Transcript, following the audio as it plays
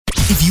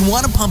If you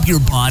want to pump your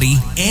body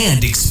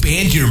and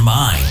expand your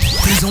mind,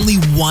 there's only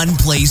one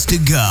place to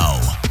go.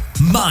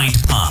 Mind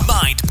Pump.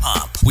 Mind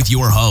Pump with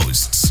your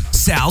hosts,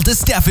 Sal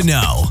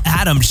DiStefano,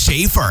 Adam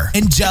Schafer,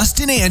 and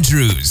Justin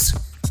Andrews.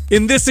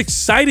 In this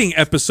exciting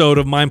episode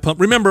of Mind Pump,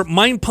 remember,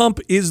 Mind Pump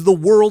is the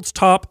world's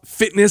top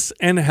fitness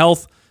and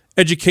health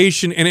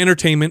education and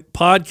entertainment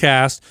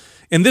podcast.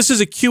 And this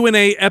is a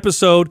Q&A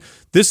episode.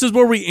 This is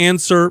where we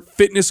answer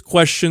fitness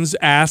questions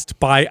asked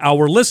by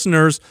our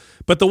listeners.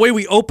 But the way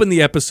we open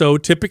the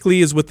episode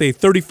typically is with a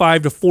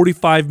 35 to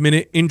 45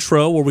 minute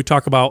intro where we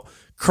talk about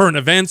current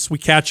events. We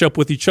catch up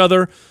with each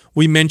other.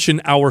 We mention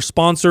our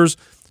sponsors.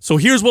 So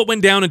here's what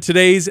went down in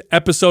today's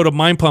episode of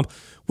Mind Pump.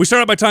 We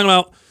started by talking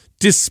about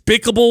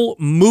despicable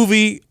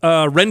movie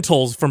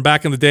rentals from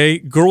back in the day,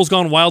 Girls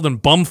Gone Wild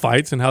and bum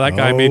fights, and how that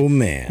guy made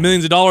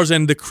millions of dollars,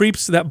 and the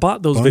creeps that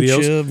bought those videos.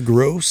 Bunch of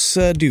gross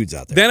dudes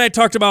out there. Then I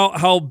talked about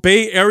how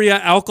Bay Area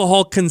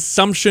alcohol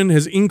consumption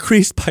has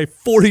increased by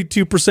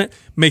 42%.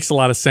 Makes a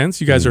lot of sense.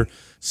 You guys are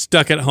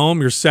stuck at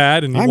home, you're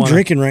sad, and you I'm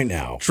drinking right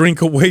now.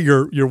 Drink away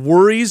your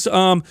worries.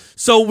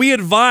 So we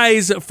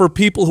advise for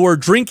people who are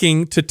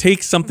drinking to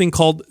take something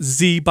called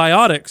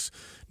Z-Biotics.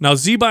 Now,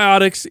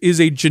 Z-Biotics is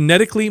a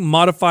genetically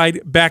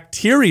modified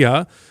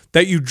bacteria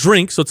that you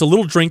drink. So it's a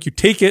little drink. You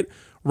take it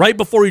right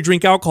before you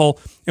drink alcohol.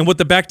 And what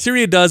the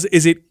bacteria does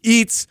is it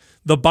eats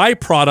the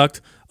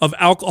byproduct of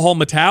alcohol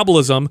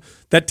metabolism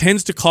that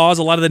tends to cause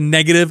a lot of the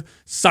negative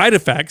side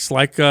effects,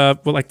 like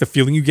the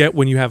feeling you get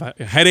when you have a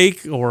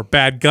headache or a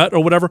bad gut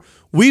or whatever.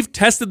 We've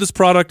tested this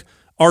product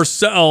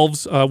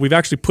ourselves. We've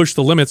actually pushed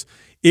the limits.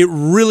 It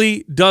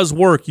really does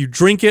work. You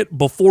drink it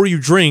before you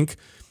drink,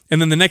 and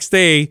then the next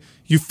day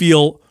you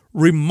feel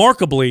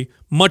remarkably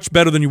much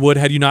better than you would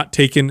had you not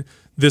taken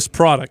this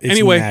product. It's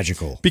anyway,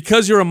 magical.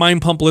 Because you're a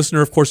Mind Pump listener,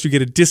 of course, you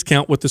get a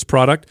discount with this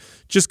product.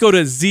 Just go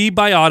to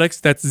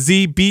Z-Biotics, that's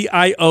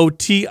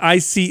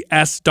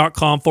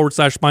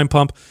ZBIOTICS.com/Mind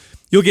Pump.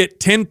 You'll get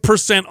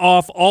 10%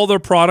 off all their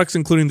products,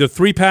 including their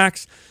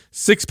 3-packs,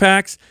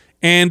 6-packs,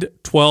 and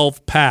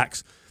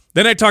 12-packs.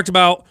 Then I talked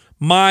about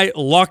my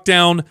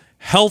lockdown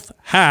health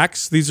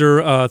hacks. These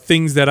are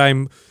things that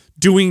I'm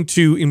doing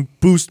to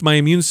boost my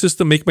immune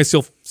system, make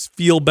myself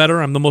feel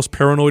better. I'm the most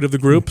paranoid of the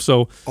group.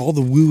 So all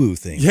the woo-woo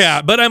things.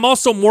 Yeah, but I'm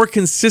also more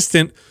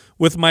consistent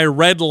with my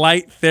red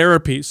light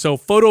therapy. So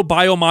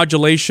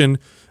photobiomodulation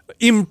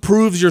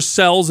improves your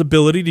cell's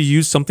ability to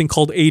use something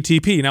called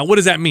ATP. Now, what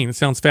does that mean? It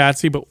sounds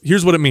fancy, but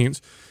here's what it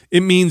means.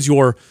 It means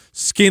your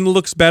skin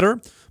looks better,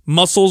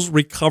 muscles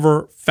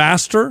recover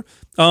faster,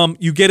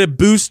 you get a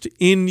boost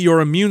in your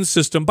immune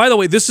system. By the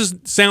way, this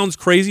sounds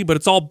crazy, but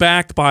it's all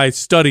backed by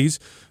studies.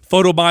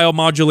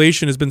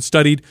 Photobiomodulation has been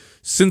studied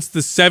since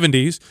the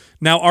 70s.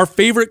 Now, our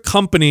favorite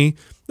company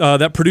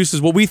that produces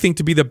what we think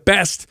to be the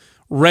best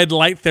red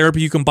light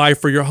therapy you can buy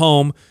for your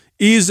home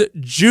is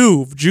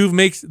Joovv. Joovv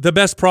makes the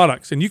best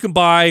products, and you can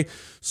buy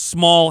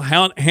small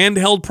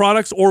handheld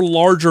products or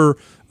larger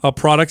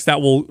products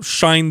that will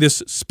shine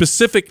this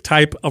specific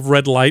type of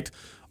red light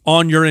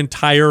on your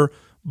entire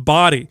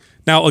body.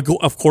 Now,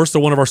 of course,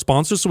 they're one of our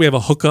sponsors, so we have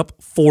a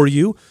hookup for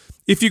you.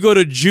 If you go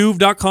to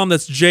Joovv.com,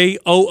 that's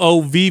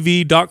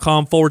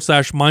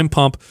JOOVV.com/Mind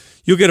Pump,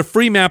 you'll get a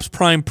free MAPS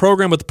Prime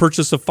program with the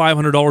purchase of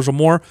 $500 or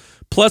more,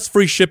 plus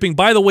free shipping.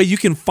 By the way, you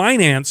can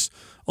finance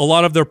a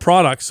lot of their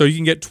products. So you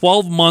can get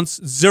 12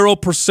 months,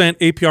 0%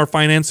 APR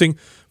financing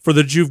for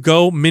the Joovv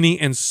Go, Mini,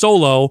 and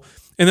Solo.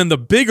 And then the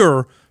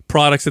bigger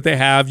products that they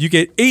have, you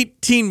get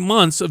 18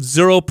 months of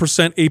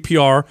 0%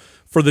 APR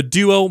for the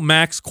Duo,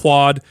 Max,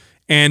 Quad,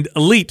 and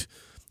Elite.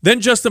 Then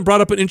Justin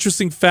brought up an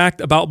interesting fact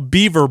about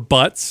beaver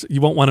butts.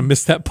 You won't want to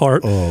miss that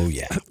part. Oh,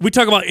 yeah. We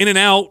talk about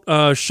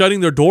In-N-Out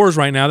shutting their doors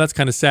right now. That's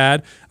kind of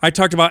sad. I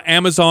talked about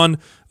Amazon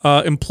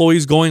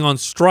employees going on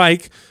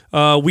strike.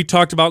 We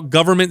talked about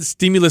government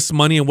stimulus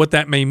money and what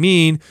that may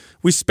mean.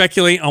 We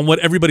speculate on what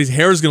everybody's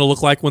hair is going to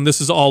look like when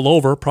this is all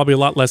over. Probably a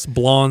lot less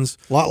blondes.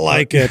 A lot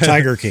like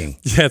Tiger King.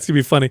 Yeah, it's going to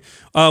be funny.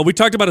 We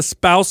talked about a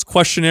spouse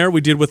questionnaire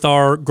we did with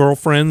our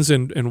girlfriends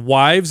and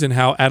wives and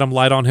how Adam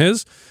lied on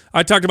his.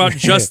 I talked about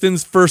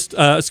Jessica's first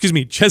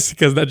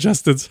trimester.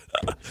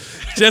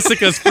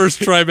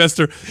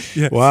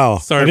 Yeah. Wow.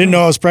 Sorry. I didn't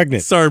know I was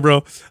pregnant. Sorry,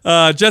 bro.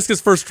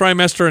 Jessica's first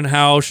trimester and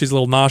how she's a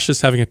little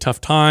nauseous, having a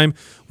tough time.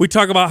 We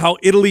talk about how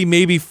Italy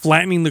may be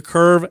flattening the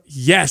curve.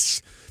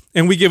 Yes.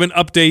 And we give an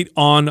update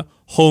on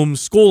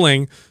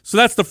homeschooling. So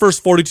that's the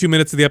first 42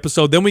 minutes of the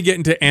episode. Then we get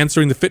into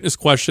answering the fitness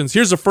questions.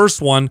 Here's the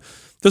first one.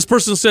 This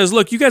person says,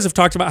 look, you guys have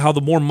talked about how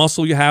the more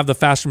muscle you have, the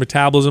faster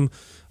metabolism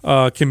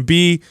can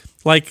be.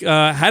 Like,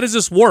 how does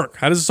this work?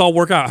 How does this all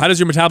work out? How does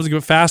your metabolism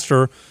get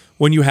faster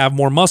when you have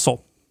more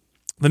muscle?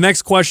 The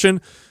next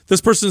question, this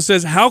person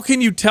says, how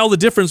can you tell the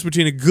difference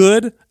between a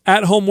good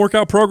at-home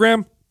workout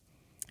program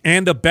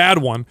and a bad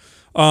one?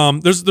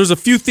 There's a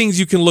few things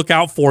you can look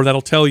out for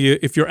that'll tell you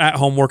if your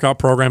at-home workout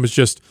program is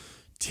just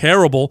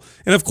terrible.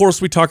 And of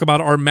course, we talk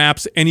about our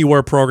MAPS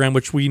Anywhere program,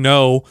 which we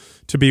know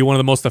to be one of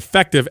the most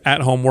effective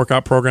at-home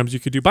workout programs you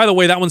could do. By the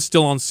way, that one's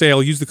still on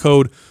sale. Use the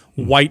code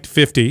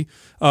WHITE50.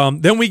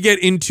 Then we get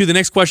into the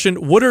next question.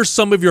 What are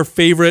some of your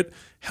favorite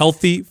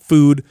healthy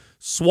food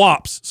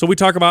swaps. So we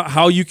talk about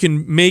how you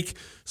can make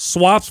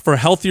swaps for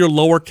healthier,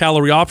 lower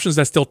calorie options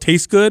that still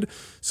taste good.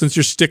 Since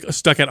you're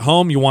stuck at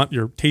home, you want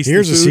your tasty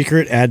Here's food. a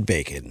secret: add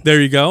bacon.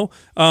 There you go.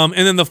 And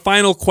then the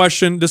final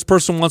question, this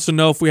person wants to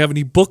know if we have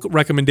any book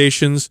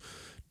recommendations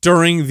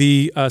during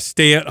the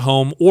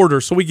stay-at-home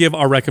order. So we give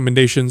our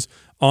recommendations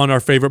on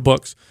our favorite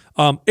books.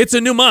 It's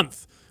a new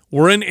month.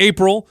 We're in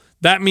April.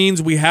 That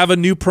means we have a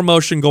new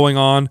promotion going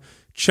on.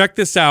 Check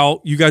this out.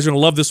 You guys are going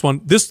to love this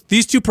one.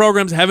 These two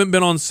programs haven't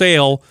been on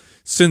sale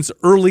since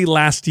early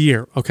last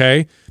year,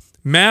 okay?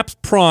 MAPS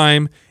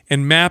Prime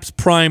and MAPS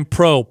Prime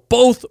Pro,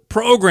 both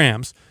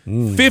programs,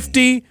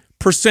 50%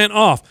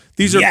 off.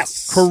 These are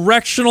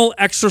correctional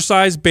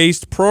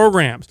exercise-based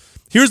programs.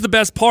 Here's the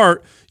best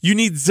part. You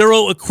need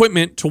zero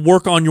equipment to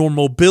work on your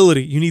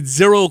mobility. You need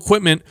zero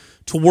equipment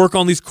to work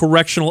on these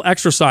correctional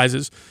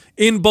exercises.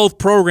 In both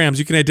programs,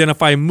 you can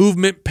identify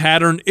movement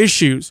pattern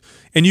issues,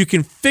 and you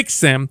can fix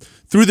them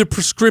through the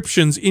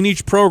prescriptions in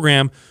each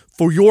program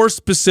for your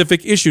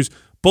specific issues.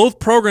 Both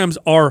programs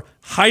are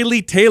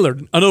highly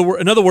tailored.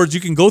 In other words, you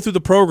can go through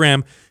the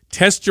program,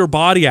 test your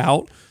body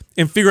out,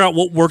 and figure out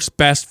what works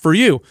best for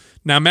you.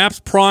 Now, MAPS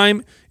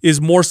Prime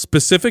is more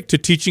specific to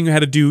teaching you how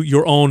to do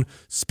your own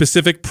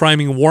specific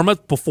priming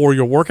warm-up before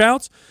your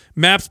workouts.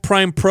 MAPS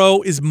Prime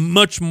Pro is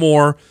much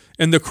more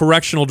in the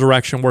correctional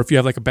direction, where if you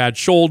have like a bad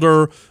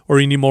shoulder or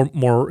you need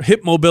more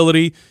hip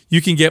mobility,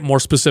 you can get more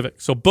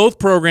specific. So both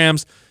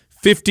programs,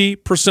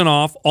 50%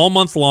 off all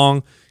month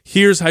long.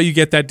 Here's how you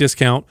get that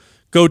discount.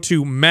 Go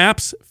to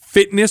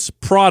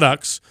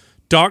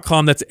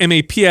mapsfitnessproducts.com. That's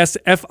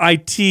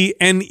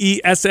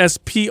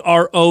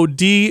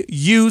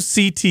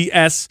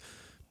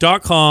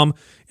mapsfitnessproducts.com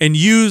and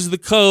use the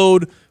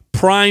code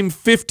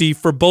PRIME50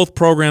 for both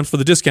programs for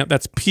the discount.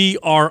 That's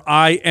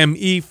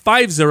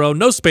PRIME50,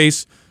 no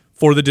space,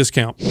 for the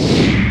discount.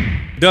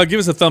 Doug, give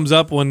us a thumbs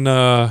up when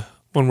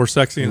we're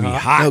sexy and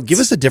hot. No, give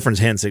us a different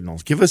hand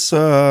signals. Give us,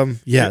 there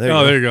you go.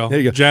 There you go. There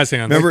you go. Jazz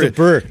hands. Remember Like the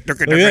bird.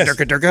 Durka, durka,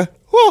 durka, durka.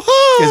 You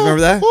guys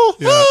remember that?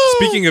 Yeah.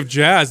 Speaking of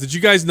jazz, did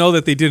you guys know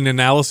that they did an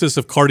analysis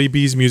of Cardi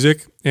B's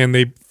music and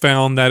they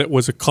found that it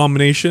was a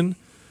combination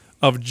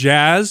of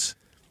jazz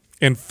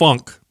and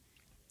funk?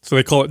 So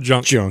they call it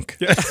junk. Junk.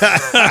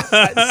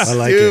 I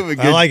like it.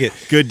 I like it.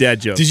 Good dad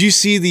joke. Did you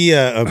see the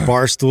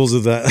bar stools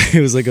of that?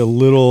 It was like a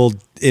little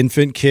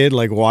infant kid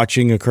like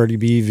watching a Cardi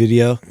B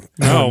video.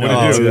 No, what did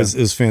it you do?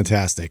 was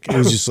fantastic. It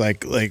was just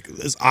like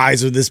his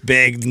eyes are this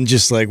big and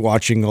just like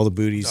watching all the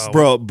booties.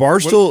 Bro,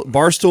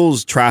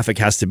 Barstool's traffic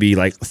has to be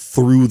like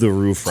through the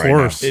roof right now.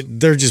 Of course.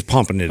 They're just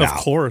pumping it out. Of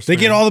course, they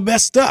man. get all the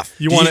best stuff.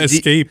 You want to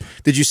escape.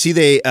 Did you see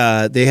they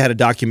had a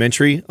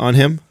documentary on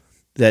him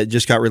that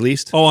just got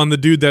released? Oh, on the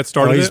dude that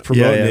started he's it?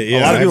 promoting it. A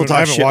lot of people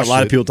talk shit. A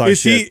lot of people talk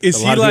Is he shit. A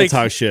lot of like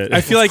people talk shit.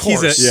 I feel like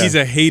he's course.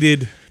 a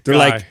hated They're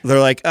guy.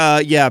 like,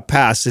 yeah,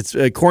 pass. It's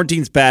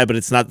quarantine's bad, but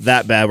it's not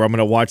that bad. Where I'm going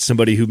to watch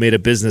somebody who made a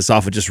business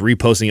off of just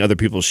reposting other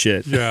people's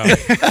shit. Yeah.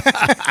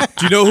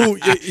 Do you know who?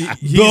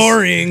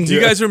 Boring. Do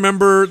you guys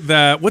remember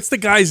that? What's the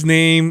guy's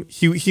name?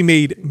 He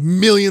made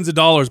millions of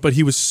dollars, but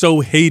he was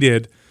so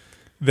hated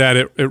that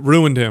it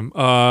ruined him.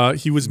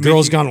 He was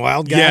Girls Gone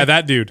Wild guy? Yeah,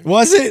 that dude.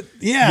 Was it?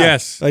 Yeah.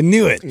 Yes. I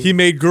knew it. He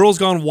made Girls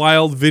Gone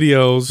Wild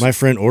videos. My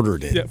friend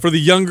ordered it. Yeah, for the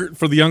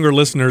younger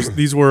listeners,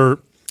 these were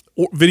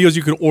videos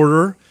you could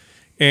order.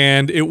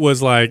 And it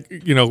was like,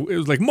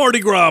 Mardi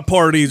Gras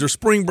parties or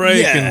spring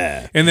break.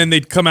 Yeah. And then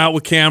they'd come out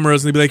with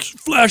cameras and they'd be like,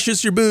 flash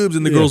us your boobs.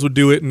 And the girls would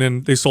do it. And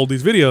then they sold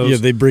these videos. Yeah,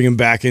 they bring him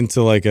back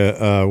into like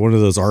a one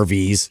of those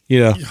RVs,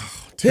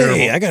 Terrible.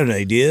 Hey, I got an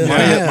idea.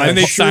 And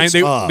they shirt's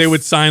off. they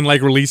would sign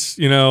like release,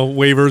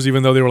 waivers,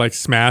 even though they were like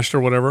smashed or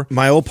whatever.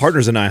 My old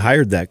partners and I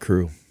hired that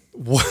crew.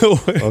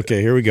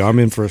 Okay, here we go. I'm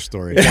in for a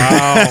story.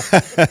 Wow.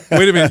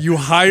 Wait a minute. You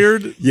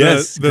hired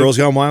the Girls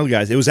Gone Wild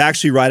guys. It was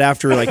actually right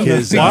after like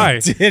his. Why?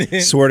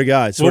 Swear to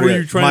God. What were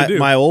you trying to do?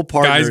 My old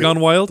partner. Guys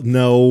Gone Wild?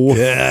 No.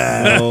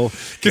 Yeah. No.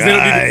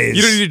 Because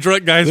you don't need to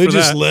drug guys They for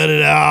just that. let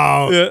it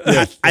out.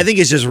 Yeah. I think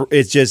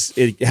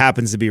it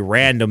happens to be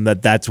random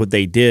that's what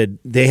they did.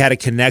 They had a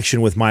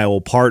connection with my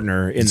old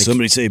partner in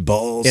Somebody say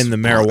balls in the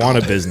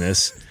marijuana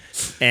business.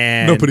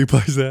 And Nobody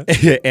buys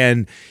that.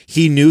 and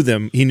he knew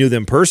them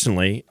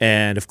personally,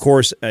 and of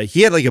course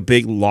he had like a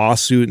big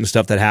lawsuit and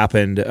stuff that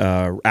happened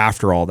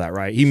after all that,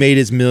 right? He made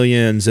his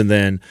millions and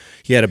then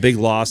he had a big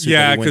lawsuit.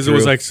 Yeah, because it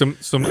was like some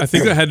I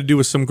think that had to do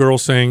with some girl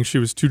saying she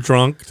was too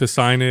drunk to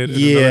sign it, and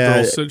another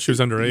girl said she was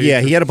underage. Yeah,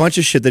 he had a bunch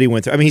of shit that he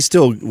went through. I mean, he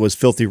still was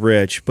filthy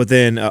rich, but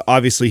then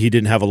obviously he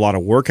didn't have a lot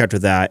of work after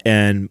that,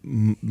 and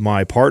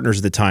my partners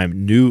at the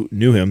time knew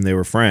him. They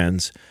were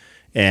friends.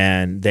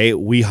 And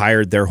we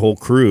hired their whole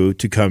crew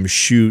to come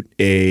shoot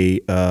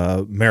a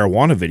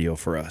marijuana video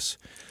for us.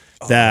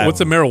 What's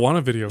a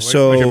marijuana video?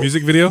 So- like a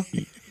music video?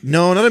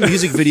 No, not a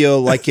music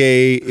video.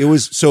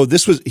 This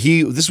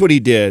is what he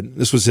did.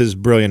 This was his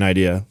brilliant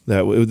idea.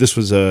 This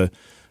was I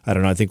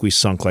don't know. I think we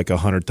sunk like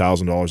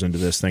 $100,000 into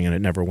this thing, and it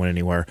never went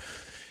anywhere.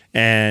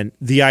 And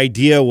the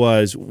idea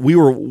was, there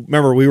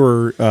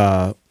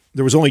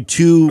was only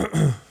 2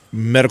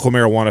 medical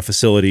marijuana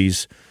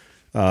facilities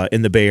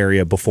in the Bay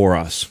Area before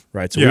us,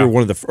 right? So we Yeah. were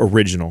one of the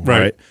original,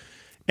 right?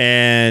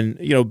 And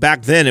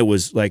back then it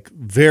was like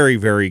very,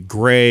 very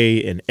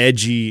gray and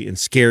edgy and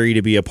scary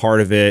to be a part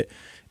of it.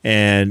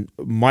 And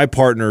my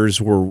partners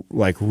were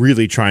like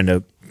really trying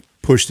to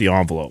push the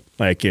envelope,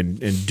 like and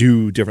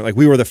do different. Like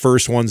we were the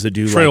first ones to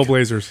do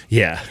Trailblazers.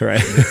 Yeah,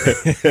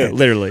 right.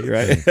 Literally,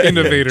 right.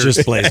 Innovators.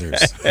 Just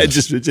blazers.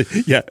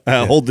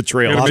 Hold the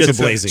trail. Lots of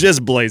blazing.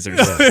 Just blazers.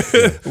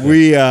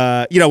 We,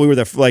 we were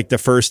the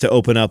first to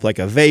open up like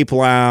a vape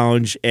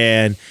lounge,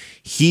 and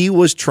he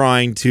was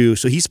trying to.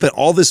 So he spent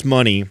all this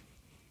money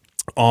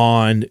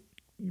on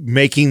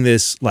making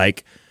this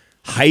like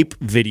hype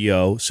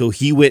video. So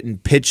he went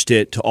and pitched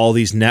it to all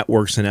these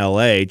networks in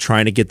LA,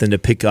 trying to get them to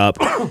pick up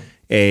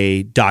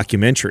a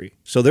documentary.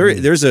 So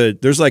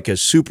there's like a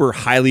super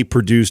highly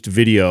produced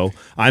video.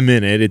 I'm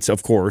in it. It's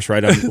of course,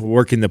 right. I'm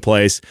working the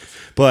place,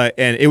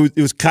 and it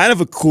was kind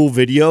of a cool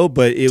video,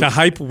 but To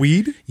hype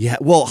weed? yeah,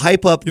 well,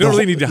 hype up. You don't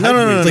really need to hype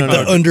weed. It's like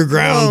the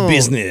underground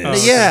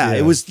business. Yeah,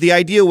 it was. The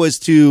idea was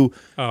to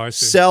I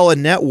see. sell a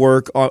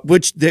network,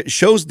 which that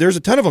shows there's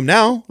a ton of them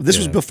now. This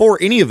was before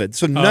any of it,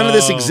 so none of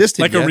this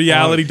existed. Like a yet.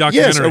 reality Yes,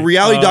 documentary. a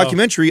reality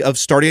documentary of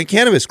starting a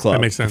cannabis club.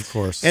 That makes sense. Of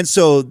course. And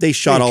so they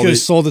shot all He could have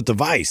this. sold it to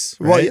Vice.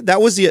 Well, Right? that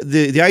was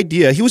the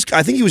idea. I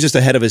think he was just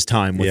ahead of his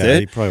time with Yeah, it.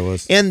 he probably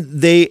was. And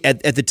they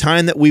at the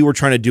time that we were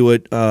trying to do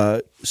it,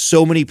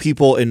 so many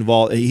people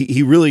involved.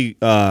 He really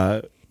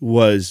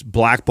was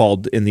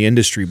blackballed in the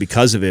industry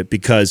because of it.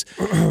 Because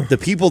the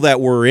people that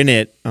were in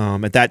it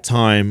at that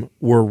time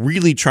were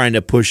really trying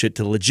to push it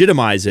to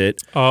legitimize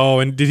it, Oh,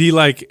 and did he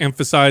like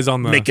emphasize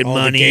on the making all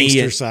the money,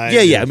 gangster and- side.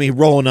 Yeah. I mean,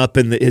 rolling up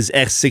in his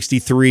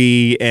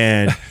X63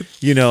 and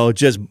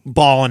just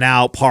balling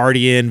out,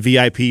 partying,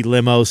 VIP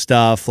limo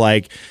stuff.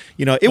 Like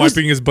it was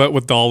wiping his butt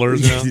with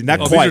dollars?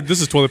 Not Oh, quite. this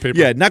is toilet paper.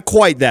 Yeah, not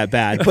quite that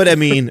bad, but I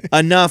mean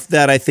enough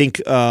that I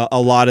think a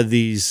lot of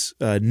these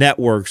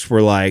networks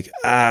were like,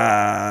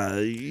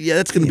 yeah,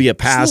 that's going to be a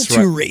pass. It's a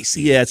little too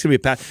racy. Yeah, it's going to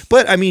be a pass.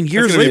 But I mean, It's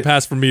years gonna be a later,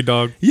 pass for me,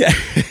 dog. yeah,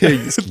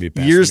 It's gonna be a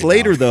pass years for me,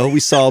 later dog. though, we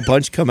saw a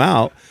bunch come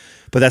out.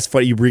 But that's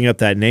funny. You bring up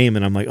that name,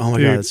 and I'm like, oh my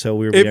Dude, god, that's so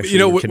weird. it- We actually you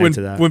know, were when- connected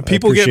to that. when I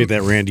people appreciate get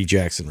that Randy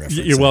Jackson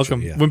reference. You're welcome.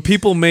 actually, yeah. When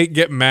people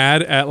get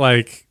mad at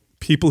like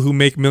people who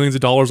make millions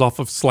of dollars off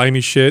of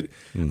slimy shit,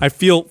 I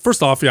feel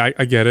first off, yeah,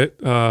 I get it.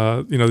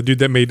 The dude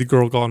that made the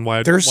Girl Gone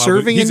Wild. They're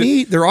serving a he's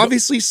need. They're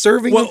obviously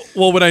serving. Well,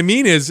 what I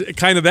mean is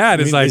kind of that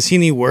I is mean, like. is he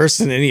any worse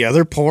than any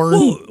other porn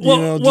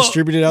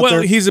distributed out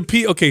there? He's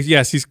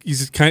yes,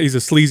 he's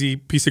a sleazy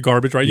piece of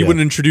garbage, right? You Yeah.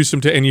 wouldn't introduce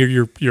him to any of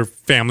your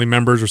family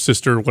members or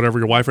sister or whatever,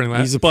 your wife or anything like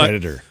that. He's a But-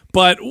 predator.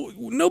 But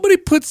nobody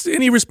puts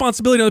any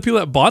responsibility on the people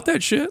that bought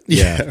that shit.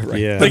 Yeah, right.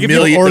 Yeah. Like if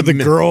you- or the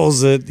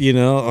girls that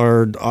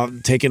are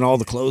taking all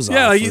the clothes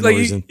Yeah, off. like, for no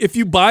reason. if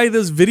you buy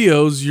those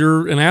videos,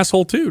 you're an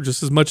asshole too,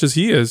 just as much as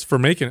he is for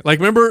making it. Like,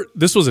 remember,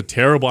 this was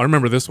I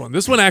remember this one.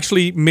 This one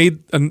actually made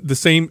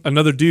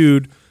another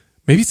dude,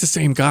 maybe it's the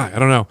same guy, I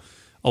don't know,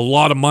 a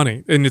lot of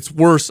money. And it's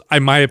worse,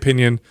 in my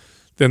opinion,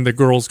 than the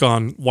Girls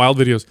Gone Wild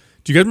videos.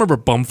 Do you guys remember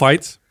bum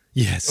fights?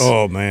 yes.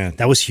 Oh man,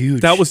 that was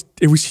huge.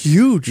 It was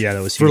huge. yeah,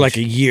 that was for huge. like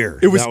a year.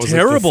 It was That like, the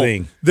terrible.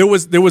 thing. There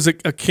was a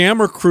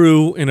camera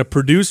crew and a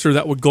producer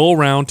that would go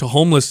around to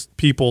homeless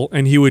people,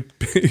 and he would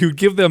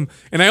give them.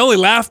 And I only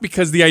laugh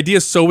because the idea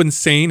is so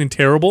insane and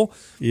terrible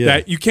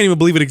that you can't even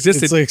believe it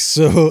existed. It's like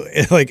so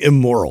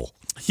immoral.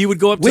 He would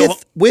go up to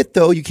with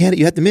though you have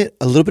to admit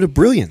a little bit of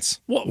brilliance.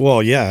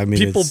 Well, yeah, I mean,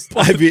 people.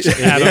 it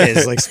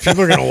is like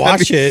people are gonna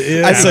watch it.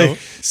 Yeah. I'd say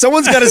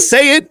someone's got to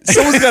say it.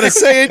 Someone's got to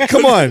say it.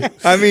 Come on.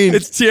 I mean,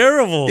 It's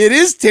terrible. it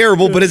is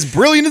terrible, but it's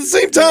brilliant at the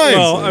same time.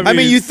 Well, I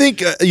mean- you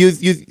think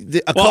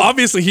Well,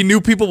 obviously, he knew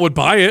people would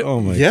buy it.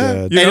 oh my yeah,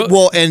 god, You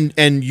know-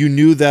 and you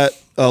knew that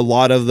a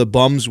lot of the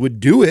bums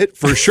would do it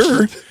for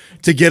sure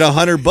to get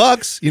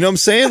 $100. You know what I'm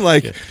saying?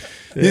 Like,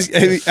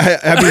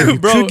 I mean,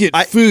 Bro, could get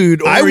I-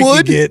 food. Or I you would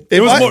could get.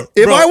 if was I more-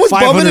 if bro, I was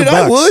bumming it,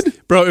 I $500.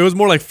 would. Bro, it was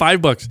more like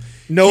 $5.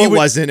 No, He it would-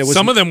 wasn't. It was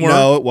some of them were.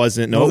 No, it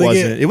wasn't. No, Well, it they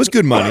wasn't. get- It was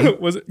good money.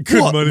 Was it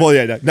good well, money? Well,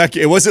 yeah,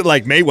 it wasn't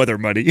like Mayweather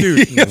money.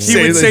 Dude, You know what I'm he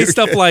saying? would say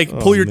stuff like,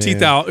 "Pull your man.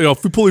 teeth out.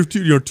 If you pull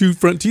your two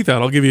front teeth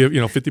out, I'll give you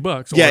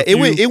 $50." Or Yeah,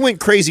 if it went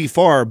crazy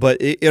far, but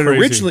it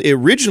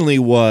originally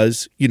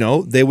was,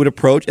 they would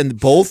approach and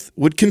both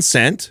would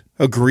consent,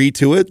 agree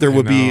to it. There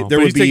would be know, there but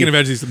would he's be taking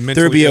advantage of these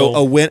there would be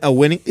mentally a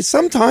winning.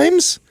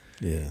 Sometimes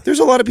Yeah. there's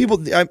a lot of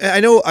people. I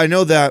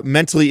know that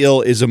mentally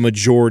ill is a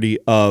majority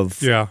of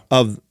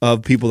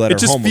of people that It are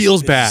just homeless.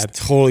 feels bad.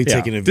 Totally Yeah.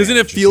 taking advantage. Doesn't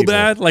it of feel people.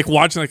 bad? Like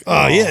watching, like,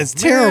 Oh, yeah, it's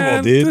terrible,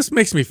 man, dude. This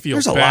makes me feel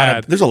There's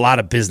bad. a lot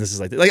of businesses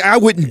like that. Like I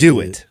wouldn't do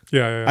it.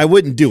 Yeah. I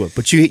wouldn't do it.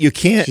 But you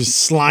can't. Just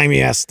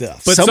slimy ass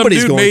stuff. But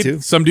somebody's going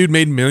to. Some dude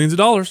made millions of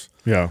dollars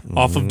Yeah.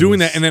 off of doing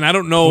that, and then I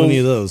don't know. Plenty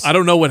of those. I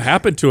don't know what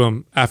happened to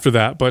him after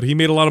that, but he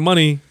made a lot of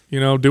money,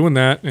 doing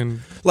that, and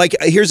Like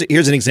here's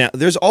an example.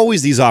 There's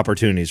always these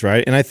opportunities,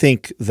 right? And I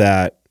think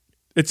that.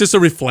 it's just a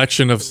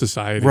reflection of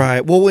society.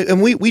 Right. Well,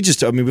 we just,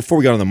 before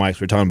we got on the mics,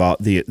 we were talking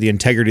about the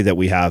integrity that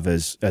we have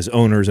as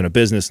owners in a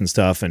business and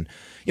stuff. And,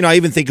 I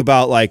even think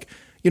about like,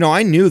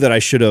 I knew that I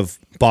should have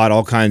bought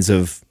all kinds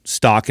of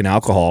stock in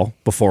alcohol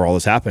before all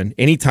this happened.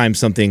 Anytime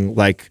something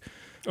like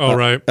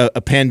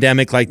a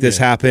pandemic like this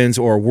happens,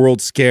 or a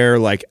world scare,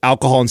 like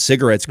alcohol and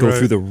cigarettes go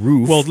through the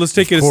roof. Well, let's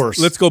take it.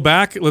 Let's go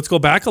back. Let's go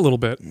back a little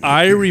bit.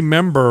 I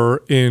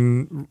remember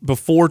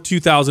before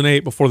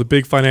 2008, before the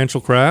big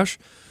financial crash,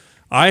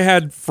 I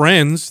had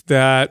friends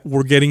that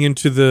were getting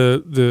into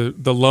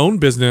the loan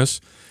business,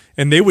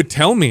 and they would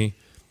tell me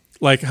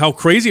like how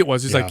crazy it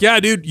was. He's like, yeah,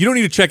 dude, you don't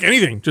need to check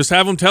anything. Just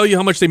have them tell you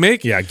how much they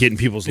make. Yeah, getting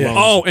people's loans.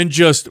 Oh, and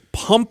just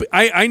pump.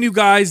 I knew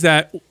guys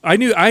that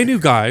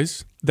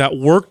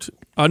worked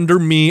under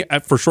me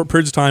for short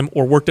periods of time,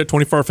 or worked at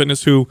 24 Hour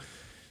Fitness, who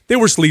they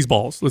were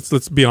sleazeballs.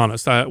 Let's be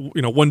honest.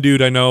 One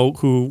dude I know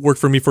who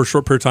worked for me for a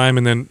short period of time,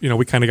 and then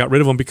we kind of got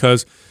rid of him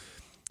because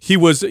he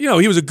was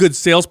a good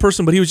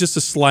salesperson, but he was just a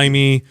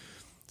sleazeball.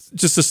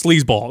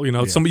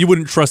 You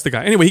wouldn't trust the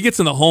guy. Anyway, he gets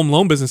in the home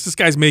loan business. This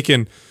guy's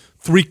making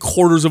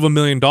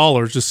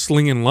 $750,000 just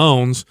slinging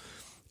loans,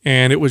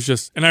 and it was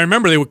just. And I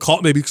remember they would call,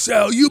 they'd be,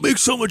 Sal, you make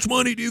so much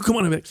money, dude. Come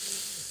on, I'm like,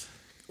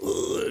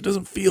 it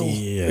doesn't feel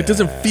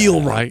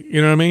right.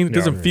 You know what I mean? It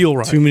doesn't feel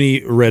right. Too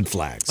many red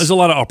flags. There's a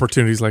lot of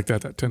opportunities like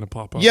that tend to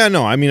pop up. Yeah,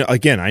 no, I mean,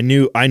 again, I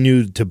knew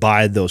to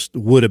buy those,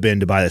 would have been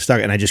to buy the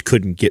stock, and I just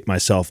couldn't get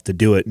myself to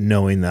do it,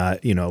 knowing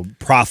that,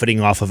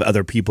 profiting off of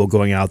other people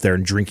going out there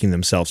and drinking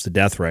themselves to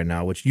death right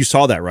now, which you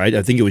saw that, right?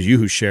 I think it was you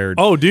who shared.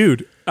 Oh,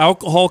 dude,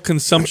 alcohol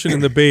consumption in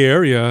the Bay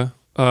Area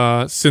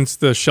since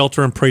the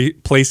shelter in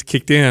place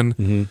kicked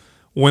in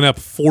went up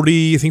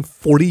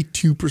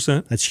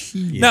 42%. That's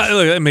huge.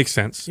 No, that makes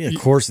sense. Yeah, of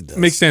course it does.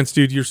 Makes sense,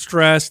 dude. You're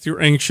stressed,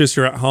 you're anxious,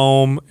 you're at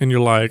home, and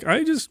you're like,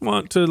 I just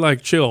want to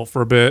chill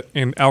for a bit.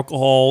 And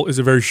alcohol is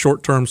a very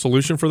short-term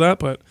solution for that,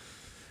 but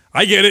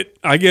I get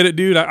it,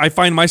 dude. I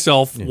find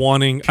myself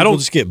wanting. People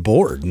just get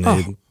bored,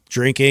 and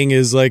drinking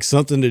is like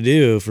something to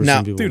do for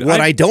some people. Dude, what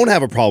I don't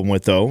have a problem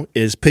with, though,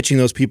 is pitching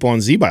those people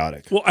on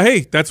Z-Biotic. Well,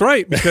 hey, that's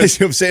right.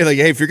 Because I'm saying,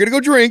 hey, if you're gonna go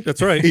drink,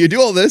 that's right. You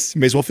do all this,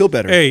 you may as well feel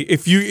better. Hey,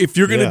 if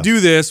you're gonna do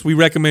this, we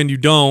recommend you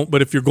don't.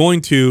 But if you're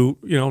going to,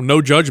 no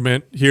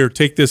judgment. Here,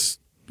 take this,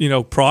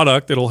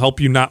 product that'll help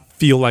you not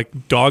feel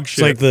like dog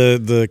shit. It's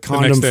like the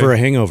condom for a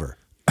hangover.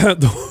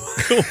 What?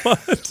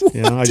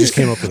 I just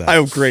came up with that.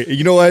 I'm great.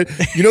 You know what?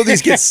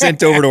 These get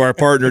sent over to our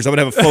partners. I'm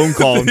gonna have a phone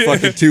call in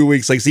fucking 2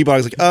 weeks. Like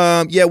Z-Biotic's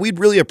like, yeah, we'd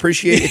really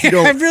appreciate if you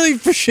don't. I really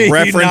appreciate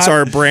reference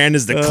our brand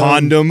as the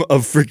condom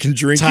of freaking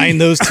drinking. Tying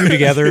those two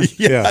together.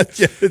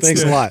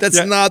 Thanks a lot.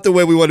 That's not the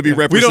way we want to be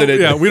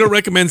represented. We don't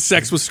recommend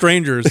sex with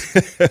strangers.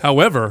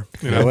 However,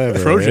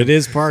 it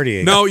is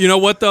partying. No, you know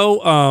what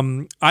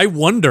though? I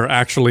wonder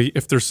actually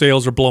if their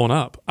sales are blowing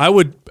up. I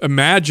would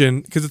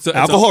imagine because it's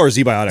alcohol or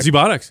Z-Biotic.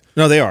 Z-Biotics.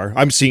 No, they are.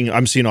 I'm seeing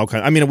all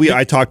kinds. I mean,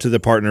 I talk to the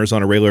partners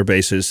on a regular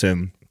basis,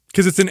 and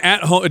because it's an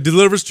at home, it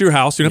delivers to your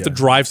house. You don't have to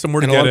drive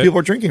somewhere to get it. A lot of people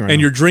are drinking right now,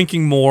 and you're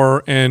drinking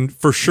more. And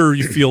for sure,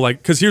 you feel like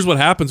because here's what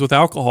happens with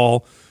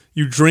alcohol: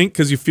 you drink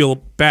because you feel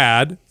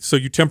bad, so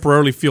you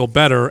temporarily feel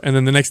better, and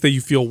then the next day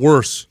you feel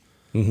worse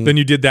than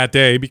you did that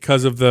day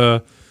because of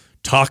the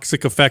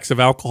toxic effects of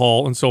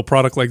alcohol. And so a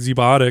product like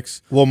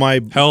Z-Biotics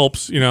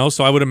helps,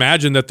 so I would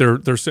imagine that they're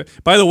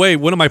by the way,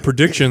 one of my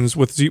predictions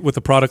with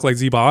a product like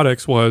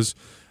Z-Biotics was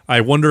I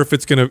wonder if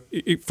it's going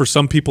to, for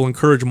some people,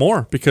 encourage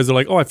more because they're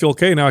like, oh, I feel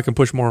okay now. I can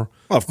push more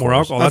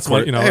alcohol. That's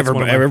what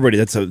everybody.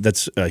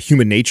 That's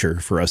human nature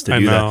for us to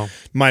do that.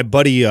 My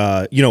buddy,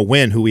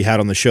 Wynn, who we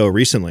had on the show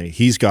recently,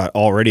 he's got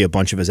already a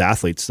bunch of his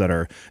athletes that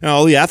are.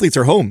 All the athletes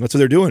are home. That's what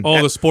they're doing.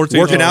 Oh, the sports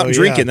working out and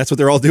drinking. That's what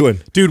they're all doing.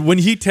 Dude, when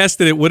he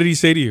tested it, what did he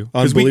say to you?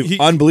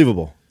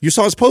 Unbelievable. You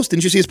saw his post?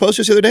 Didn't you see his post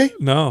just the other day?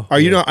 No. Are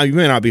you not? You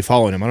may not be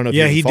following him. I don't know.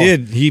 If he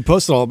did. He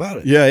posted all about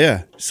it.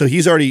 Yeah. So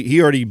he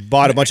already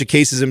bought a bunch of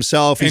cases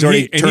himself. He's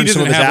already turned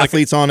some of his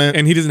athletes on it.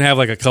 And he doesn't have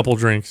like a couple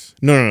drinks.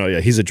 No. Yeah,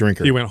 he's a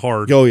drinker. He went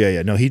hard. Oh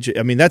yeah. No,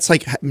 that's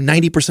like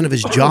 90% of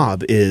his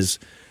job is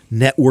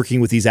networking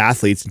with these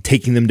athletes and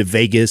taking them to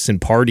Vegas and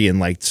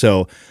partying.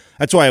 So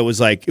that's why it was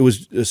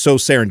so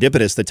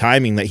serendipitous. The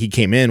timing that he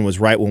came in was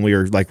right when we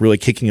were like really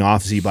kicking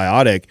off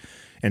Z-Biotic.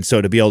 And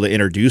so to be able to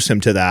introduce him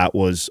to that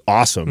was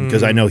awesome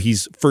because I know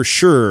he's for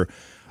sure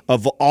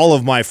of all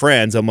of my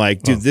friends. I'm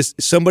like, dude, this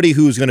somebody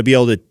who's going to be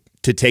able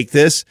to take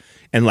this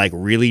and like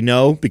really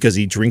know because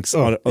he drinks.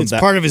 It's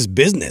part of his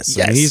business.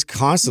 Yes. I mean, he's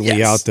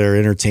constantly out there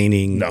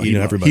entertaining.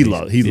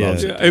 Everybody. He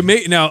loves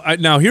it.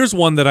 Now here's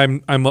one that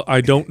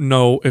I don't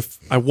know if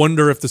I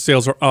wonder if the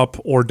sales are up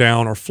or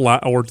down or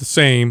flat or the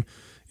same.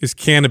 Is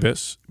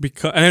cannabis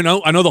because I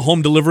know the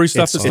home delivery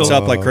stuff is still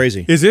up like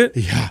crazy. Is it?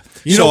 Yeah.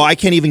 I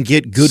can't even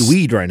get good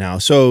weed right now.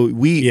 So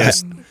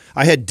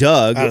I had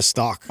Doug out of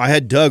stock. I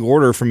had Doug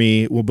order for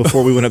me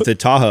before we went up to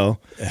Tahoe,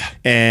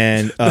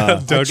 and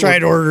I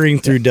tried ordering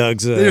through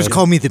Doug's. They just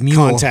call me the mule.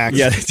 Contact.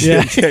 Yeah.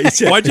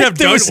 Why'd you have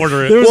Doug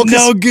order it? There was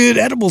no good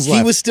edibles left.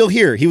 He was still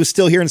here. He was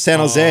still here in San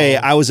Jose.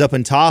 I was up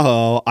in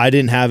Tahoe. I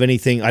didn't have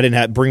anything. I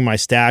didn't bring my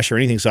stash or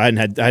anything, so I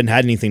hadn't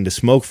had anything to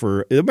smoke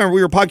for. Remember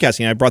we were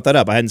podcasting. I brought that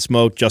up. I hadn't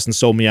smoked. Justin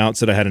sold me out,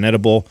 said I had an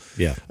edible.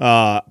 Yeah.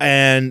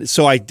 And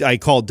so I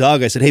called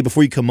Doug. I said, hey,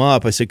 before you come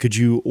up, I said, could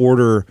you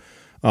order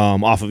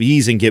off of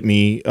Ease and get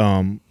me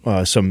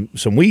some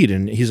weed.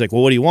 And he's like,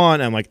 well, what do you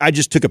want? And I'm like, I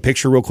just took a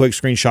picture real quick,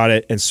 screenshot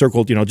it, and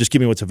circled, just give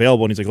me what's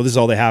available. And he's like, well, this is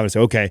all they have. And I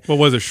said, okay. What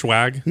was it,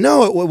 swag?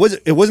 No,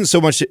 it wasn't so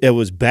much it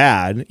was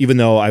bad, even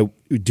though I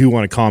do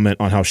want to comment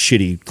on how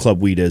shitty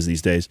club weed is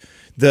these days.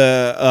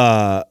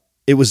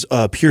 It was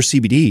a pure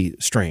CBD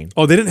strain.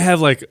 Oh, they didn't have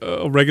like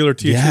a regular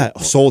THC? Yeah,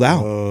 sold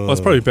out. Well, that's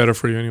probably better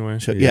for you anyway.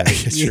 Yeah,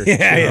 sure.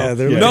 Yeah,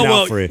 they're looking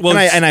out for you. Well,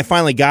 and I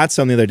finally got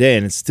some the other day,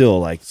 and it's still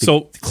like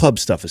the club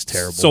stuff is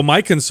terrible. So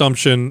my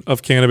consumption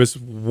of cannabis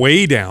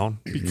way down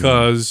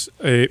because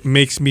it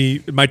makes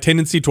my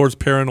tendency towards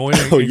paranoia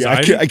and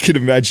anxiety. I could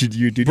imagine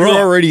you, dude. Bro.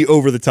 You're already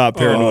over the top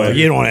paranoid.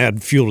 You don't want to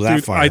add fuel to that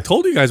Dude, fire. I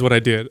told you guys what I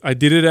did. I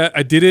did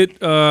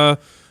it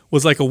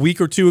was like a week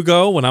or two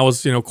ago when I was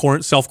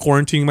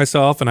self-quarantining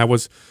myself, and I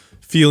was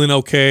feeling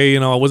okay.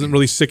 I wasn't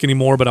really sick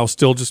anymore, but I was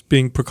still just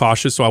being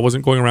precautious, so I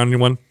wasn't going around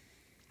anyone.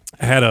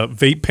 I had a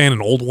vape pen, an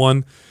old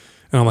one,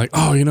 and I'm like,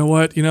 oh, you know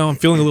what? I'm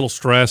feeling a little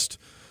stressed.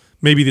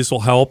 Maybe this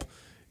will help.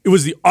 It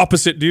was the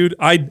opposite, dude.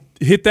 I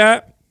hit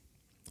that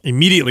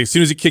immediately. As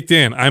soon as it kicked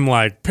in, I'm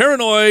like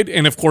paranoid.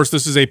 And of course,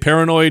 this is a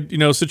paranoid,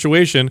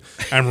 situation.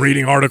 I'm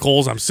reading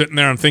articles. I'm sitting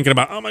there. I'm thinking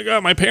about, oh my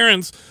God, my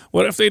parents.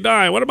 What if they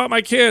die? What about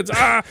my kids?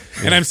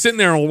 And I'm sitting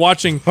there and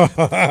watching.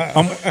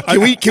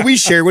 Can we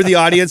share with the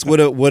audience what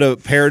a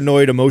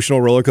paranoid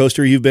emotional roller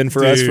coaster you've been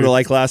for us for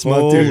last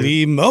month? Dude.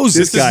 Holy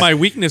Moses. This is my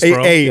weakness,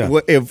 bro. Hey,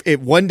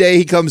 if one day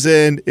he comes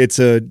in, it's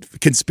a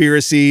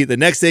conspiracy. The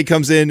next day he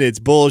comes in, it's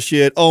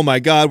bullshit. Oh my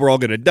God, we're all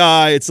gonna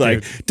die. It's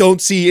like,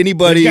 don't see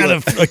anybody. We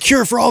got a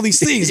cure for all these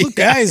things. Look,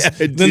 guys.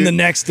 Then the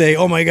next day,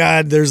 oh my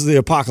God, there's the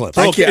apocalypse.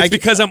 Bro, it's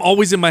because I'm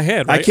always in my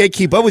head, right? I can't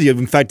keep up with you.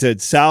 In fact,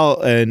 Sal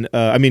and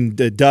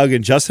Doug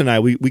and Justin and I,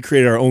 we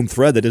created our own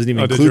thread that doesn't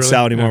even include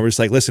Sal anymore. Yeah. We're just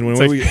like, listen,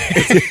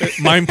 it's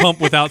Mind Pump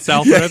without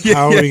Sal thread.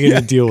 How are we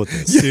going to deal with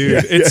this,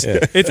 dude?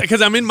 It's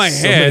because I'm in my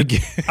head.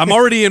 I'm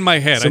already in my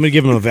head. Somebody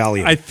give him a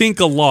Valiant. I think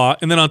a lot,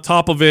 and then on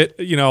top of it,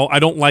 I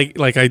don't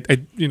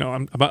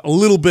I'm about a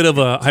little bit of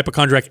a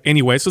hypochondriac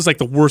anyway, so it's like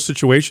the worst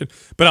situation.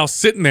 But I was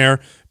sitting there,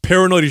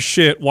 paranoid as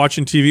shit,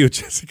 watching TV with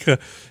Jessica.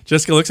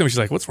 Jessica looks at me, she's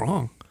like, "What's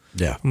wrong?"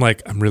 Yeah, I'm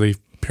like, "I'm really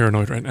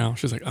paranoid right now."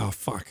 She's like, "Oh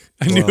fuck,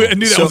 I knew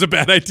that was a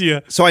bad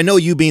idea." So I know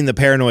you being the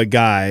paranoid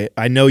guy,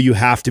 I know you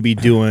have to be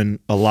doing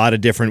a lot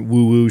of different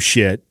woo woo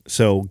shit.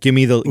 So give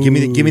me the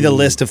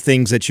list of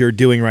things that you're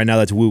doing right now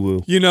that's woo woo.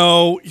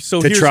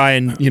 So to try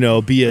and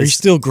be. Are you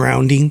still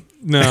grounding?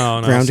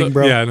 No, grounding,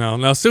 bro. Yeah,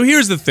 no. So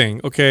here's the thing.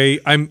 Okay,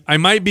 I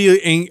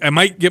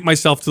might get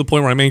myself to the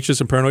point where I'm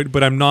anxious and paranoid,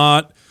 but I'm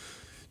not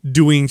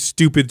doing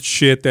stupid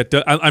shit.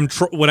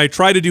 What I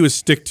try to do is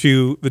stick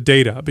to the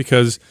data,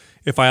 because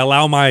if I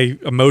allow my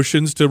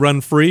emotions to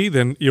run free,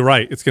 then you're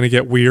right, it's going to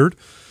get weird.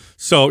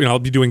 So I'll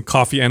be doing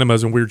coffee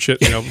enemas and weird shit,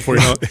 before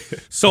you know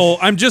it. So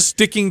I'm just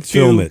sticking to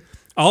Film it.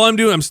 All I'm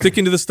doing. I'm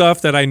sticking to the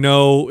stuff that I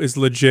know is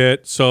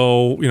legit.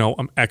 So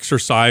I'm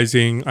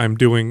exercising. I'm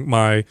doing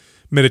my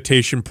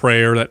meditation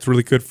prayer. That's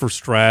really good for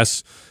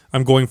stress.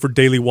 I'm going for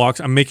daily walks.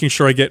 I'm making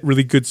sure I get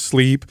really good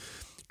sleep.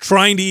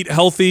 Trying to eat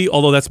healthy,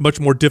 although that's much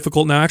more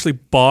difficult now. I actually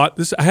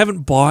I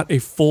haven't bought a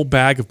full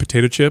bag of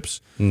potato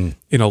chips in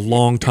a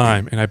long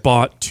time, and I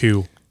bought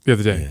 2 the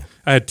other day. Yeah.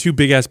 I had 2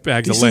 big ass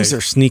bags of Lay's. These things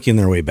are sneaking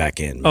their way back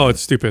in. Oh,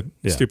 it's stupid.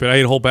 Yeah. Stupid. I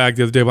ate a whole bag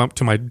the other day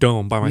to my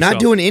dome by myself. Not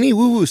doing any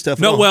woo woo stuff.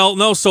 No, well,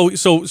 no. So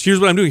here's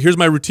what I'm doing. Here's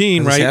my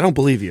routine, right? I don't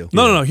believe you.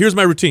 No. Here's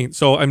my routine.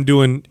 So I'm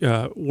doing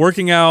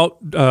working out,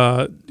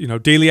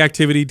 daily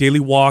activity,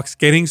 daily walks,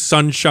 getting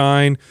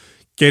sunshine,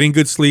 getting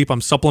good sleep. I'm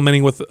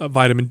supplementing with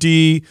vitamin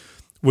D,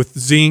 with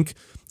zinc.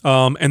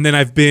 And then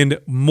I've been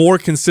more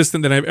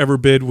consistent than I've ever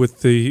been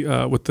with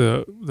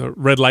the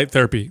red light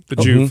therapy, the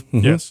Juve. Mm-hmm.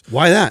 Yes.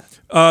 Why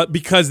that?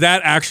 Because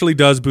that actually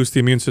does boost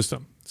the immune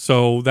system.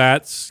 So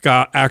that's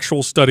got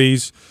actual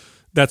studies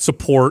that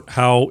support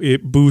how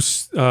it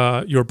boosts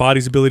your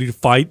body's ability to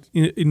fight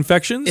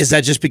infections. Is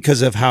that just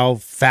because of how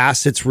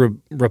fast it's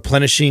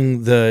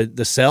replenishing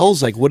the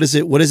cells? Like, what is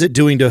it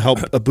doing to help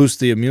boost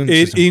the immune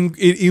system?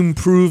 It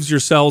improves your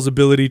cell's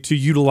ability to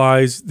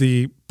utilize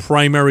the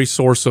primary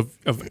source of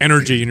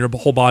energy in your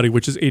whole body,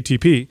 which is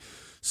ATP.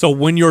 So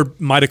when your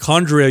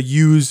mitochondria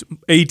use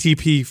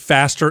ATP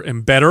faster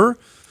and better,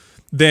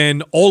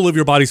 then all of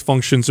your body's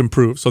functions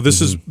improve. So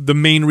this is the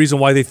main reason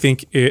why they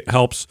think it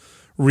helps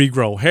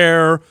regrow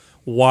hair,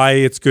 why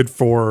it's good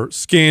for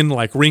skin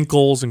like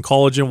wrinkles and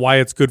collagen, why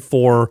it's good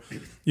for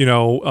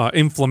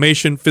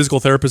inflammation. Physical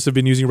therapists have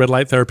been using red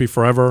light therapy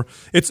forever.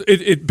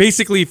 It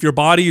basically, if your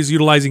body is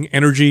utilizing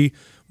energy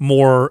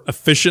more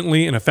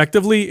efficiently and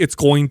effectively, it's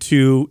going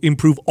to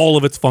improve all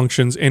of its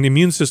functions and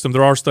immune system.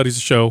 There are studies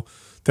to show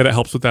that it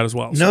helps with that as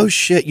well. No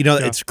shit.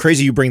 It's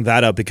crazy you bring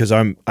that up, because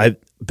I've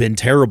been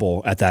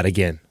terrible at that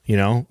again.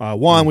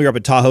 One, we were up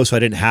at Tahoe, so I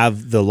didn't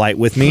have the light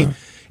with me.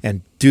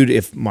 And dude,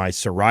 if my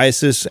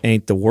psoriasis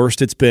ain't the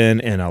worst it's been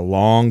in a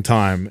long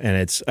time, and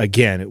it's,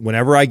 again,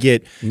 whenever I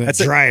get That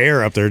dry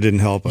air up there didn't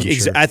help. I'm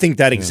sure. I think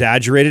that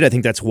exaggerated. I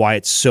think that's why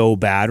it's so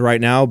bad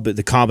right now. But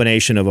the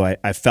combination of I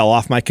fell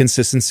off my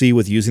consistency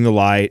with using the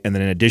light, and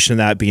then in addition to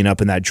that, being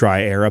up in that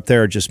dry air up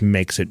there just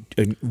makes it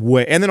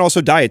way. And then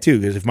also diet too,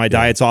 because if my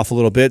diet's off a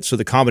little bit, so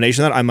the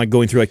combination of that, I'm like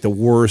going through like the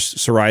worst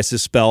psoriasis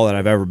spell that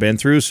I've ever been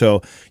through.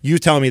 So you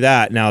telling me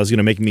that now is going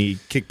to make me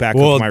kick back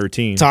up my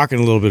routine. Talking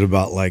a little bit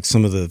about like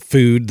some of the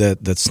food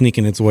that's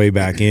sneaking its way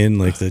back in,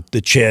 like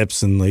the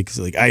chips and like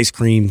ice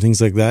cream,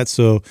 things like that.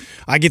 So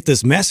I get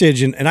this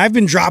message, and I've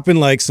been dropping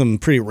like some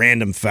pretty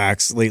random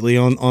facts lately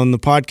on the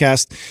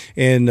podcast,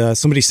 and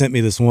somebody sent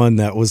me this one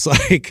that was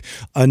like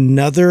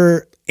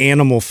another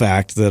animal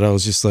fact that I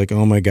was just like,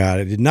 oh my God,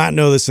 I did not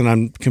know this, and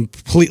I'm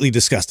completely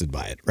disgusted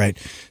by it, right?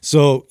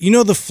 So,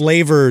 the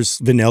flavors,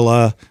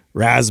 vanilla,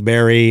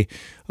 raspberry,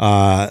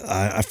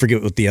 I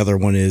forget what the other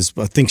one is,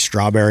 but I think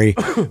strawberry.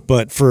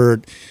 But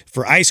for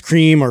ice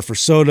cream or for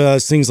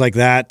sodas, things like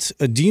that,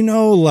 do you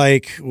know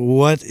like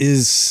what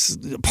is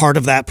part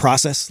of that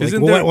process?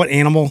 Like what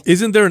animal?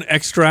 Isn't there an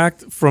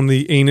extract from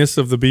the anus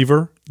of the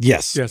beaver?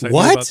 Yes. Yes. I knew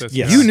What? about this.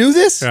 Yes. You knew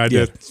this? Yeah, I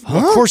did. Of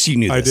course you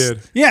knew this. I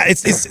did. Yeah,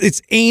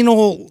 it's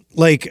anal,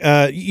 like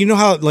you know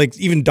how like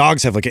even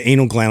dogs have like an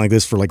anal gland like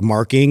this for like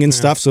marking and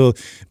stuff. So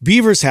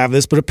beavers have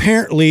this, but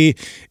apparently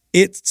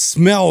it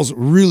smells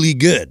really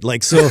good.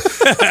 Like, so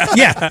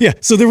yeah.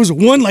 So there was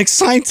one like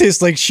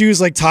scientist, like she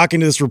was like talking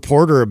to this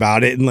reporter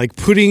about it and like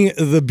putting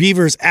the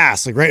beaver's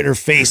ass like right in her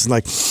face, and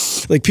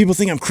like people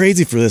think I'm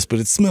crazy for this, but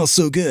it smells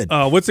so good.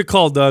 What's it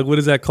called, Doug? What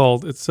is that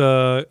called? It's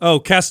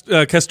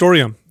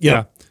Castorium.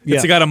 Yeah.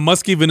 It's got a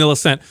musky vanilla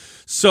scent.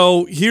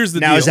 So here's the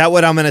deal. Now, is that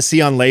what I'm going to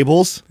see on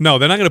labels? No,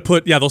 they're not going to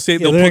put. Yeah, they'll say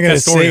they'll they're put gonna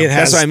say Castorium. it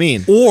has- That's what I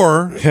mean.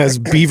 Or It has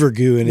beaver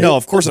goo in it. No,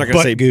 of course they're not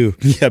going to Butt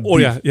say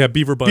goo. yeah,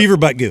 beaver butt. Beaver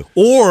butt goo.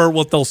 Or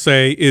what they'll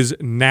say is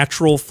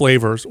natural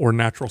flavors or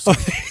natural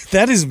scents.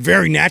 That is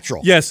very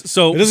natural. Yes,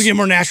 so It doesn't get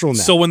more natural than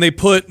that. So when they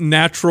put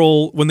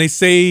natural, when they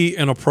say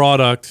in a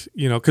product,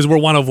 because we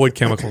want to avoid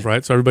chemicals,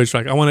 right? So everybody's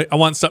like, I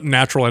want something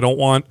natural. I don't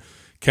want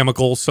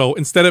chemicals. So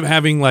instead of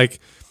having like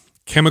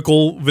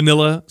chemical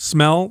vanilla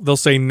smell, they'll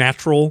say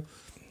natural,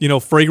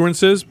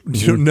 fragrances.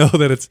 You don't know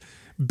that it's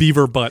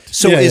beaver butt.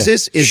 So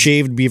is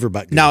shaved beaver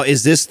butt goo. now,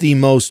 is this the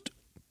most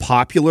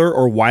popular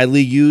or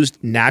widely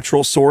used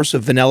natural source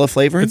of vanilla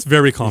flavoring? It's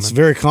very common. It's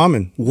very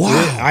common.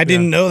 Wow. I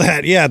didn't know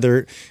that. Yeah,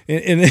 they're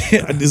and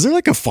is there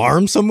like a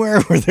farm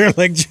somewhere where they're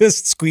like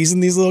just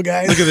squeezing these little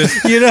guys? Look at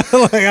this.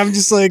 Like I'm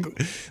just like,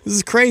 this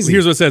is crazy.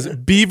 Here's what it says.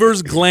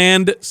 Beaver's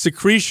gland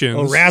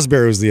secretions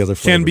raspberry was the other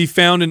flavor. can be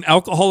found in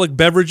alcoholic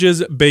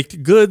beverages,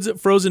 baked goods,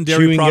 frozen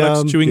dairy Chewing products,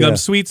 gum, chewing yeah. gum,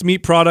 sweets, meat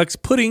products,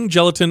 pudding,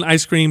 gelatin,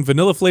 ice cream,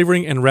 vanilla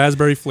flavoring, and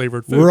raspberry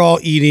flavored food. We're all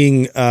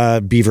eating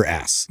beaver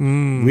ass. We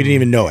didn't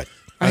even know it.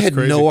 I had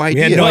crazy. no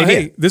idea. had no Well, idea.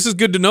 hey, this is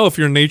good to know if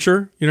you're in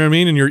nature, you know what I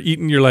mean? And you're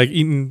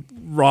eating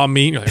raw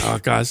meat. You're like, oh,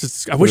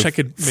 gosh, I wish I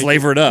could make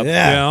Flavor it up.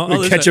 Yeah.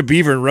 Yeah, Catch a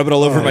beaver and rub it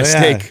all over my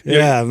steak.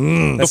 Yeah.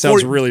 That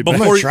sounds really bad.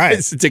 before you- try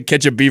it. To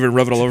catch a beaver and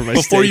rub it all over my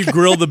Before steak. you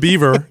grill the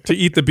beaver, to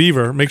eat the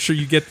beaver, make sure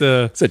you get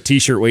the It's a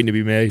T-shirt waiting to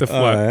be made.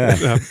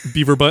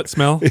 beaver butt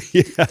smell.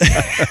 Wait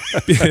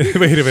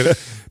a minute.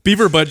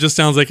 Beaver butt just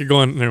sounds like you're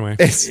going, anyway.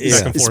 Back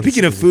and forth.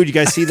 Speaking of food, you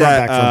guys see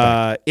Front that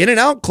back.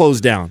 In-N-Out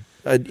closed down.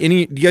 Do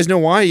you guys know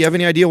why? You have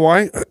any idea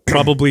why?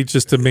 Probably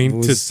just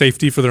to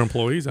safety for their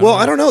employees. Well,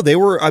 I don't know. They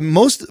were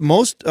most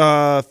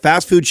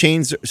fast food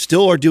chains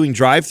still are doing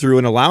drive-through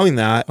and allowing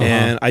that.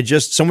 And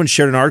someone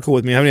shared an article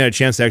with me. I haven't had a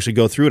chance to actually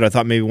go through it. I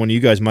thought maybe one of you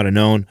guys might have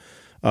known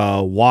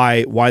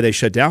why they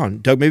shut down.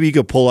 Doug, maybe you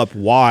could pull up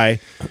why.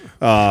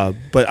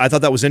 But I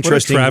thought that was What a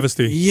interesting.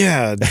 travesty.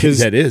 Yeah, because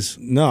That is.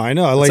 no, I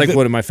know. I It's like the-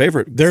 one of my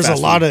favorite. There's fast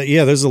a lot food.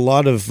 there's a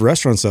lot of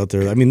restaurants out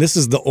there. I mean, this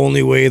is the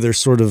only way they're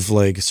sort of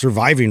like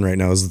surviving right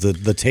now is the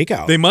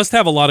takeout. They must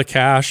have a lot of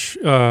cash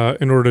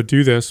in order to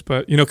do this,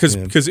 but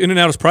because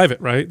In-N-Out is private,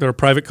 right? They're a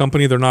private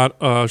company. They're not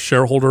a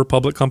shareholder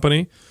public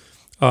company.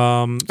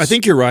 I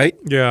think you're right.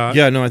 Yeah.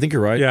 Yeah, no, I think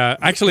you're right. Yeah,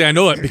 actually, I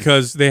know it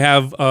because they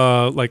have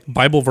like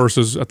Bible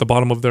verses at the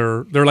bottom of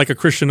they're like a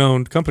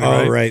Christian-owned company, oh,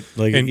 right? right.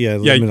 Like, And, I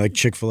mean, like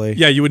Chick-fil-A.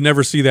 Yeah, you would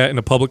never see that in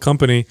a public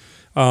company,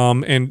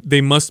 and they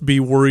must be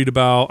worried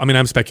about. I mean,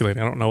 I'm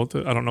speculating. I don't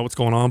know what's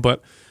going on,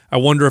 but I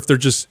wonder if they're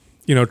just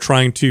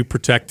trying to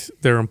protect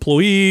their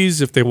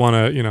employees, if they want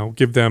to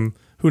give them.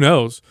 Who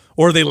knows?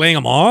 Or are they laying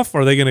them off?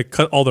 Are they going to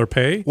cut all their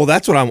pay? Well,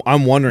 that's what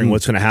I'm wondering.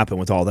 What's going to happen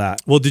with all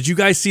that? Well, did you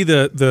guys see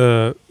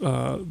the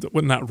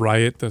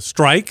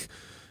strike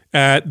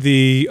at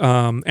the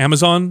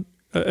Amazon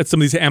at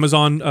some of these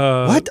Amazon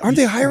What? Aren't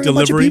they hiring a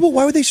bunch of delivery? people?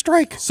 Why would they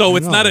strike? So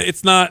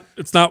it's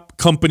not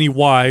company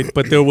wide,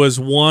 but there was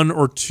one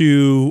or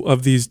two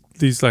of these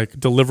like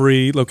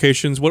delivery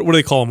locations. What do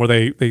they call them? Where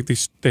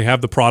they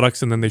have the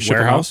products and then they ship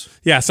Warehouse? them out?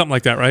 Yeah, something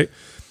like that, right?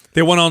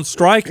 They went on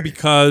strike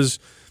because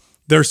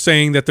they're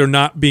saying that they're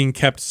not being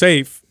kept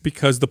safe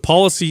because the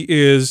policy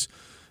is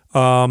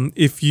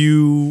if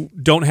you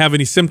don't have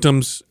any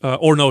symptoms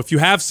if you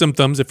have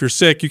symptoms, if you're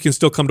sick, you can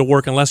still come to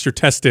work unless you're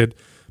tested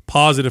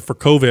positive for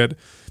COVID.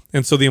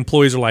 And so the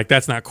employees are like,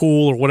 that's not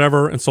cool or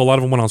whatever. And so a lot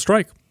of them went on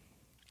strike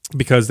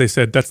because they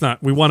said,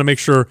 we want to make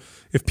sure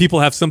if people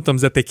have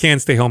symptoms that they can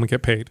stay home and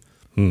get paid.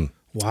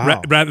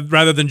 Wow.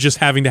 Rather than just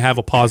having to have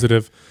a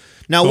positive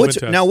Now,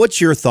 COVID test. what's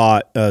your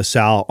thought,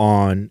 Sal,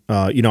 on,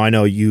 I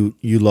know you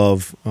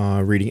love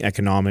reading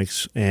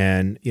economics,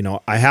 and,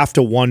 I have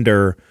to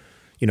wonder,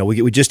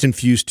 we just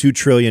infused $2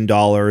 trillion.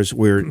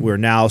 We're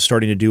now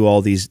starting to do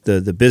all these,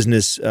 the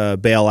business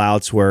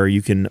bailouts where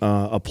you can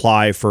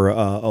apply for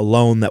a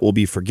loan that will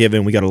be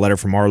forgiven. We got a letter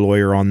from our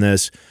lawyer on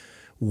this.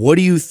 What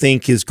do you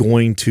think is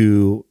going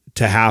to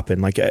happen?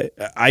 Like,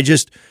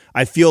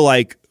 I feel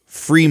like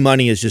free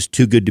money is just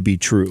too good to be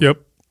true. Yep.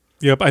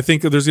 I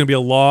think that there's going to be a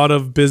lot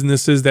of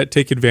businesses that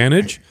take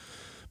advantage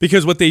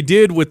because what they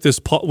did with this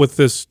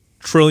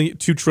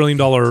 $2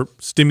 trillion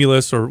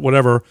stimulus or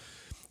whatever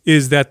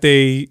is that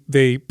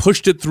they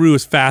pushed it through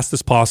as fast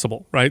as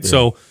possible, right? Yeah.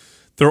 So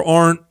there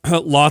aren't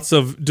lots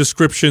of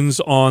descriptions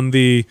on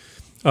the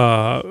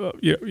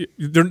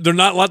there's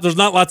not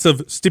lots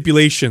of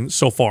stipulations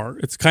so far.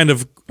 It's kind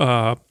of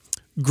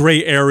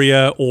gray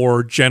area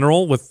or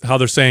general with how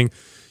they're saying,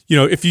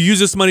 if you use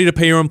this money to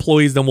pay your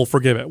employees, then we'll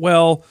forgive it.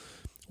 Well,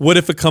 what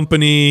if a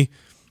company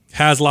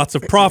has lots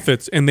of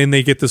profits and then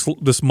they get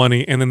this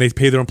money and then they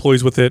pay their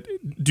employees with it?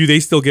 Do they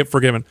still get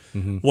forgiven?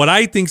 Mm-hmm. What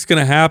I think is going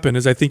to happen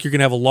is I think you're going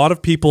to have a lot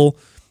of people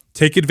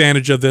take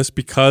advantage of this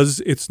because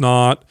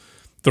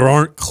there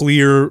aren't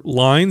clear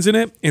lines in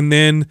it. And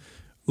then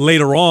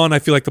later on, I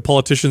feel like the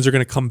politicians are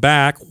going to come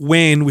back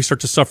when we start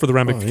to suffer the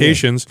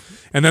ramifications. Oh,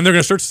 yeah. And then they're going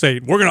to start to say,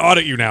 we're going to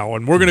audit you now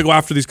and we're going to go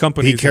after these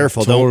companies. Be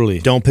careful.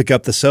 Don't pick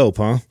up the soap,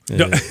 huh?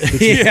 Yeah,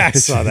 I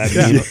saw that.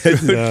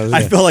 Yeah.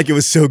 I felt like it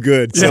was so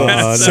good. So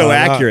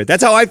accurate.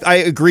 That's how I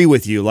agree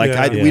with you. Like,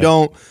 I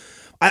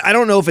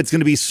don't know if it's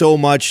going to be so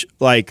much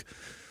like,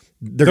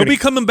 they'll be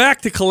coming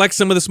back to collect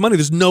some of this money.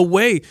 There's no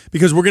way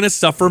because we're going to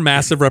suffer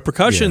massive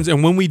repercussions. Yeah.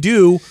 And when we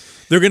do,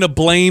 they're going to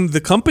blame the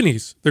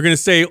companies. They're going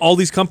to say all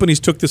these companies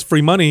took this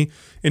free money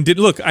and did.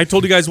 Look, I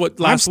told you guys what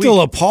last week. I'm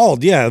still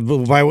appalled,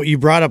 by what you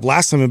brought up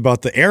last time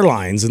about the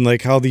airlines and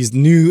like how these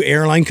new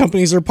airline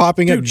companies are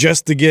popping up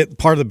just to get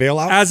part of the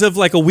bailout. As of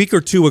like a week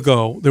or two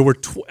ago, there were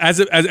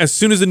as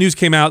soon as the news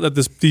came out that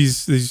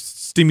these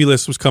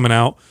stimulus was coming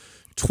out,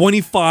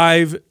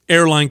 25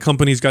 airline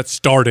companies got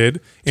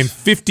started and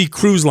 50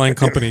 cruise line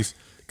companies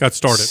got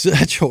started.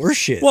 Such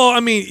horseshit. Well, I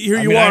mean,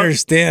 you are. I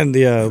understand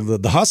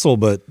the hustle,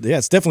 but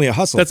it's definitely a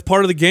hustle. That's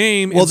part of the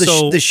game. Well, the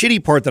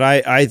shitty part that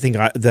I think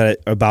that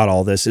about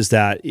all this is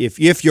that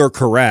if you're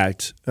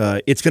correct,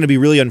 it's going to be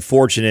really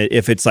unfortunate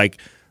if it's like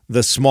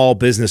the small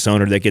business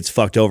owner that gets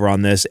fucked over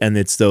on this, and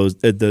it's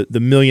the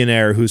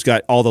millionaire who's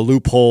got all the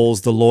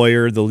loopholes, the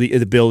lawyer, the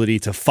ability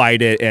to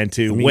fight it and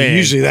to win.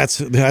 Usually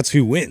that's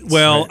who wins.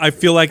 Well, right? I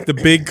feel like the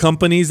big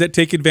companies that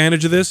take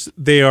advantage of this,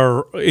 they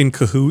are in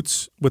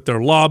cahoots with their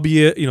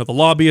the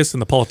lobbyists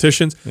and the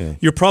politicians. Yeah.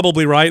 You're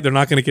probably right. They're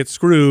not going to get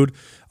screwed.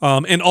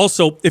 And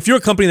also, if you're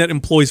a company that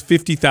employs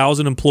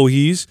 50,000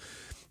 employees,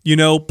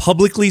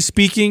 publicly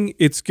speaking,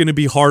 it's going to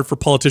be hard for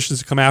politicians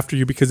to come after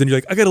you because then you're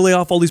like, I got to lay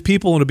off all these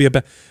people and it'll be a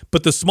bad.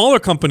 But the smaller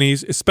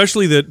companies,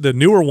 especially the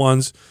newer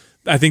ones,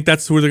 I think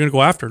that's who they're going to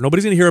go after.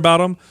 Nobody's going to hear about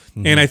them,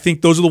 and I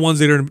think those are the ones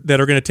that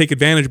are going to take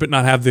advantage but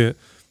not have the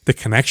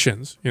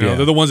connections.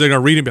 They're the ones that are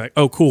going to read and be like,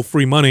 oh, cool,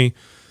 free money.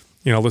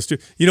 Let's do.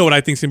 You know what I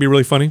think is going to be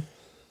really funny?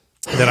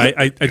 That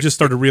I just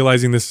started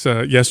realizing this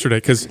yesterday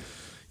because.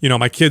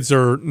 My kids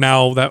are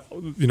now that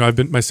I've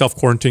been my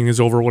self-quarantine is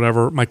over,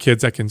 whatever. My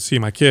kids, I can see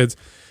my kids.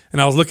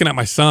 And I was looking at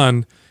my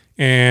son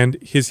and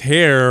his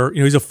hair,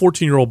 he's a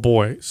 14-year-old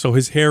boy. So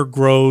his hair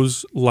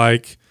grows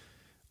like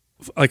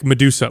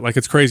Medusa, like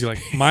it's crazy. Like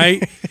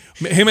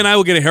him and I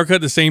will get a haircut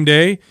the same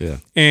day. Yeah.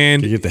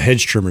 And you get the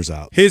hedge trimmers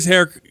out. His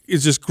hair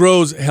just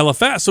grows hella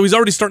fast. So he's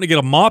already starting to get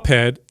a mop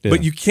head,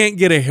 but you can't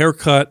get a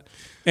haircut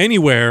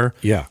anywhere.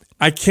 Yeah.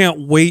 I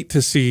can't wait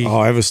to see. Oh,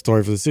 I have a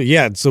story for this too.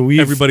 Yeah, so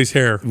everybody's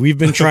hair. We've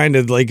been trying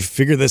to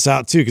figure this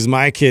out too because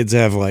my kids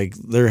have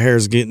their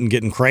hair's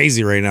getting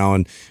crazy right now.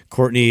 And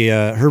Courtney,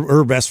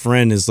 her best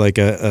friend is like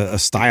a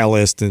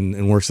stylist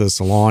and works at a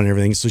salon and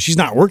everything. So she's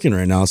not working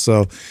right now.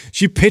 So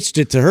she pitched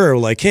it to her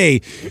like, hey,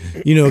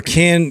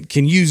 can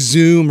you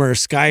Zoom or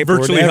Skype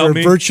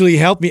virtually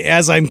help me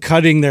as I'm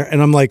cutting there?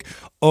 And I'm like,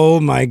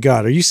 oh my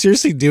God, are you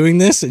seriously doing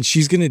this? And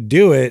she's going to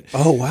do it.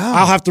 Oh, wow.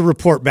 I'll have to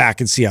report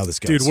back and see how this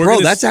goes.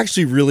 Dude, that's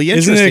actually really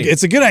interesting.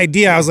 It's a good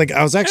idea. I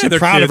was actually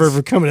proud of her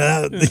for coming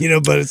out,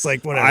 but it's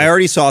like, whatever. I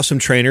already saw some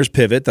trainers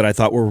pivot that I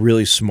thought were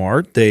really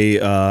smart. They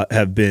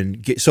have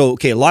been,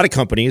 a lot of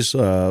companies,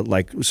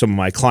 like some of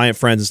my client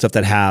friends and stuff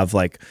that have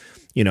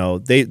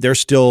they're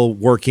still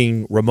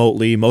working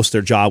remotely. Most of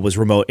their job was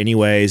remote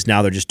anyways.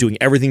 Now they're just doing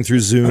everything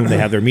through Zoom. They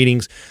have their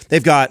meetings.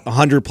 They've got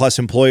 100 plus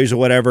employees or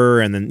whatever.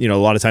 And then, a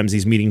lot of times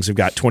these meetings have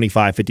got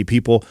 25, 50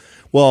 people.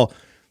 Well,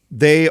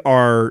 they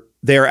are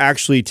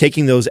actually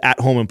taking those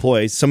at-home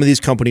employees. Some of these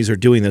companies are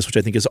doing this, which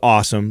I think is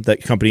awesome,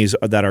 that companies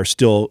that are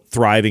still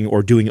thriving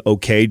or doing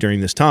okay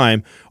during this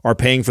time are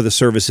paying for the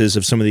services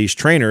of some of these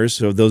trainers.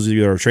 So those of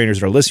you that are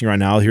trainers that are listening right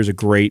now, here's a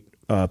great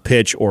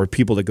pitch or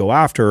people to go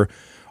after.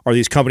 are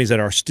these companies that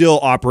are still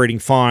operating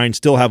fine,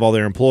 still have all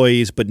their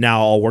employees, but now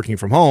all working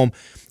from home,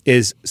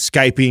 is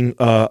Skyping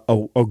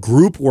a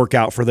group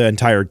workout for the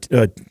entire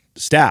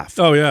staff.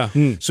 Oh, yeah.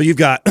 So you've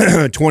got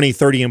 20,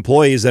 30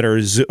 employees that are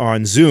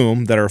on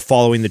Zoom that are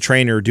following the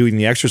trainer, doing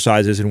the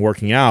exercises and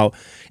working out.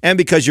 And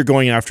because you're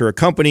going after a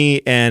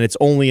company and it's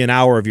only an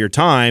hour of your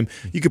time,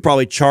 you could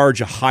probably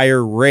charge a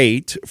higher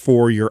rate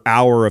for your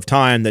hour of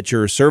time that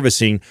you're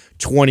servicing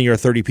 20 or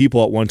 30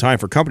 people at one time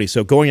for companies.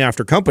 So going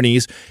after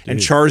companies and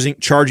charging,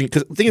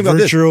 because think about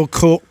Virtual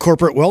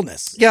corporate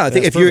wellness. yeah, I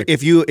think That's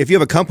if you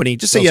have a company,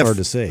 just say That's you have hard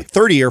to say.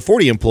 30 or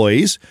 40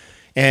 employees,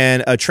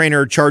 and a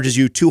trainer charges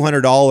you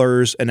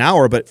 $200 an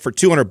hour, but for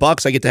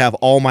 $200, I get to have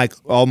all my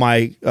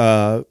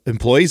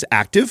employees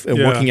active and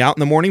Yeah. working out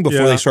in the morning before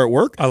Yeah. they start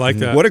work. I like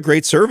that. What a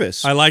great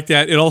service! I like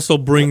that. It also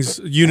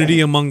brings unity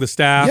among the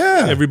staff.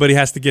 Yeah. Everybody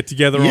has to get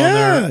together on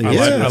Yeah, there.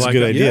 yeah. That's a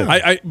good idea.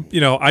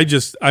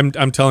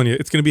 I'm telling you,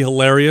 it's going to be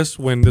hilarious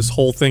when this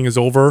whole thing is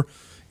over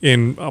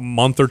in a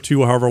month or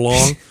two, however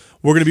long.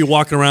 We're going to be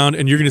walking around,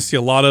 and you're going to see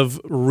a lot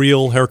of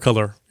real hair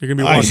color. You're going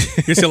to be you're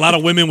going to see a lot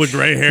of women with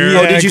gray hair.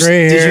 Yeah. Did you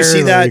gray see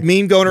hair, that like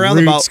meme going around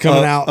roots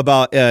coming out.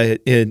 about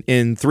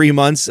in 3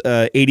 months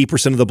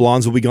 80% of the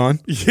blondes will be gone?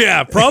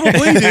 Yeah,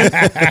 probably, dude.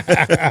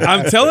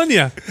 I'm telling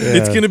you,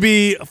 it's going to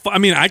be. I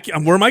mean,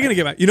 where am I going to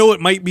get back? You know what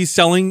might be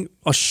selling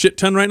a shit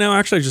ton right now?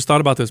 Actually, I just thought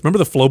about this. Remember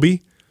the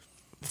Flowbee?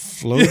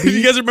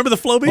 You guys remember the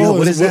Flowbee? Oh,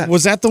 what is that?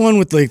 Was that the one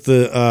with like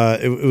the?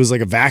 It was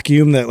like a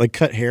vacuum that like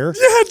cut hair.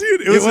 Yeah,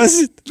 dude.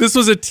 This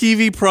was a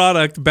TV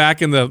product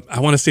back in the, I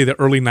want to say the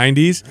early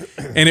 90s,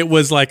 and it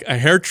was like a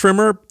hair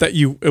trimmer that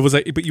you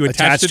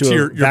attached it to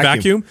your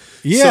vacuum.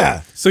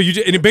 Yeah. So and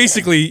it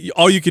basically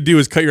all you could do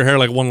is cut your hair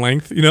like one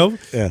length,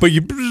 Yeah. But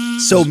you.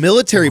 So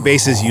military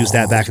bases used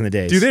that back in the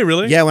days. Do they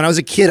really? Yeah, when I was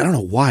a kid, I don't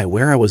know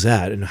where I was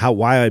at and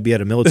why I'd be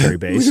at a military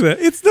base. Look at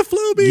that. It's the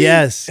Flowbee.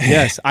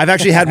 Yes. I've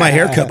actually had my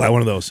hair cut by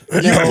one of those.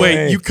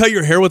 Wait, you cut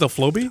your hair with a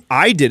Flowbee?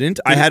 I didn't.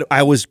 I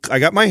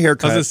got my hair I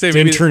was cut. gonna say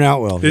Didn't maybe turn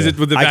out well. Is Yeah. it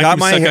with the I got vacuum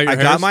my suck out hair, your I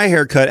got hairs? my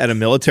hair cut at a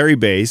military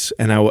base,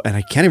 and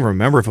I can't even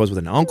remember if I was with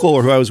an uncle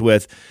or who I was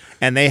with.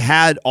 And they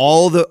had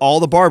all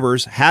the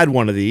barbers had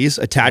one of these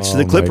attached to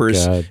the my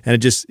clippers, God. and it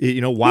just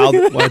wild.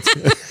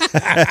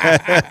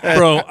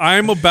 Bro,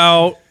 I'm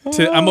about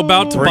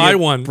to buy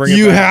one. bring it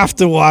You back. have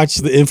to watch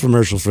the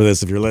infomercial for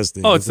this if you're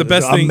listening. Oh, it's the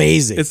best thing.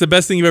 Amazing. It's the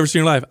best thing you've ever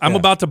seen in your life. I'm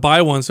about to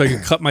buy one so I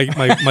can cut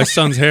my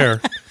son's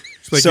hair.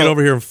 Just like, So- get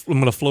over here. I'm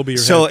gonna Flowbee your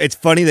So hair. it's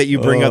funny that you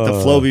bring up the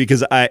Flowbee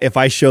because if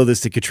I show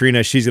this to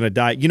Katrina, she's gonna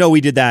die. We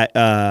did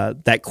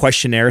that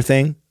questionnaire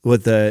thing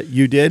with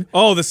you did.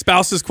 Oh, the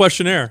spouse's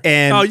questionnaire.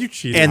 And oh, you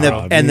cheated. And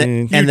bro.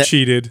 the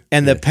cheated.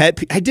 And the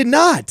pet. I did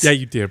not. Yeah,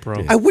 you did,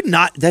 bro. I would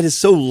not. That is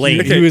so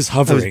lame. He was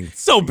hovering.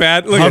 So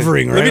bad. Look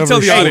Hovering Let right me over tell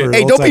his the shoulder. audience.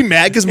 Hey, all don't the be time.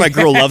 mad because my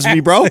girl loves me,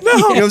 bro. You know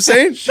what I'm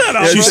saying? Shut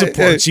up. She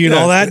supports you and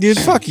all that, dude.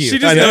 Fuck you. She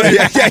just I know.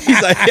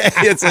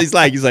 knows. He's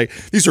like,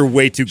 these are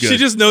way too good. She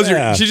just knows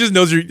Yeah. She just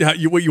knows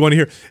what you want to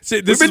hear.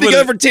 See, this We've been is what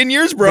together for 10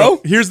 years, bro.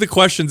 Here's the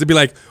questions. It'd be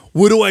like,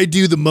 what do I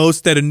do the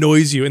most that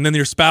annoys you? And then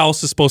your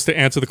spouse is supposed to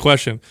answer the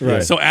question.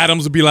 Right. So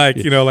Adams would be like,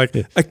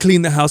 I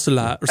clean the house a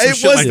lot. Or some It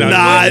shit was like that.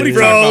 not, What are you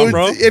bro. talking about,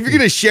 bro? If you're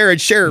gonna share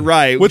it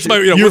right. What's my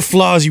Your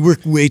flaws, you work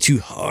way too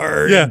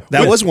hard. yeah?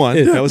 That was one.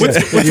 Yeah. That was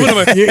What's one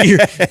of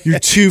my You're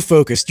too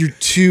focused. You're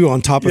too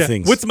on top of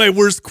things. What's my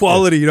worst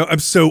quality? I'm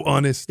so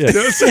honest. Yeah.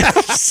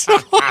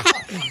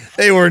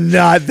 They were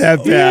not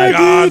that bad.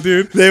 God,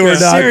 dude. They were not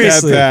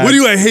seriously. that bad. What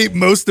do I hate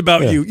most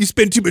about you? You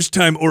spend too much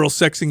time oral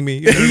sexing me.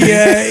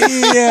 yeah.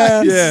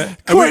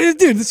 Yeah.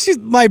 Dude, she's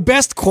my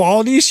best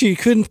quality. She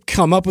couldn't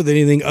come up with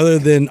anything other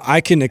than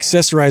I can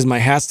accessorize my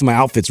hats to my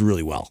outfits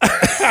really well.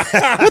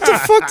 What the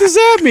fuck does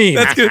that mean?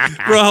 That's good.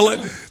 Bro,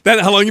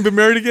 how long you been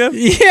married again?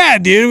 Yeah,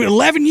 dude,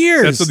 11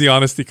 years. That's when the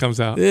honesty comes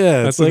out.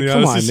 Yeah, That's it's when like, the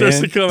come honesty on,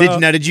 starts man. to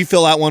come out. Did you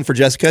fill out one for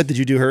Jessica? Did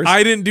you do hers?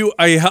 I didn't do.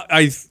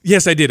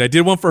 Yes, I did. I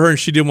did one for her, and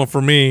she did one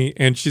for me.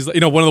 And she's like,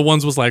 one of the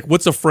ones was like,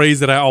 "What's a phrase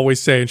that I always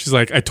say?" And she's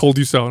like, "I told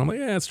you so." And I'm like,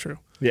 "Yeah, that's true."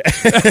 Yeah.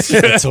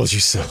 I told you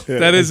so.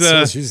 That is I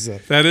told you so.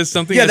 that is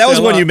something. Yeah, I that say was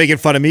a when lot. you making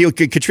fun of me.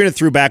 Katrina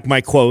threw back my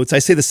quotes. I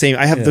say the same.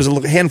 There's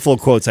a handful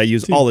of quotes I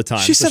use all the time.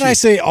 She said I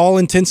say all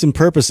intents and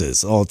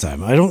purposes all the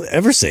time. I don't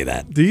ever say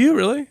that. Do you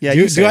really? Yeah, Do,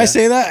 you do I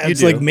say that? You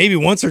It's do. like maybe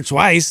once or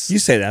twice. You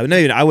say that. No,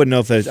 I wouldn't know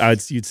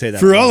if you'd say that.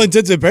 For all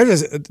intents and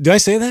purposes, do I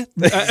say that?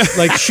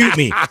 Like, shoot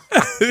me.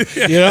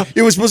 You know?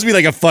 It was supposed to be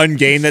like a fun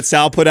game that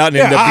Sal put out and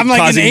Yeah, ended up I'm like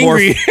an causing more.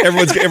 angry-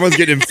 Everyone's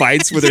getting in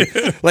fights with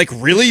it. Like,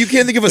 really? You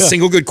can't think of a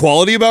single good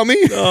quality about me?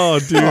 Oh,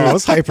 dude. Oh, I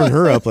was hyping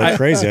her up like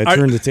crazy. I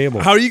turned the table.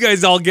 How are you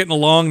guys all getting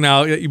along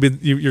now?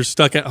 You're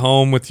stuck at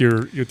home with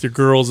your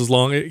girls as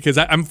long because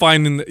I'm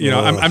finding that,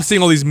 I'm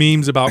seeing all these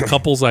memes about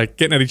couples like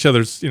getting at each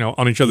other's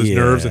on each other's Yeah.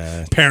 nerves,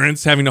 and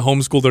parents having to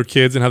homeschool their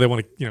kids and how they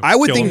want to I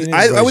would kill think them.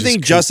 I would Just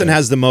think Justin creepy.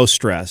 has the most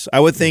stress.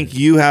 I would think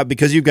you have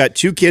because you've got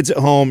 2 kids at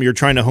home. You're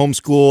trying to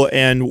homeschool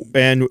and wife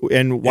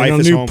and a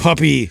is new home.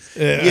 puppy.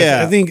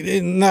 Yeah. I think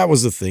and that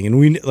was the thing.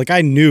 And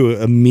I knew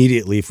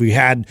immediately if we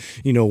had,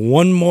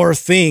 one more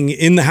thing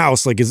in the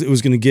house, like it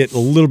was going to get a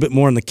little bit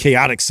more on the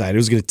chaotic side. It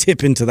was going to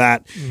tip into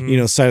that,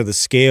 side of the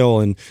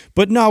scale.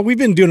 But no, we've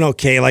been doing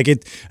okay. Like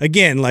it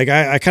again, like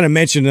I kind of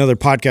mentioned in another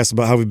podcast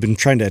about how we've been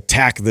trying to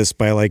attack this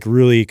by like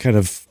really kind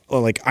of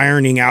like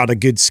ironing out a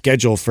good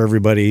schedule for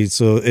everybody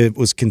so it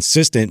was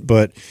consistent.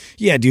 But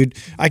yeah, dude,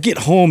 I get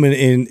home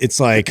and it's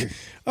like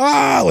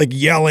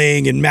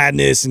yelling and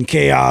madness and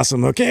chaos.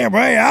 I'm okay,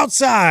 everybody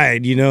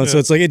outside, So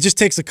it's like it just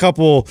takes a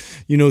couple,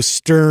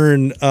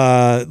 stern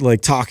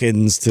like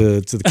talkings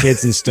to the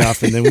kids and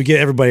stuff, and then we get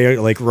everybody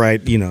like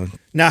right,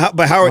 Now,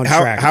 but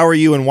how are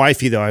you and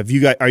wifey though? Do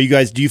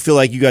you feel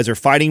like you guys are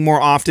fighting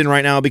more often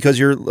right now because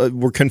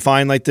we're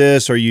confined like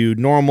this? Are you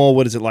normal?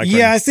 What is it like?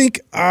 Yeah, right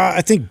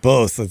I think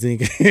both. I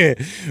think,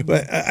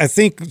 but I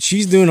think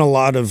she's doing a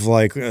lot of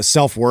like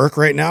self work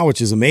right now,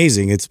 which is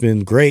amazing. It's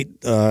been great.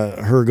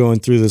 Her going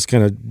through this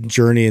kind of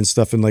journey and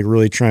stuff, and like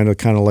really trying to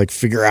kind of like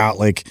figure out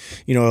like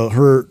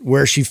her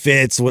where she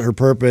fits, what her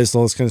purpose,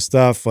 all this kind of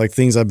stuff. Like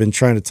things I've been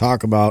trying to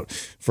talk about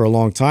for a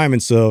long time,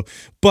 and so.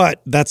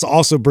 But that's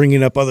also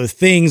bringing up other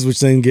things,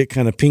 which then get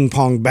kind of ping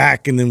pong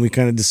back, and then we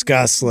kind of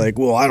discuss like,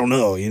 well, I don't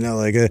know,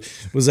 like,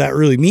 was that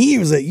really me?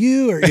 Was that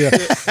you? Or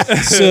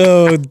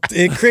so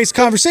it creates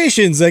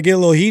conversations that get a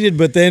little heated.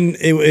 But then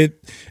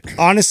it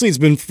honestly, it's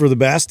been for the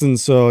best, and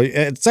so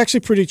it's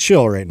actually pretty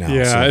chill right now.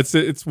 Yeah, so.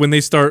 It's when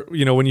they start,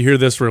 when you hear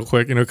this real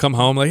quick, come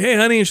home like, hey,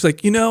 honey, and she's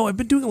like, I've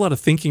been doing a lot of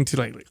thinking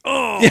today. Like,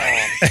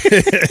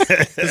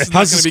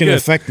 how's this going to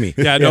affect me?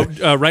 Yeah,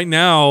 no, right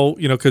now,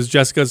 because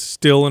Jessica's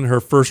still in her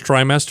first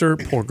trimester.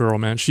 Poor girl,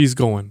 man, she's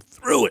going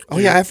through it. Oh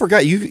yeah, I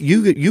forgot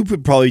you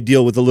could probably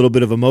deal with a little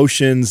bit of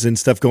emotions and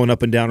stuff going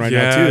up and down right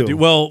now too. Dude.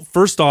 Well,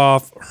 first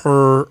off,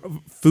 her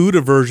food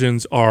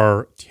aversions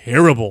are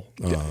terrible.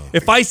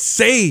 If I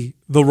say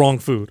the wrong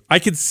food, I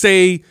could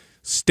say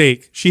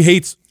steak. She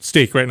hates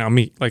steak right now,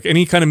 meat. Like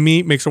any kind of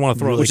meat makes her want to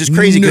throw it. Which is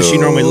crazy because she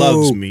normally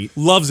loves meat.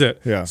 Loves it.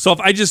 Yeah. So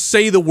if I just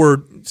say the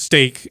word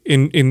steak,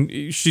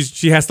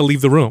 she has to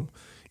leave the room.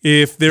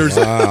 If there's,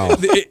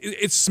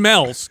 it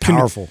smells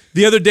powerful.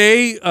 The other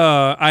day,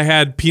 I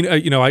had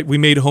peanut. We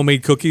made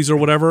homemade cookies or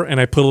whatever,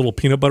 and I put a little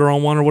peanut butter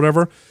on one or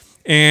whatever,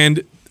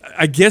 and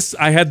I guess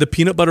I had the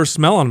peanut butter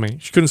smell on me.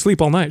 She couldn't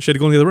sleep all night. She had to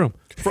go in the other room.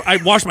 I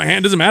washed my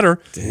hand. Doesn't matter.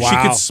 Wow.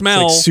 She could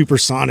smell. It's like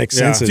supersonic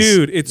senses,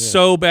 dude. It's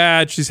so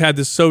bad. She's had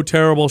this so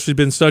terrible. She's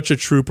been such a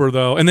trooper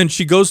though, and then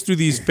she goes through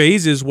these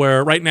phases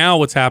where right now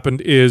what's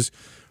happened is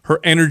her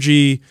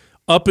energy.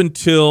 Up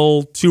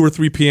until 2 or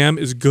 3 p.m.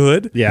 is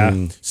good. Yeah.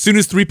 As soon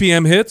as 3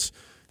 p.m. hits,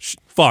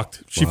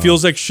 fucked. She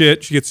feels like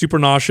shit. She gets super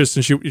nauseous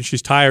and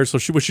she's tired. So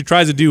what she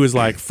tries to do is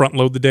like front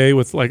load the day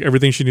with like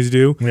everything she needs to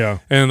do. Yeah.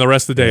 And then the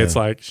rest of the day, it's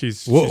like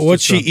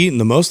what's she eating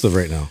the most of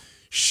right now?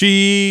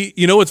 She,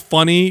 it's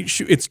funny.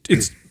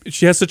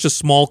 She has such a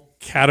small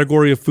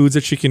category of foods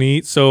that she can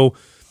eat. So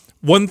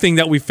one thing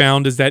that we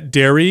found is that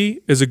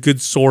dairy is a good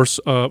source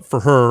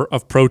for her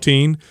of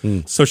protein.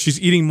 So she's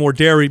eating more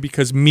dairy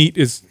because meat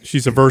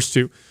she's averse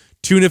to.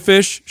 Tuna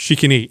fish, she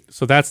can eat.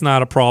 So that's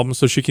not a problem.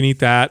 So she can eat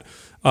that.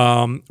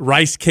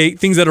 Rice cake,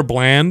 things that are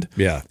bland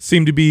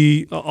seem to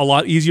be a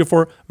lot easier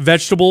for her.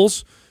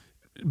 Vegetables,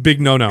 big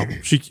no-no.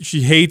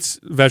 She hates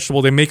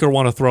vegetable. They make her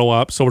want to throw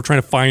up. So we're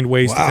trying to find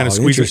ways to kind of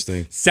squeeze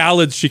it.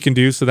 Salads she can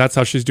do. So that's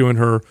how she's doing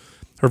her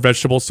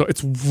vegetables. So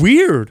it's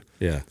weird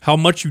how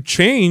much you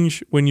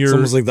change when you're... It's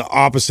almost like the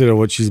opposite of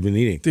what she's been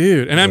eating.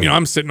 Dude. And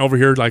I'm sitting over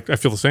here like I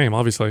feel the same,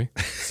 obviously.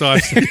 So,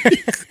 you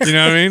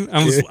know what I mean?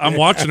 I'm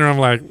watching her. I'm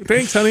like,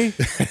 thanks, honey. You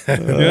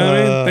know what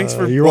I mean? Thanks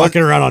for... You're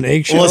walking around on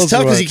eggshells? Well, it's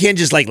tough because you can't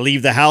just like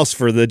leave the house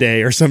for the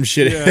day or some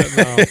shit. Yeah,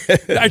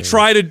 no. I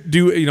try to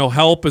do,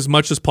 help as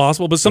much as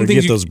possible, but some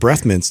things... Get those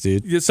breath mints,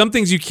 dude. Some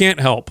things you can't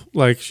help.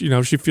 Like, she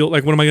feel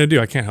like, what am I going to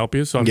do? I can't help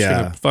you. So I'm just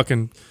going to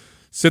fucking...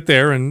 sit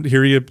there and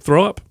hear you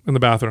throw up in the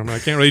bathroom. I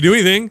can't really do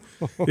anything.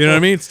 You know what I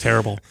mean? It's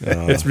terrible.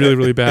 It's really,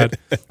 really bad.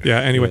 Yeah,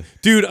 anyway.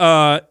 Dude,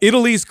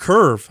 Italy's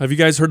curve. Have you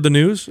guys heard the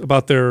news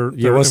about their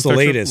what's the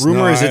latest?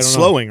 Rumor is it's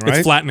slowing, right?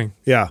 It's flattening.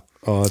 Yeah.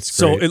 Oh, that's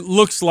great. So it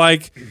looks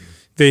like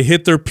they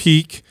hit their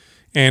peak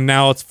and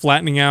now it's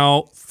flattening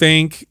out.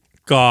 Thank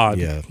God.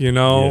 Yeah.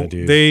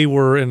 They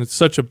were in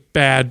such a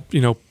bad,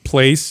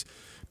 place.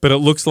 But it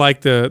looks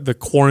like the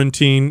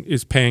quarantine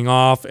is paying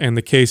off and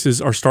the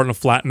cases are starting to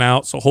flatten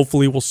out. So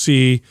hopefully we'll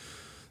see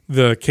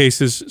the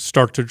cases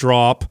start to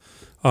drop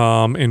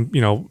and,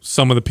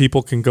 some of the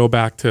people can go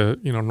back to,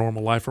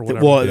 normal life or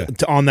whatever. Well,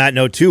 on that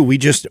note, too, we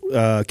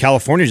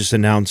California just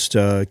announced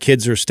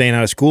kids are staying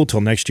out of school till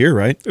next year,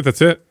 right?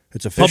 That's it.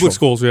 It's official. Public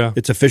schools, yeah.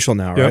 It's official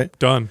now, right?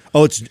 Done.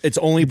 Oh, it's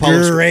only public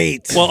schools.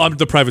 Great. Well,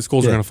 the private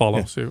schools are going to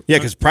follow suit. Yeah,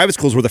 because private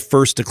schools were the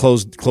first to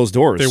close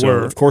doors. They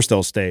were. Of course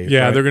they'll stay.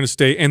 Yeah, right? they're going to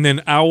stay. And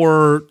then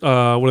our,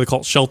 what do they call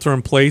it, shelter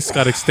in place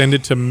got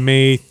extended to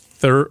May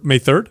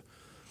 3rd,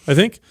 I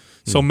think.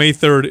 So May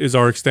 3rd is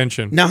our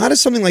extension. Now, how does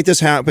something like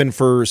this happen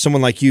for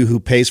someone like you who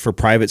pays for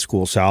private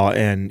school, Sal,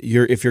 and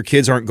if your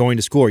kids aren't going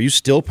to school, are you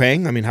still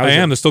paying? I mean, how is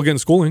They're still getting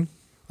schooling.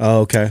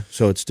 Oh, okay.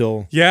 So it's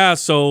still... Yeah,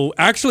 so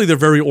actually they're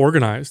very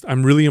organized.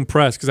 I'm really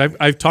impressed because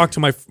I've talked to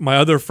my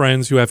other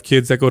friends who have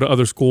kids that go to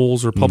other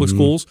schools or public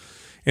schools,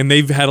 and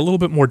they've had a little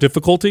bit more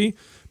difficulty.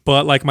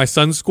 But like my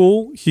son's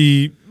school,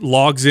 he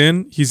logs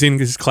in. He's in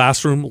his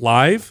classroom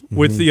live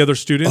with the other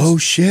students. Oh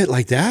shit,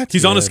 like that?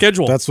 He's on a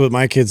schedule. That's what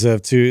my kids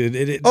have too.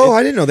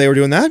 I didn't know they were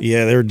doing that.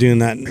 Yeah, they were doing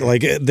that.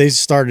 Like they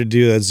started to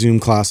do that Zoom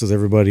class with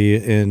everybody.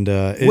 And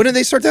When did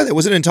they start that? It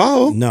wasn't in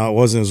Tahoe. No, it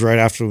wasn't. It was right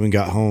after we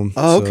got home.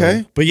 Oh,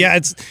 okay. But yeah,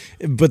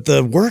 but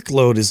the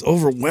workload is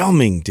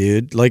overwhelming,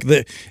 dude. Like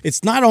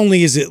it's not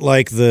only is it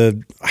like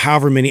the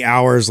however many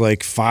hours,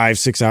 like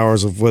 5-6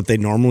 hours of what they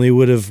normally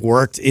would have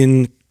worked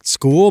in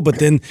school, but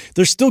then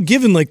they're still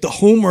given like the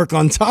homework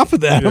on top of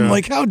that. I'm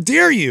like, how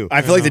dare you?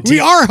 I feel like we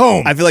are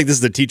home. I feel like this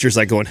is the teachers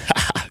like going,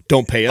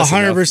 don't pay us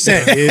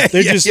 100%.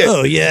 They're just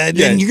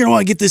then you're gonna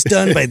want to get this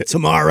done by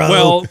tomorrow.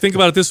 Well, think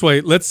about it this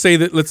way. Let's say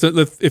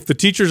that if the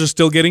teachers are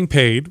still getting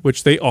paid,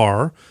 which they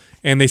are,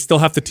 and they still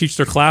have to teach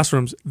their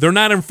classrooms, they're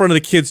not in front of the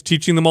kids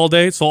teaching them all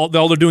day. So all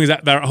they're doing is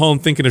they're at home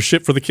thinking of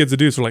shit for the kids to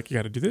do. So like, you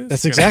got to do this.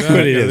 That's exactly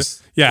what it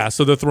is. Yeah,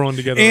 so they're thrown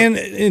together.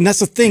 And that's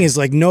the thing is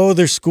like no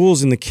other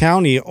schools in the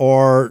county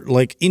are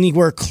like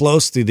anywhere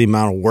close to the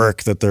amount of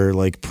work that they're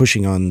like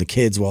pushing on the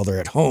kids while they're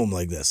at home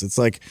like this. It's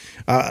like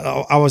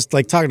I was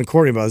like talking to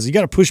Courtney about this. You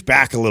got to push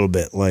back a little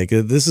bit. Like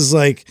this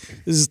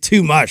is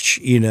too much,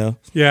 you know?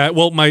 Yeah,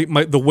 well, my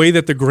the way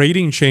that the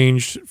grading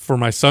changed for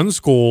my son's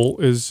school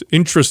is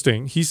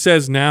interesting. He says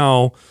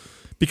now,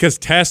 because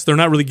tests, they're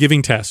not really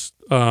giving tests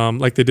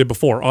like they did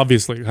before,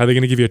 obviously. How are they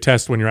going to give you a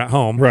test when you're at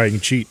home? Right, you can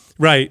cheat.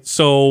 Right,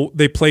 so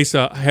they place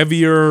a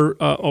heavier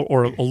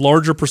or a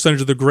larger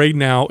percentage of the grade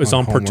now is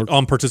on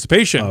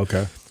participation. Oh,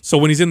 okay. So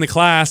when he's in the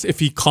class, if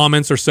he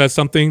comments or says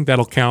something,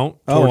 that'll count.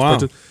 Oh, wow.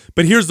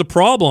 But here's the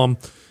problem.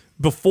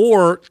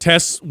 Before,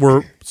 tests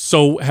were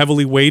so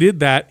heavily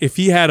weighted that if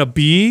he had a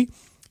B,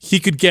 he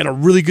could get a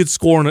really good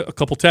score on a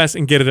couple tests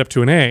and get it up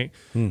to an A.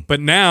 But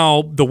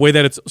now, the way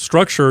that it's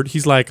structured,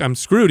 he's like, I'm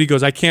screwed. He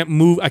goes, I can't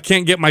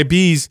get my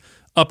Bs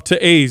up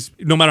to A's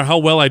no matter how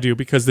well I do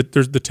because the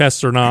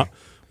tests are not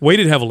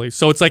weighted heavily.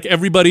 So it's like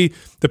everybody,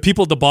 the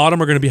people at the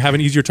bottom are going to be having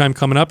an easier time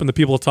coming up, and the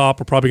people at the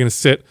top are probably going to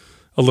sit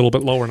a little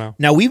bit lower now.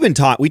 Now we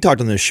talked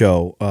on this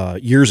show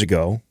years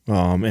ago,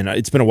 and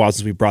it's been a while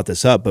since we brought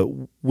this up, but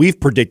we've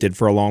predicted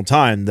for a long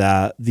time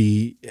that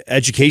the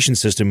education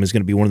system is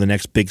going to be one of the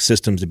next big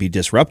systems to be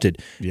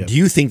disrupted. Yep. Do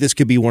you think this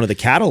could be one of the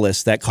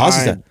catalysts that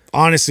causes that?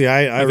 Honestly,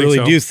 I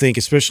really do think,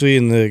 especially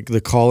in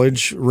the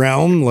college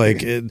realm, like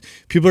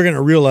people are going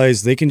to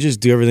realize they can just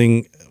do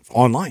everything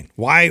online.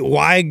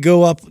 Why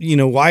go up,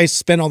 why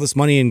spend all this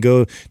money and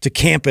go to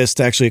campus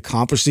to actually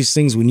accomplish these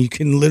things when you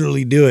can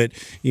literally do it,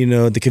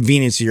 the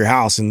convenience of your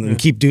house and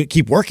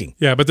keep working.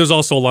 Yeah, but there's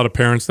also a lot of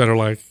parents that are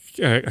like,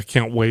 I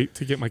can't wait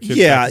to get my kids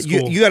back to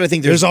school. You got to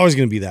think there's always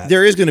going to be that.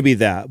 There is going to be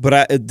that.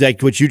 But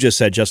like what you just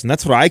said, Justin,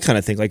 that's what I kind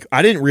of think. Like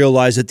I didn't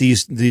realize that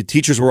the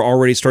teachers were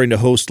already starting to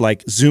host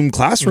like Zoom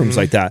classrooms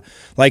like that.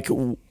 Like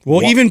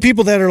even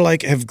people that are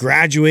like have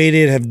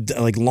graduated, have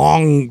like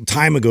long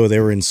time ago they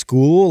were in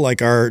school,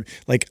 like are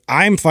like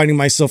I'm finding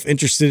myself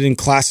interested in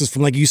classes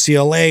from like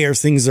UCLA or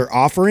things they're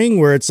offering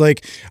where it's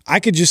like I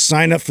could just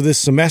sign up for this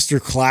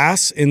semester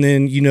class and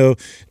then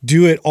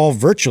do it all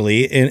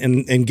virtually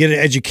and get an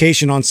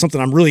education on something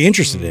I'm really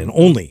interested in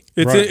only.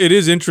 It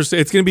is interesting.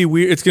 It's going to be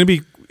weird. It's going to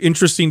be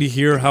interesting to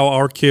hear how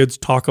our kids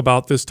talk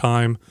about this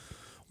time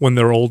when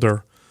they're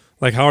older.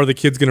 Like, how are the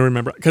kids going to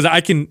remember? Because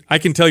I can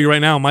tell you right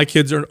now, my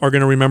kids are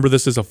going to remember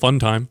this as a fun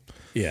time.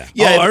 Yeah.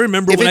 I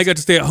remember when I got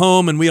to stay at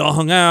home and we all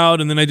hung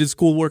out and then I did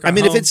schoolwork. I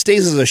mean, if it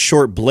stays as a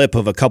short blip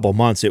of a couple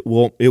months, it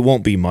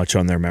won't be much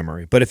on their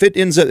memory. But if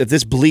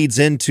this bleeds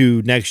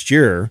into next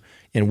year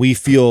and we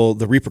feel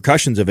the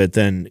repercussions of it,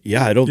 then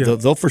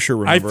they'll for sure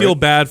remember. I feel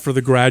bad for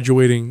the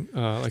graduating.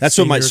 That's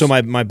seniors.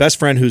 what my best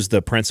friend who's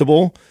the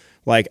principal.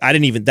 Like that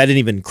didn't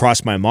even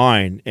cross my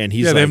mind, and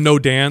he's like, they have no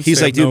dance.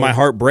 He's like, dude, my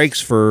heart breaks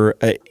for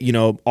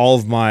all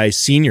of my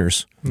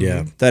seniors.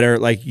 Yeah, that are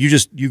like you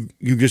just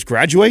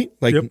graduate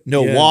like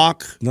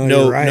walk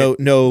no I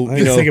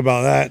didn't think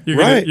about that.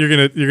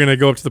 You're gonna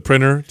go up to the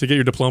printer to get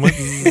your diploma.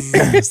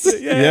 I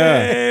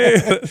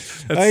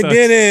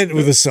did it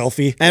with a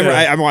selfie. And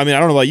I mean I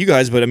don't know about you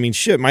guys, but I mean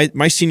shit,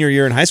 my senior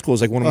year in high school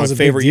was like one of my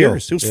favorite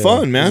years. It was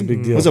fun, man.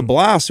 It was a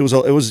blast. It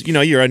was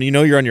you're on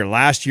your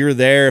last year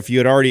there. If you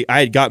had I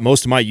had got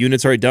most of my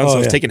units already done, so I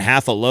was taking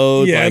half a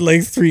load. Yeah,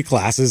 like 3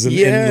 classes and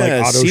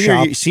like auto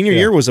shop. Senior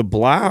year was a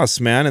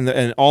blast, man,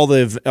 and all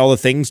the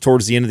things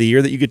towards the end of the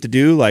year that you get to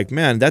do, like,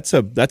 man, that's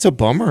a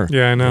bummer.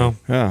 Yeah, I know.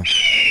 Yeah.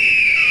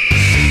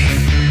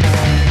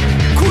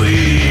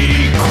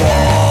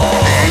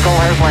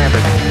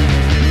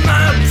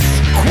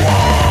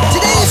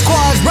 Today's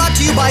Squad is brought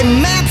to you by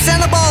MAPS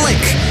Anabolic.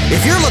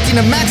 If you're looking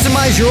to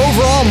maximize your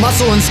overall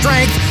muscle and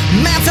strength,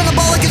 MAPS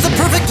Anabolic is the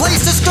perfect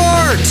place to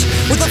start.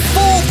 With a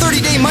full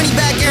 30-day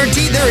money-back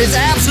guarantee, there is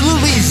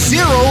absolutely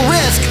zero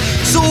risk.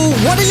 So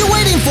what are you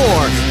waiting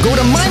for? Go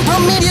to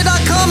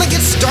mindpumpmedia.com and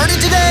get started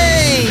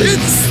today.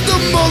 It's the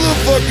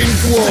motherfucking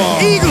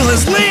Quad. The eagle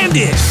has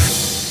landed.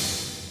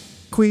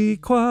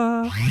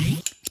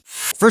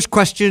 First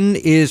question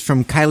is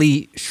from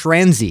Kylie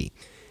Shranzi.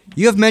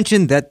 You have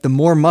mentioned that the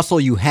more muscle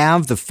you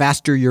have, the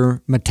faster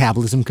your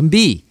metabolism can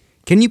be.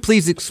 Can you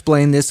please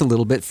explain this a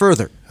little bit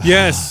further?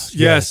 Yes.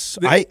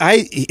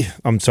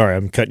 I'm sorry,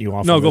 I'm cutting you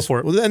off. No, on go this. for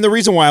it. Well, and the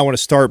reason why I want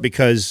to start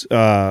because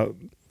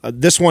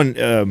this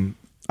one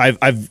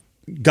I've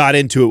got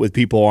into it with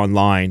people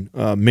online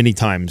many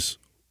times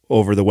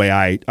over the way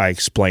I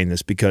explain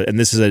this and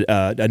this is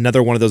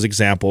another one of those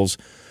examples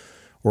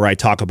where I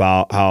talk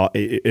about how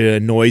it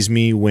annoys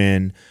me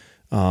when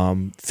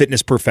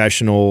fitness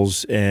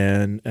professionals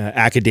and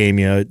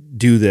academia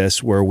do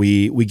this, where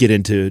we get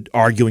into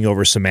arguing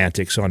over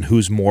semantics on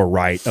who's more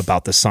right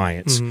about the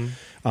science.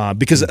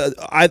 Because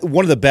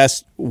one of the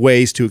best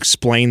ways to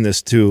explain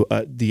this to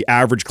the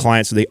average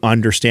client so they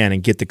understand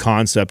and get the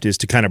concept is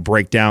to kind of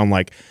break down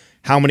like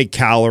how many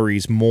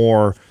calories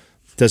more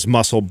does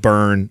muscle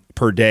burn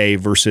per day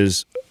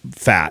versus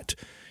fat.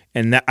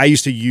 And that I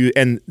used to use,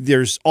 and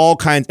there's all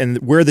kinds, and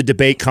where the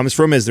debate comes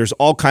from is there's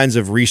all kinds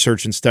of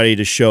research and study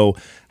to show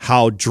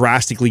how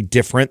drastically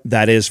different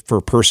that is for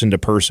person to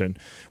person,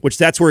 which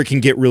that's where it can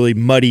get really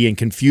muddy and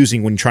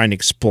confusing when trying to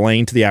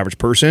explain to the average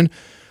person.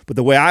 But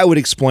the way I would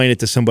explain it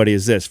to somebody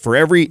is this: for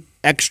every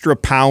extra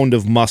pound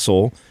of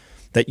muscle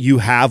that you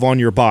have on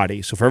your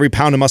body, so for every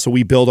pound of muscle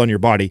we build on your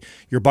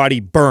body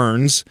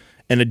burns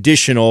an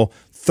additional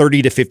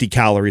 30 to 50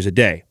 calories a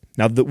day.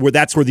 Now,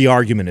 that's where the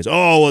argument is.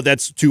 Oh, well,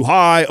 that's too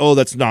high. Oh,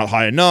 that's not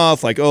high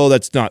enough. Like, oh,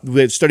 that's not.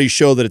 Studies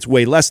show that it's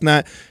way less than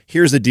that.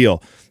 Here's the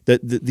deal.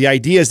 The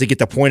idea is to get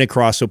the point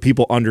across so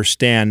people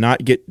understand,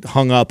 not get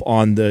hung up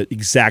on the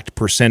exact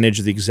percentage,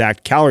 the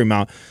exact calorie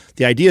amount.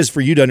 The idea is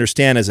for you to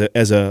understand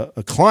as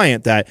a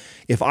client that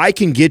if I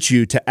can get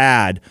you to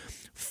add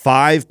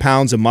 5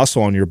 pounds of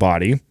muscle on your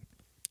body,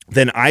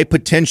 then I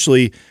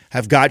potentially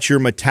have got your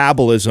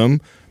metabolism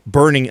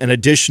burning an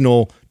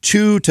additional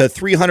 200 to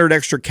 300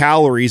 extra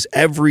calories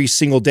every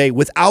single day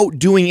without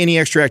doing any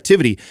extra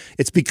activity.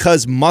 It's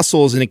because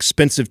muscle is an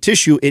expensive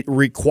tissue. It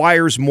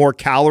requires more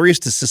calories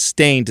to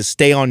sustain, to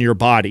stay on your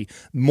body,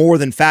 more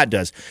than fat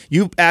does.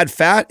 You add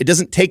fat, it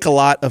doesn't take a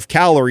lot of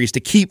calories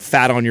to keep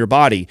fat on your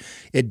body.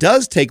 It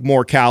does take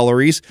more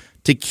calories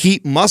to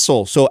keep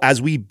muscle. So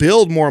as we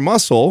build more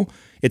muscle,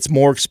 it's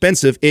more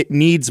expensive. It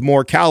needs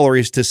more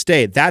calories to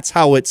stay. That's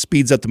how it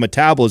speeds up the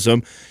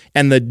metabolism.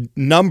 And the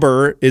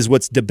number is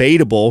what's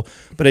debatable.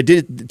 But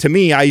to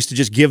me, I used to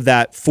just give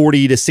that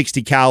 40 to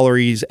 60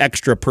 calories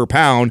extra per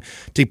pound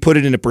to put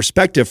it into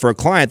perspective for a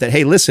client that,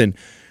 hey, listen,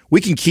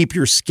 we can keep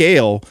your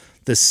scale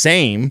the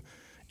same,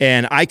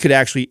 and I could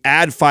actually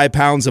add 5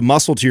 pounds of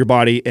muscle to your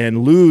body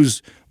and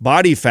lose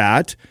body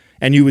fat,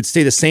 and you would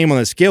stay the same on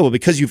the scale. But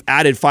because you've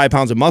added 5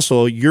 pounds of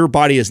muscle, your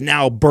body is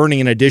now burning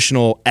an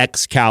additional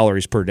X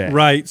calories per day.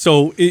 Right.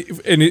 So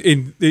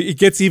it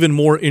gets even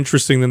more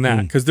interesting than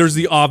that, because there's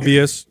the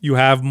obvious. You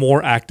have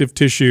more active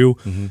tissue.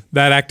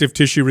 That active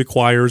tissue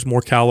requires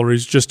more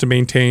calories just to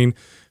maintain.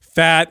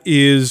 Fat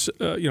is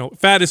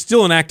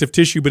still an active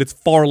tissue, but it's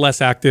far less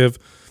active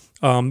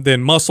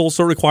than muscle,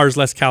 so it requires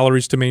less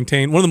calories to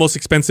maintain. One of the most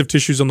expensive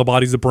tissues on the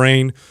body is the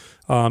brain.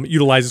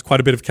 Utilizes quite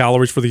a bit of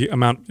calories for the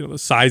amount, the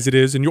size it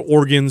is, and your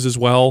organs as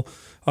well.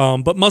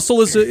 But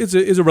muscle is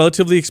a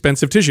relatively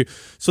expensive tissue.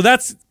 So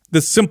that's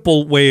the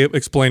simple way of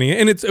explaining it.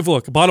 And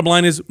look, bottom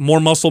line is more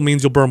muscle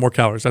means you'll burn more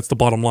calories. That's the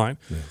bottom line.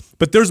 Yeah.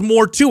 But there's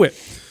more to it.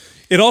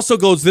 It also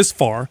goes this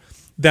far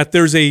that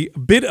there's a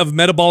bit of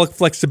metabolic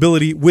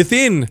flexibility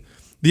within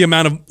the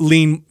amount of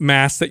lean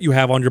mass that you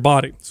have on your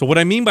body. So what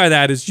I mean by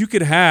that is you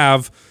could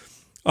have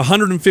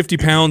 150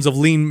 pounds of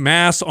lean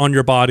mass on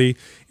your body,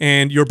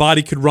 and your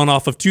body could run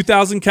off of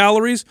 2,000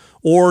 calories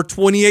or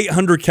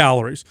 2,800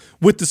 calories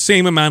with the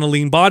same amount of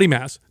lean body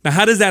mass. Now,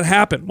 how does that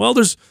happen? Well,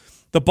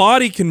 the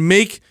body can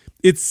make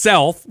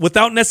itself,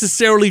 without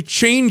necessarily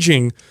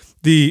changing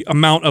the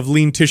amount of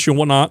lean tissue and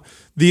whatnot,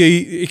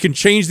 it can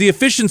change the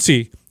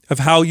efficiency of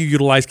how you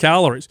utilize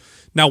calories.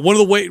 Now, one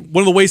of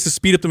the ways to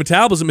speed up the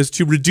metabolism is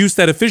to reduce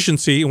that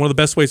efficiency, and one of the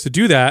best ways to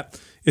do that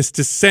is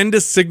to send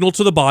a signal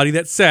to the body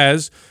that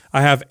says,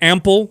 I have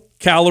ample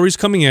calories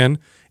coming in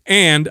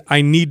and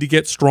I need to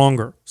get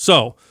stronger.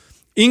 So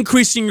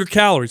increasing your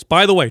calories,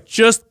 by the way,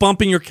 just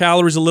bumping your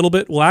calories a little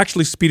bit will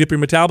actually speed up your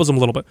metabolism a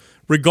little bit.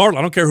 Regardless,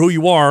 I don't care who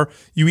you are,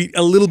 you eat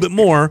a little bit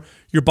more,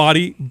 your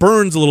body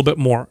burns a little bit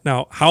more.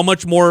 Now, how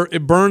much more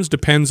it burns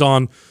depends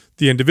on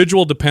the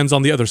individual, depends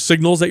on the other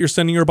signals that you're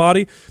sending your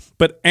body.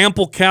 But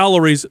ample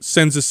calories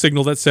sends a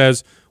signal that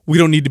says, we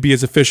don't need to be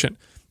as efficient.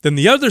 Then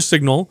the other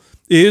signal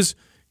is,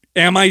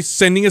 am I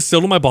sending a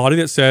signal to my body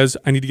that says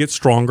I need to get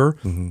stronger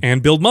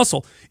and build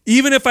muscle?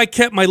 Even if I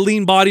kept my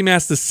lean body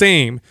mass the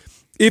same,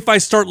 if I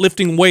start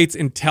lifting weights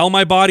and tell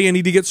my body I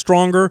need to get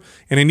stronger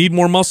and I need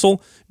more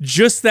muscle,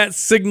 just that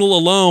signal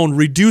alone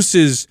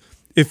reduces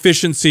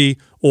efficiency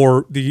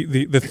or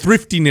the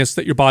thriftiness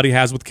that your body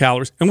has with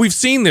calories. And we've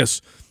seen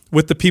this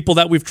with the people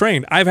that we've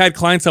trained. I've had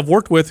clients I've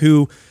worked with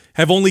who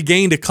have only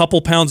gained a couple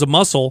pounds of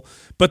muscle,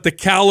 but the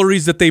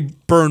calories that they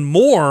burn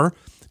more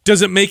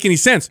doesn't make any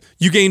sense.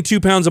 You gain 2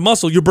 pounds of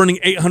muscle, you're burning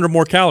 800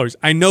 more calories.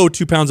 I know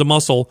 2 pounds of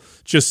muscle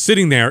just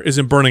sitting there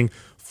isn't burning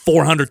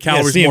 400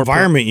 calories it's the more.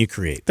 Environment you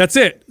create. That's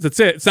it.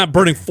 It's not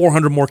burning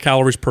 400 more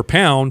calories per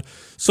pound.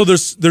 So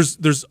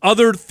there's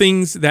other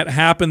things that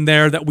happen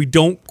there that we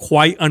don't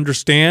quite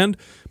understand,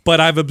 but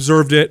I've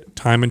observed it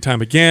time and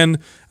time again.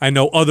 I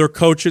know other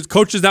coaches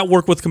that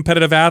work with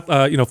competitive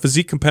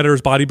physique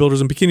competitors,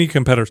 bodybuilders, and bikini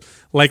competitors,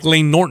 like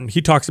Lane Norton. He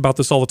talks about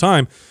this all the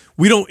time.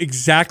 We don't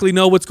exactly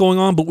know what's going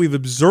on, but we've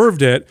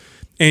observed it.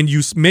 And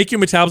you make your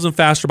metabolism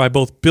faster by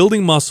both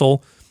building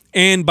muscle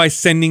and by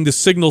sending the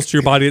signals to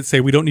your body that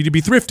say we don't need to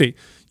be thrifty.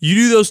 You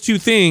do those two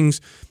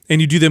things,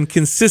 and you do them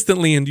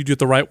consistently, and you do it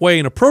the right way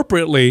and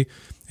appropriately,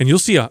 and you'll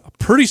see a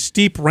pretty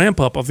steep ramp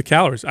up of the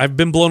calories. I've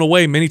been blown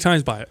away many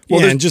times by it.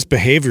 Well, and just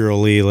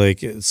behaviorally,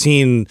 like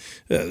seeing,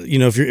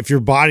 if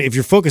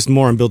you're focused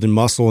more on building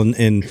muscle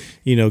and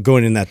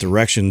going in that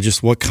direction,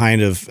 just what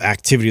kind of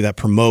activity that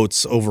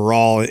promotes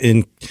overall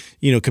in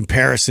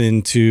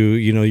comparison to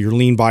your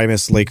lean body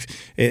mass, like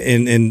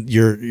and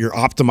you're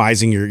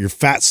optimizing your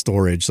fat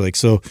storage, like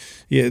so.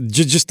 Yeah,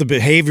 just the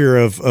behavior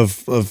of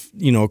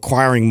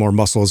acquiring more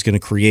muscle is going to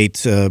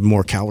create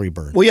more calorie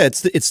burn. Well, yeah,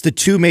 it's the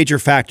two major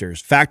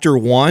factors. Factor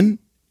one,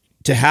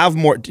 to have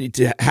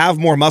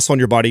more muscle in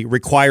your body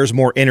requires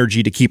more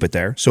energy to keep it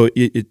there. So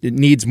it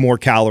needs more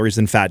calories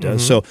than fat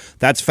does. So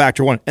that's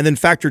factor one. And then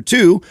factor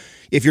two,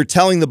 if you're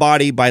telling the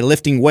body by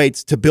lifting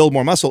weights to build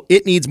more muscle,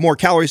 it needs more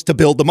calories to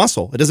build the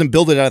muscle. It doesn't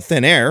build it out of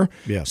thin air.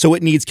 Yeah. So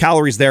it needs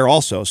calories there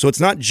also. So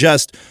it's not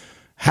just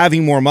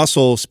having more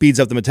muscle speeds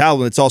up the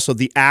metabolism. It's also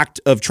the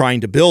act of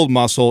trying to build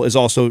muscle is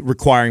also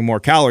requiring more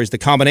calories. The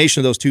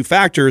combination of those two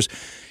factors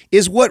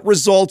is what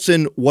results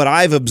in what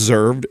I've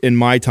observed in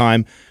my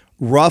time,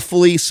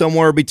 roughly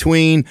somewhere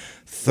between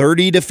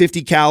 30 to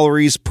 50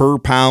 calories per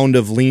pound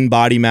of lean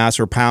body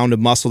mass or pound of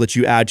muscle that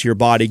you add to your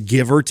body,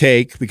 give or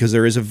take, because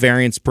there is a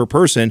variance per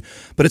person.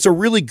 But it's a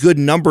really good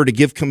number to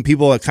give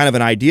people a kind of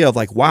an idea of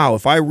like, wow,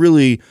 if I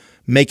really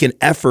make an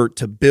effort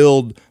to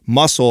build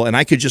muscle and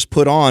I could just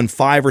put on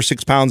 5 or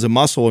 6 pounds of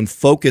muscle and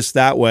focus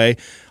that way,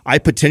 I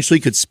potentially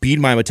could speed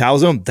my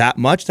metabolism that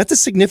much. That's a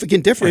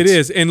significant difference. It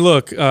is. And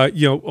look, a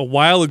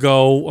while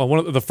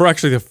ago,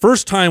 the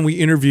first time we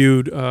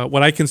interviewed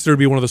what I consider to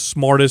be one of the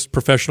smartest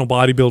professional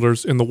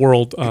bodybuilders in the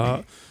world,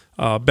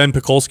 Ben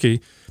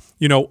Pekulski,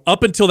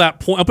 up until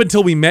that point, up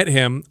until we met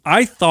him,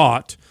 I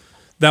thought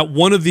that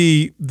one of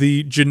the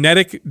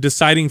genetic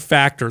deciding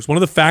factors, one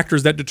of the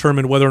factors that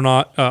determined whether or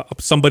not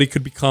somebody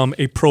could become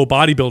a pro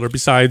bodybuilder,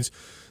 besides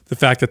the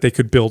fact that they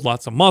could build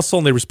lots of muscle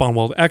and they respond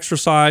well to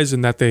exercise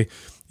and that they,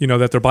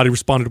 that their body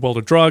responded well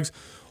to drugs.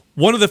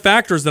 One of the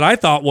factors that I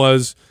thought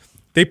was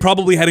they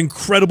probably had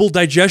incredible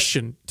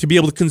digestion to be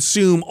able to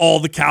consume all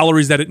the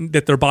calories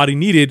that their body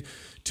needed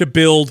to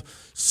build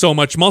so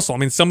much muscle. I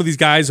mean, some of these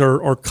guys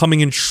are coming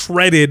in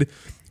shredded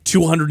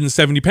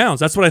 270 pounds.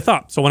 That's what I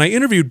thought. So when I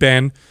interviewed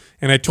Ben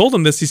and I told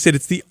him this, he said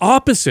it's the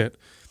opposite.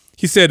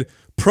 He said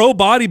pro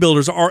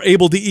bodybuilders are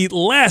able to eat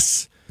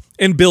less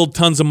and build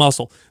tons of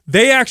muscle.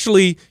 They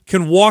actually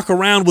can walk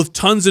around with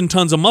tons and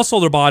tons of muscle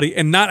in their body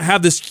and not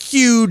have this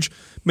huge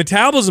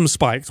metabolism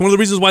spike. It's one of the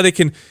reasons why they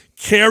can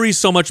carry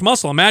so much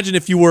muscle. Imagine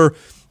if you were,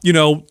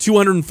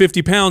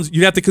 250 pounds,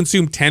 you'd have to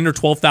consume 10 or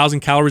 12,000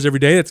 calories every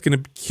day. That's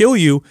going to kill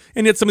you.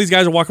 And yet some of these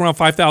guys are walking around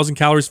 5,000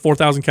 calories,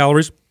 4,000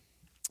 calories,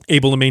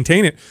 able to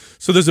maintain it.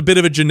 So there's a bit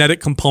of a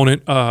genetic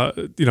component,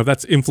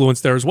 that's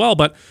influenced there as well.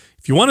 But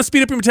if you want to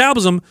speed up your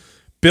metabolism,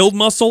 build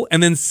muscle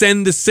and then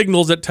send the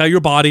signals that tell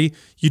your body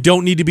you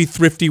don't need to be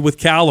thrifty with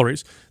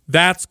calories.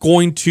 That's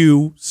going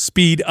to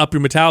speed up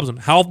your metabolism.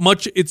 How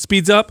much it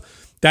speeds up,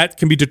 that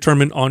can be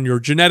determined on your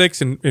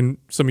genetics and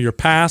some of your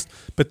past,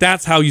 but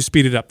that's how you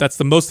speed it up. That's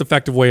the most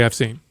effective way I've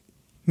seen.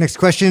 Next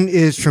question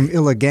is from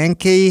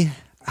Ilaganki.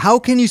 How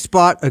can you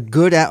spot a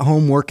good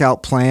at-home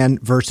workout plan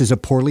versus a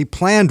poorly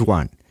planned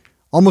one?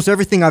 Almost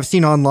everything I've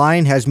seen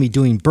online has me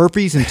doing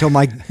burpees until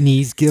my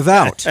knees give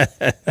out.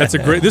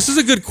 This is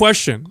a good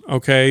question.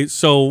 Okay.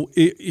 So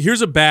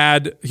here's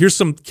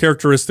some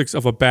characteristics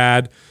of a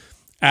bad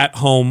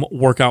at-home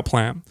workout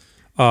plan.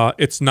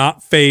 It's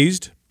not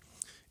phased.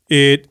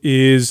 It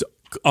is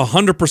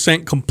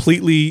 100%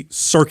 completely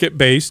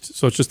circuit-based.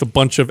 So it's just a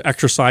bunch of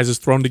exercises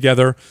thrown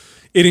together.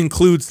 It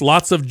includes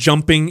lots of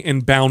jumping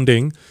and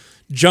bounding.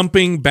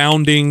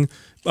 Bounding,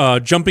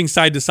 jumping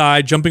side to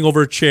side, jumping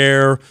over a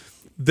chair,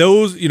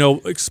 those,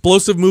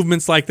 explosive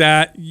movements like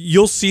that,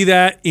 you'll see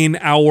that in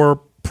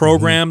our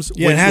programs.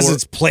 Yeah, it has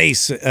its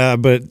place,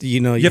 but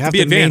you have to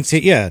be advanced.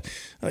 You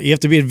have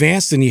to be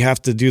advanced, and you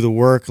have to do the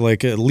work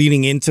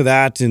leading into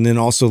that, and then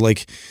also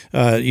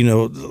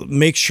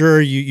make sure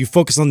you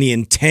focus on the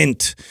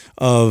intent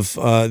of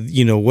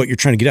what you're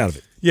trying to get out of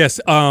it. Yes,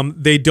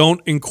 they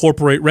don't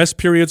incorporate rest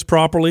periods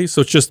properly,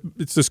 so it's just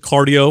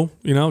cardio.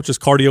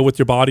 Just cardio with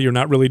your body. You're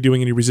not really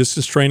doing any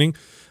resistance training.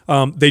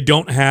 They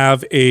don't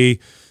have a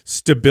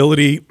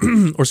stability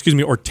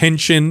or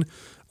tension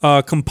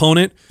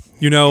component.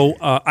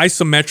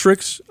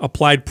 Isometrics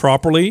applied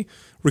properly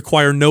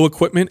require no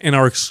equipment and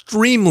are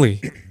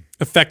extremely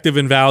effective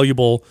and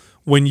valuable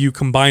when you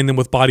combine them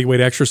with body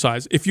weight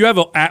exercise. If you have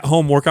an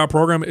at-home workout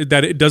program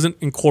that it doesn't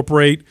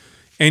incorporate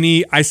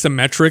any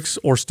isometrics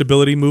or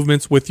stability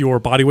movements with your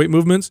body weight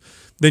movements,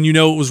 then you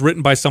know it was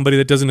written by somebody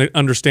that doesn't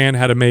understand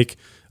how to make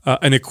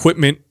an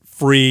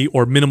equipment-free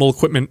or minimal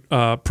equipment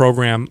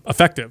program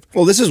effective.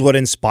 Well, this is what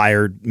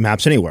inspired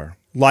Maps Anywhere.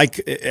 Like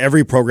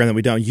every program that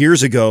we done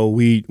years ago,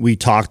 we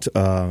talked,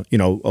 a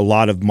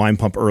lot of Mind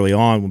Pump early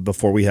on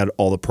before we had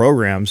all the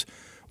programs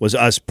was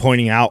us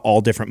pointing out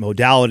all different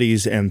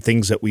modalities and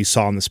things that we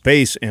saw in the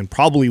space. And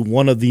probably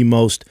one of the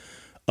most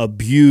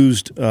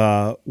abused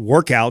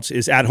workouts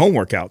is at-home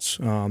workouts.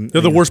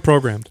 They're the worst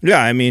programmed.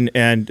 Yeah, I mean,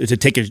 and to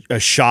take a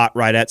shot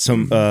right at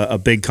some a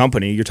big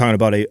company, you're talking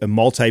about a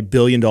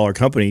multi-billion-dollar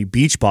company,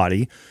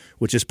 Beachbody,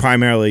 which is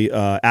primarily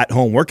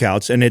at-home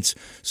workouts, and it's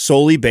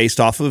solely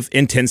based off of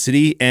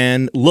intensity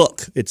and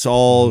look. It's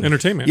all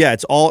entertainment. Yeah,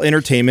 it's all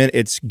entertainment.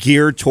 It's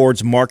geared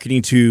towards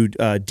marketing to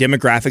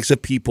demographics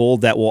of people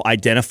that will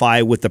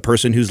identify with the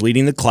person who's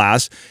leading the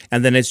class,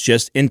 and then it's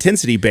just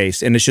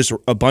intensity-based, and it's just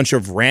a bunch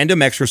of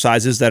random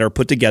exercises that are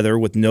put together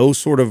with no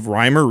sort of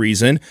rhyme or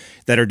reason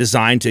that are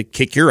designed to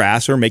kick your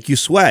ass or make you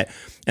sweat.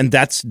 And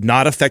that's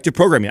not effective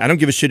programming. I don't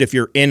give a shit if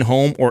you're in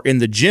home or in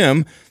the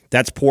gym.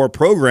 That's poor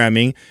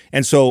programming.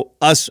 And so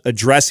us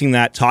addressing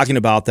that, talking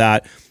about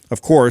that,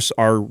 of course,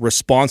 our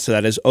response to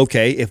that is,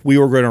 okay, if we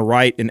were going to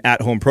write an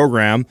at-home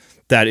program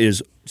that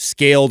is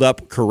scaled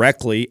up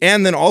correctly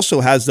and then also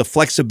has the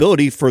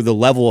flexibility for the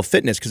level of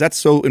fitness, because that's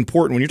so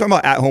important. When you're talking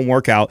about at-home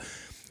workout,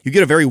 you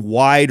get a very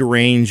wide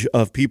range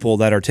of people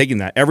that are taking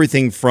that.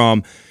 Everything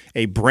from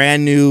a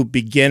brand new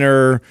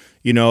beginner,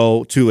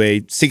 to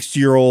a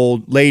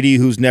 60-year-old lady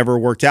who's never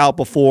worked out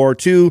before,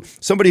 to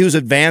somebody who's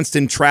advanced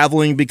in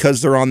traveling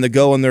because they're on the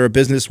go and they're a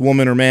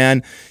businesswoman or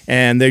man,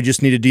 and they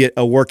just need to get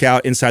a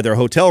workout inside their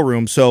hotel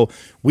room. So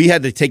we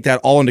had to take that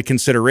all into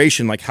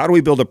consideration. Like, how do we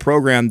build a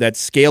program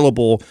that's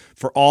scalable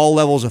for all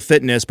levels of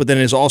fitness, but then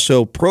is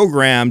also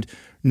programmed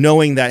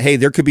knowing that, hey,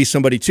 there could be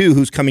somebody too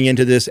who's coming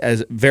into this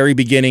as very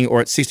beginning or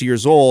at 60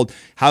 years old.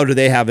 How do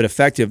they have it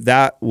effective?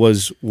 That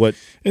was what.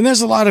 And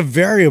there's a lot of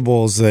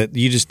variables that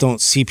you just don't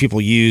see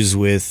people use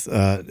with,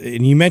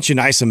 and you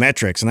mentioned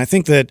isometrics. And I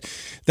think that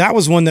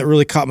was one that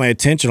really caught my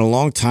attention a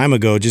long time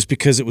ago, just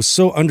because it was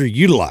so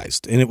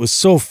underutilized and it was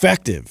so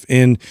effective.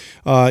 And,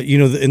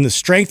 and the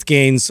strength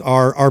gains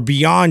are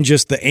beyond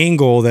just the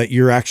angle that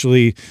you're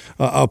actually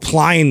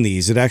applying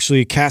these. It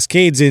actually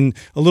cascades in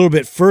a little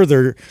bit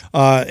further,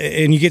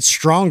 and you get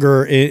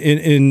stronger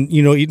in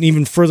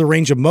even further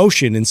range of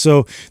motion. And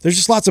so there's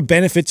just lots of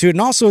benefit to it.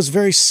 And also it's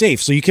very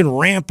safe. So you can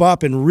ramp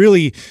up and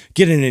really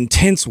get an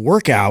intense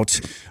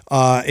workout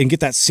and get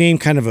that same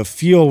kind of a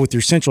feel with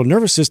your central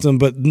nervous system,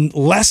 but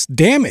less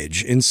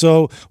damage. And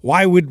so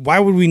why would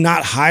we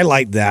not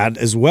highlight that,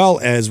 as well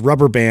as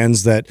rubber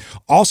bands that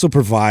also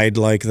provide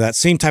like that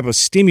same type of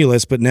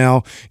stimulus, but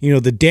now,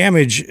 the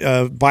damage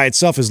by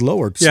itself is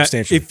lowered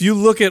substantially. If you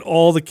look at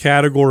all the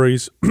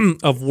categories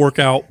of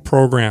workout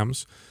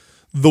programs,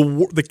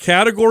 the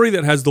category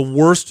that has the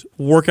worst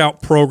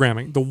workout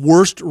programming, the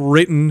worst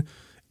written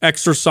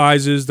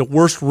exercises, the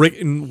worst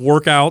written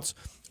workouts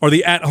are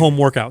the at-home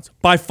workouts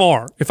by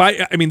far.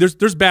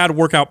 There's bad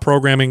workout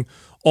programming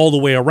all the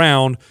way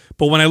around,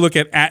 but when I look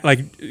at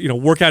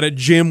workout at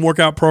gym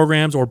workout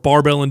programs or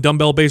barbell and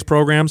dumbbell based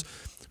programs,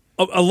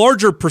 a much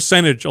larger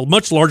percentage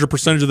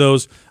of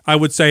those I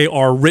would say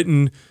are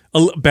written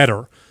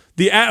better.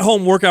 The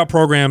at-home workout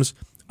programs,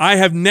 I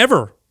have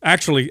never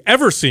actually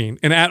ever seen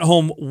an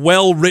at-home,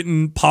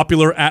 well-written,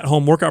 popular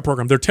at-home workout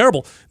program. They're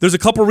terrible. There's a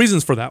couple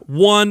reasons for that.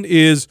 One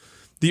is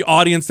the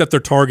audience that they're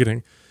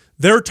targeting.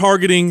 They're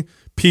targeting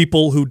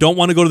people who don't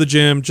want to go to the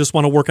gym, just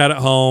want to work out at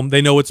home.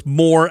 They know it's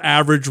more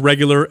average,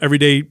 regular,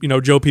 everyday,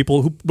 Joe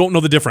people who don't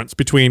know the difference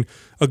between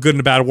a good and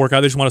a bad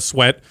workout. They just want to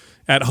sweat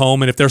at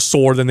home, and if they're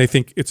sore, then they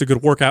think it's a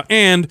good workout.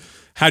 And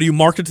how do you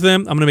market to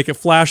them? I'm going to make it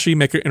flashy,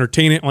 make it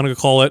entertaining. I'm going to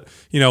call it,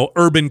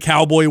 urban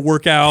cowboy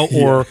workout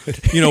or,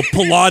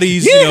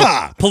 Pilates,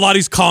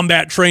 Pilates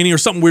combat training or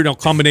something weird,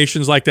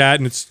 combinations like that.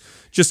 And it's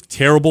just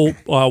terrible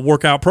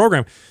workout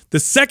program. The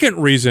second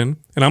reason,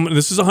 and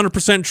this is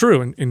 100%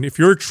 true, and if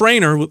you're a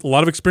trainer with a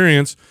lot of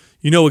experience,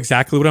 you know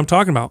exactly what I'm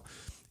talking about.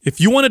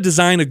 If you want to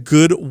design a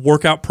good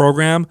workout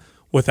program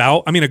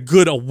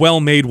a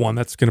well-made one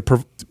that's going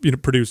to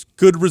produce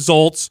good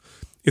results,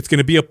 it's going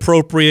to be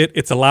appropriate,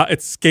 it's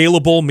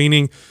scalable,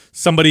 meaning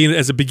somebody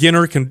as a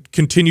beginner can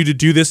continue to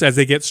do this as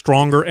they get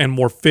stronger and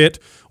more fit,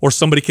 or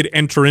somebody could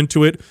enter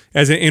into it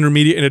as an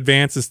intermediate and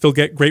advanced and still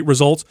get great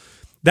results.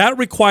 That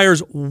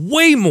requires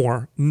way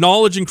more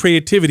knowledge and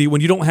creativity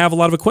when you don't have a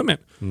lot of equipment.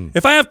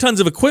 If I have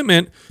tons of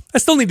equipment, I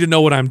still need to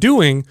know what I'm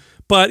doing.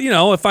 But,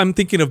 if I'm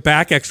thinking of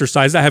back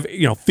exercise, I have,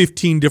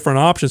 15 different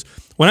options.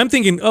 When I'm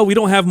thinking, we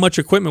don't have much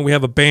equipment, we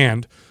have a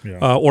band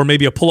or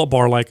maybe a pull-up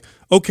bar, like,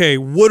 okay,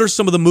 what are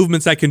some of the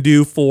movements I can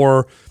do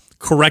for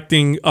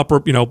correcting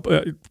upper,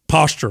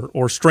 posture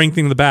or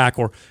strengthening the back?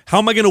 Or how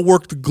am I going to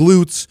work the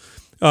glutes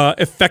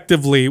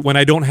effectively when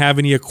I don't have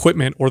any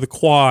equipment, or the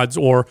quads,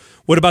 or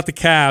what about the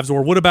calves,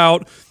 or what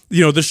about,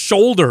 the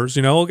shoulders?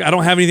 I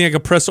don't have anything I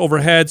can press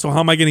overhead. So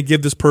how am I going to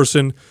give this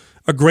person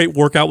a great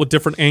workout with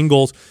different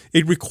angles?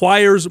 It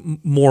requires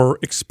more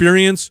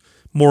experience,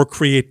 more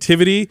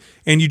creativity,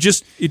 and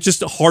it's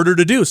just harder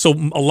to do. So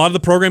a lot of the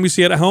program you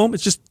see at home,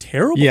 it's just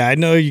terrible. Yeah, I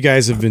know you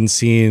guys have been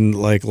seeing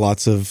like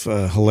lots of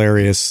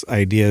hilarious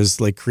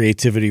ideas, like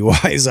creativity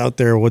wise out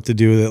there, what to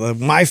do with it. Like,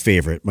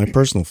 my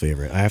personal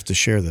favorite, I have to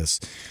share this,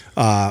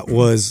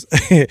 was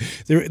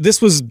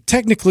this was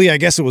technically, I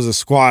guess it was a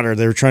squatter.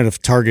 They were trying to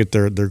target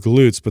their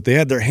glutes, but they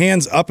had their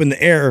hands up in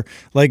the air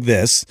like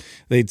this.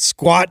 They'd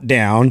squat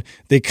down,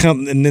 they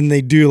come, and then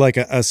they do like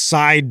a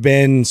side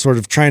bend, sort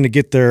of trying to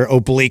get their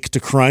oblique to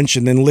crunch,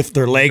 and then lift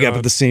their leg up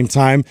at the same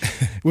time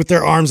with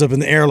their arms up in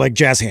the air like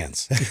jazz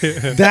hands.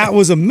 That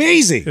was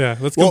amazing. Yeah,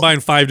 let's combine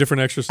 5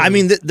 different exercises. I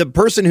mean, the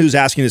person who's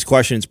asking this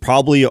question has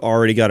probably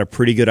already got a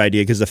pretty good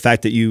idea, because the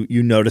fact that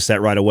you notice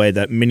that right away,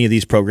 that many of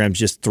these programs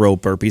just throw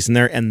burpees in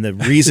there, and the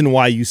reason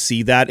why you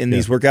see that in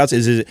these workouts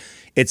is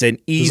it's an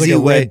easy like a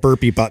way. red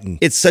burpee button.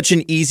 It's such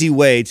an easy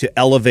way to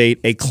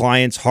elevate a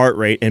client's heart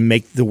rate and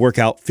make the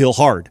workout feel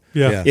hard.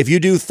 Yeah. If you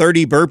do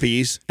 30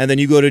 burpees and then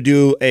you go to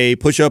do a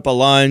push-up, a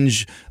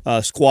lunge,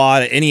 a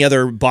squat, any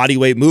other body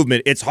weight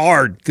movement, it's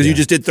hard because you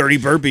just did 30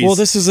 burpees. Well,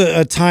 this is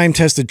a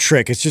time-tested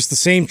trick. It's just the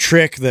same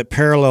trick that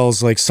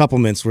parallels like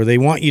supplements, where they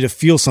want you to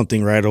feel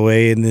something right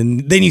away, and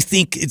then you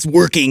think it's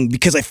working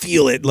because I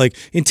feel it. Like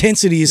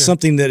intensity is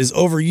something that is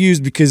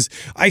overused because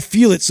I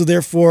feel it, so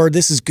therefore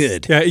this is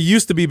good. Yeah, it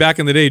used to be back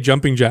in the day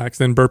jumping jacks,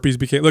 then burpees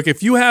became. Look,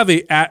 if you have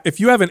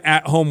an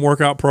at-home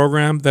workout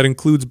program that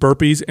includes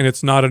burpees and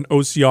it's not an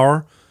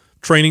OCR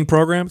training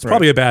program, it's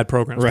probably a bad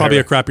program. It's probably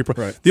a crappy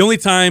program. Right. The only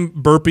time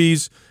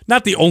burpees,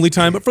 not the only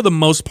time, but for the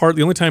most part,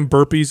 the only time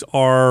burpees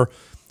are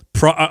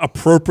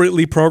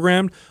appropriately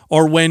programmed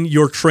are when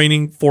you're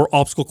training for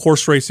obstacle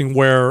course racing,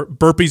 where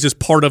burpees is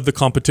part of the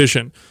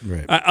competition.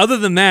 Right. Other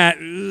than that,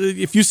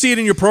 if you see it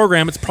in your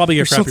program, it's probably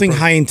a crappy Something program.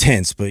 high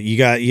intense, but you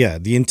got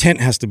the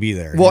intent has to be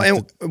there. Well,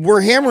 and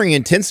we're hammering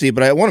intensity,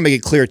 but I want to make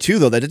it clear too,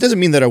 though, that it doesn't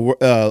mean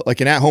that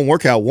like an at-home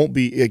workout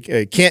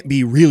can't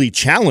be really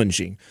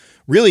challenging.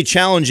 Really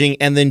challenging,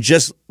 and then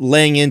just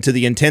laying into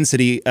the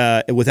intensity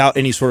without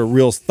any sort of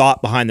real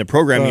thought behind the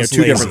programming are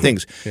two different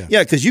things.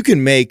 Yeah, because you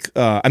can make.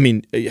 I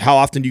mean, how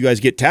often do you guys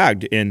get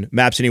tagged in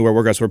Maps Anywhere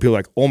workouts where people are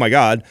like, "Oh my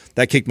God,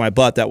 that kicked my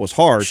butt. That was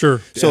hard."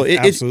 Sure. So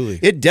absolutely,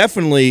 it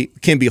definitely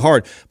can be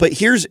hard. But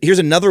here's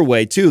another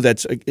way too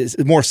that's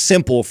more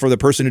simple for the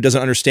person who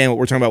doesn't understand what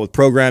we're talking about with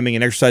programming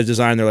and exercise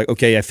design. They're like,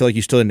 "Okay, I feel like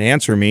you still didn't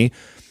answer me."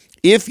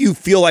 If you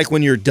feel like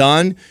when you're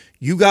done,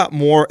 you got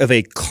more of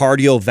a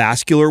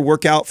cardiovascular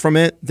workout from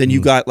it than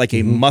you got like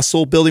a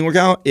muscle building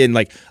workout. And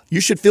like,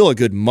 you should feel a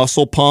good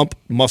muscle pump,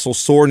 muscle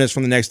soreness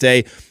from the next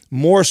day,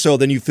 more so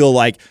than you feel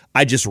like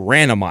I just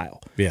ran a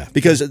mile. Yeah.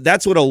 Because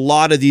that's what a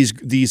lot of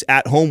these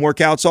at-home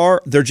workouts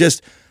are.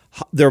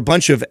 They're a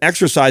bunch of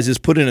exercises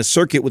put in a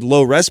circuit with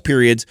low rest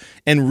periods.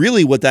 And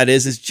really what that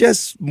is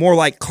just more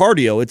like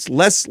cardio. It's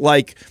less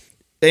like...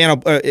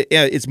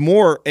 it's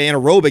more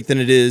anaerobic than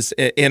it is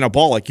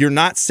anabolic. You're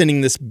not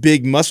sending this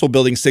big muscle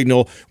building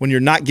signal when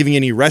you're not giving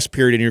any rest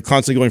period and you're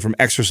constantly going from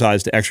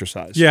exercise to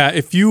exercise. Yeah,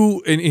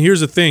 and here's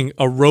the thing,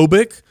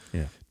 aerobic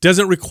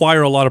doesn't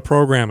require a lot of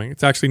programming.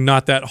 It's actually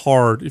not that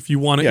hard. If you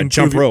want to improve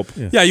jump rope.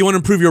 You want to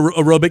improve your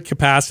aerobic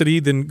capacity,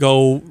 then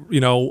go,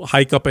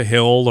 hike up a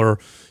hill or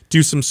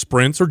do some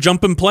sprints or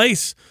jump in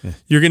place. Yeah.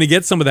 You're going to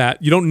get some of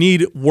that. You don't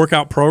need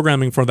workout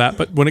programming for that,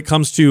 but when it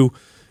comes to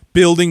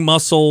building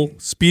muscle,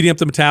 speeding up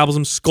the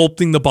metabolism,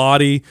 sculpting the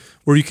body,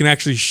 where you can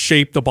actually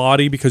shape the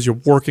body because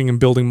you're working and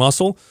building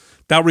muscle,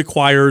 that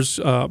requires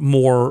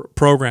more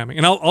programming.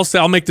 And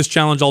I'll make this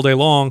challenge all day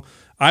long.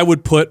 I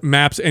would put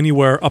Maps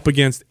Anywhere up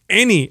against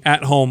any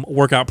at-home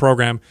workout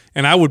program,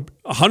 and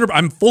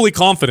I'm fully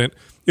confident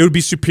it would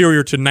be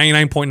superior to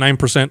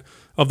 99.9%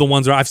 of the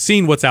ones that I've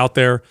seen what's out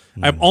there.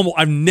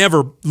 I've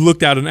never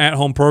looked at an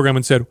at-home program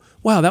and said,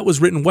 "Wow, that was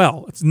written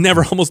well." It's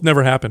almost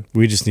never happened.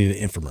 We just need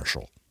an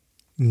infomercial.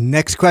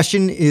 Next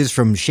question is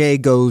from Shay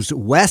Goes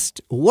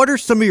West. What are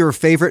some of your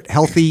favorite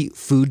healthy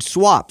food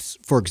swaps?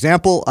 For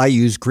example, I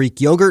use Greek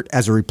yogurt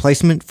as a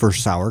replacement for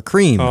sour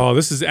cream. Oh,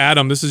 this is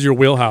Adam. This is your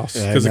wheelhouse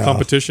because of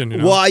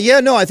competition. Well, yeah,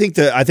 no, I think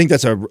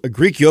that's a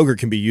Greek yogurt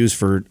can be used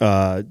for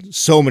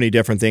so many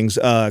different things.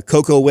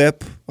 Cocoa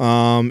Whip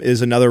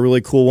is another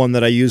really cool one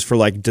that I use for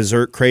like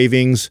dessert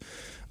cravings.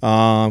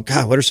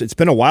 It's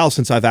been a while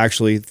since I've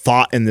actually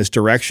thought in this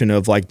direction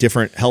of like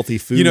different healthy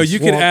foods. You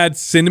could add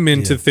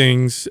cinnamon to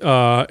things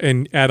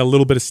and add a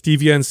little bit of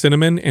stevia and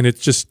cinnamon, and it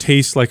just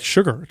tastes like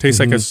sugar. It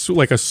tastes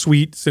like a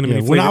sweet cinnamon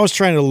flavor. When I was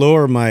trying to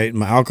lower my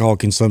alcohol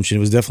consumption, it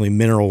was definitely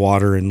mineral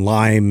water and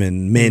lime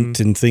and mint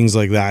and things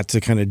like that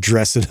to kind of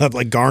dress it up,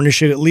 like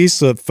garnish it at least,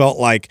 so it felt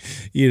like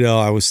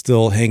I was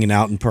still hanging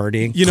out and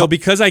partying.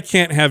 Because I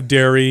can't have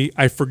dairy,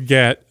 I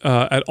forget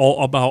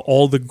about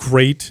all the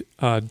great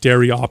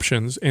dairy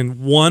options.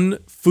 And one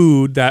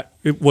food that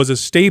it was a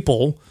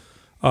staple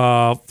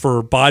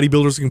for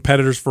bodybuilders and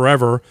competitors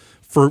forever,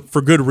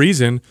 for good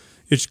reason,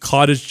 it's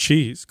cottage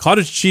cheese.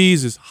 Cottage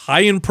cheese is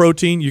high in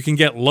protein. You can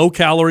get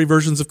low-calorie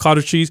versions of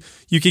cottage cheese.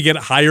 You can get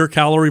higher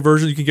calorie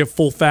versions. You can get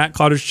full-fat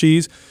cottage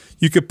cheese.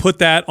 You could put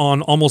that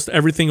on almost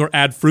everything or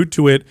add fruit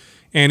to it,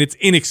 and it's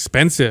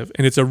inexpensive,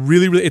 and it's a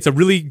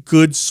really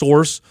good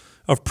source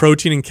of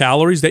protein and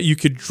calories that you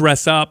could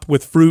dress up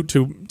with fruit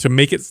to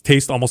make it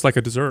taste almost like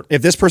a dessert.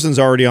 If this person's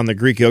already on the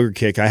Greek yogurt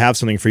kick, I have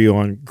something for you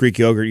on Greek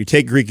yogurt. You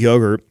take Greek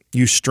yogurt,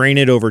 you strain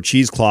it over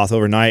cheesecloth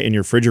overnight in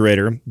your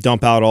refrigerator,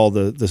 dump out all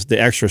the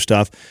extra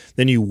stuff,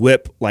 then you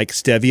whip like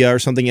stevia or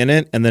something in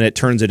it, and then it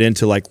turns it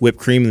into like whipped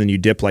cream, and then you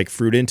dip like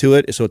fruit into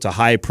it, so it's a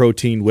high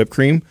protein whipped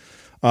cream.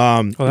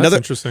 That's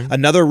interesting.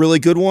 Another really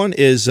good one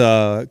is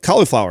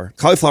cauliflower.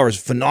 Cauliflower is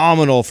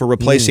phenomenal for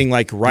replacing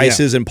like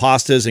rices and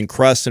pastas and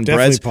crusts and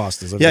Definitely breads.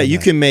 pastas. I've Yeah, done you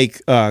that. can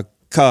make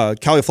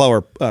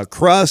cauliflower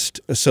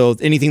crust. So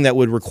anything that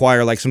would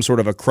require like some sort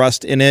of a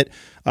crust in it,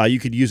 you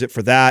could use it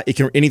for that.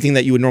 Anything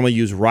that you would normally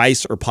use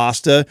rice or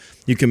pasta,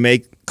 you can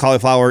make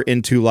cauliflower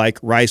into like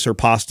rice or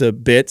pasta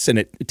bits, and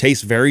it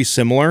tastes very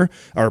similar.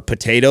 Or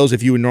potatoes,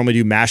 if you would normally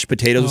do mashed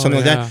potatoes or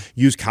something like that,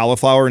 use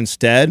cauliflower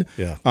instead.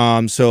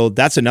 Yeah. So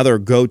that's another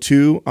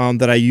go-to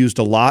that I used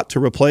a lot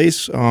to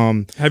replace.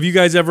 Have you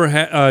guys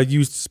ever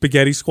used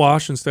spaghetti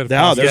squash instead of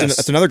pasta?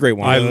 That's another great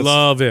one. I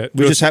love it.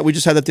 We just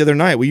had that the other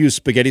night. We use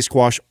spaghetti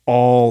squash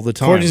all the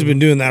time. Courtney's been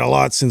doing that a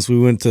lot since we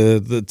went to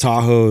the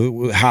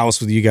Tahoe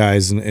house with you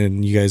guys,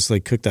 and you guys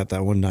like cooked that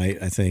one night.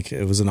 I think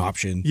it was an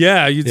option.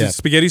 Yeah, you do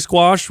spaghetti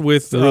squash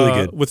with Really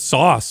good. with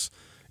sauce.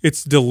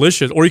 It's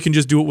delicious. Or you can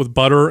just do it with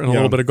butter and a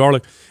little bit of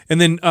garlic. And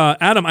then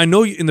Adam, I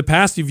know in the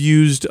past you've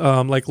used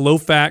like low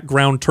fat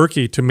ground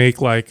turkey to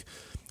make like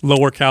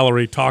lower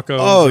calorie tacos.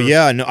 Oh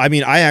yeah, no, I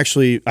mean I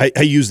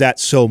use that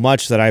so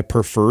much that I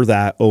prefer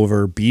that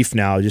over beef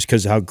now, just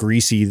because of how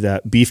greasy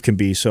that beef can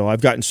be. So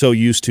I've gotten so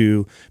used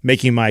to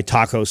making my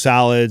taco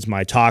salads,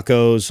 my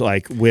tacos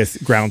like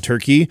with ground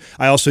turkey.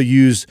 I also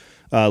use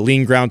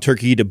lean ground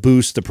turkey to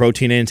boost the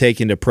protein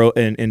intake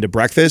into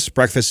breakfast.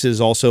 Breakfast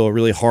is also a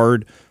really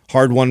hard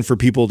one for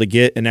people to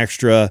get an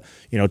extra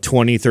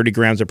 20, 30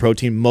 grams of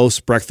protein.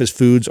 Most breakfast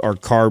foods are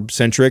carb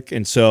centric,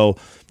 and so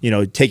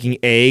taking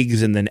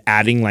eggs and then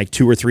adding like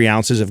 2 or 3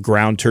 ounces of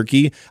ground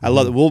turkey. I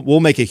love it. We'll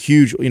make a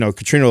huge,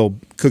 Katrina will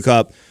cook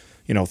up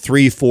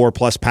 3-4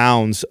 plus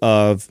pounds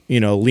of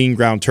lean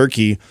ground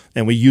turkey,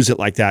 and we use it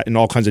like that in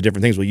all kinds of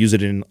different things. We'll use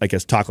it in like a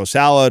taco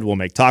salad. We'll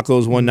make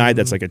tacos one night.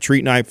 That's like a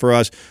treat night for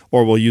us.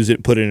 Or we'll use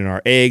it, put it in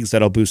our eggs.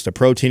 That'll boost the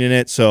protein in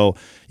it. So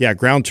yeah,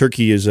 ground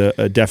turkey is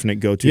a definite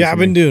go-to. Yeah, I've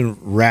been doing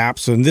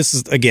wraps, and this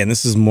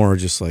is more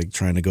just like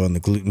trying to go on the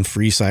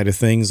gluten-free side of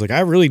things. Like I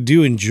really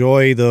do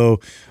enjoy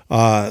though,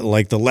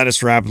 like the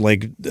lettuce wrap,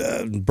 like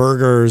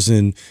burgers,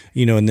 and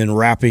and then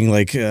wrapping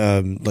like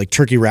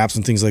turkey wraps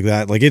and things like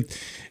that. Like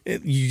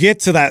you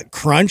get to that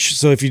crunch.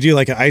 So if you do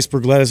like an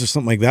iceberg lettuce or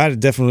something like that, it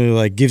definitely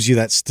like gives you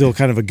that still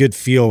kind of a good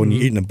feel when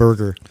you're eating a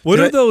burger. What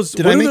are those?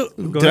 Did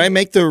I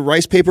make the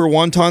rice paper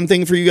wonton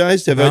thing for you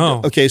guys?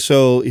 No. Okay,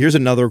 so here's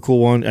another cool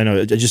one. I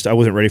know I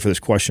wasn't ready for this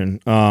question.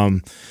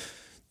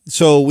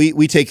 So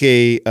we take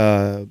a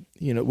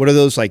what are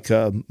those like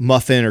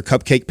muffin or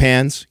cupcake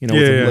pans?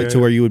 To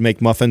where you would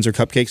make muffins or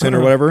cupcakes in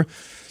or whatever.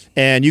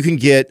 And you can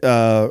get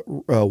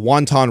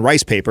wonton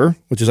rice paper,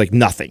 which is like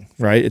nothing,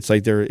 right? It's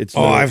like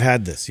I've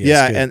had this.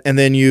 Yes, yeah, and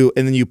then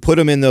you put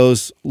them in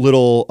those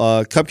little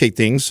cupcake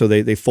things, so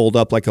they fold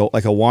up like a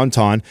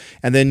wonton,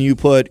 and then you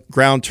put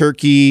ground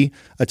turkey,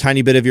 a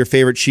tiny bit of your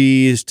favorite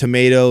cheese,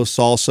 tomato,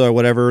 salsa, or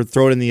whatever.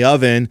 Throw it in the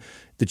oven.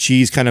 The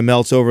cheese kind of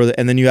melts over,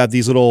 and then you have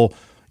these little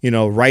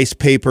rice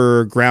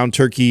paper, ground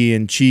turkey,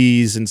 and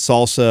cheese and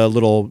salsa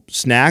little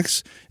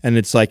snacks, and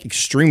it's like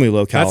extremely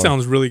low calorie. That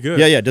sounds really good.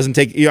 Yeah. It doesn't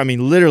take. I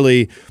mean,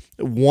 literally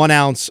 1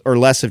 ounce or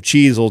less of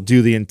cheese will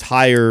do the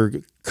entire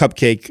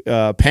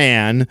cupcake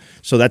pan.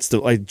 So that's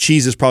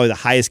cheese is probably the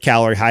highest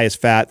calorie, highest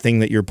fat thing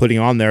that you're putting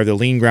on there. The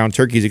lean ground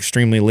turkey is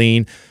extremely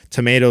lean.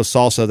 Tomato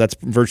salsa, that's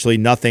virtually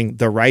nothing.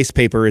 The rice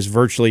paper is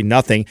virtually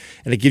nothing,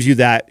 and it gives you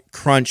that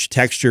crunch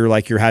texture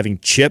like you're having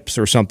chips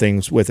or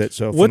something with it.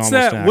 So what's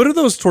that? Snack. What are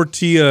those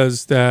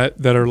tortillas that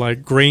are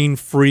like grain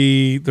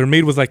free? They're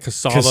made with like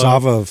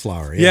cassava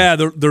flour. Yeah,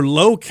 they're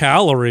low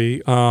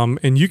calorie,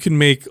 and you can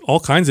make all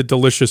kinds of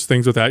delicious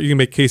things with that. You can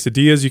make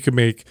quesadillas. You could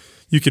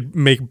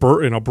make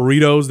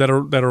burritos that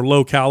are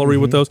low calorie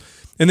with those.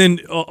 And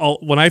then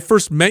when I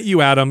first met you,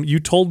 Adam, you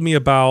told me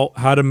about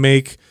how to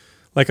make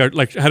how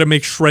to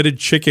make shredded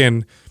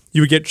chicken.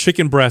 You would get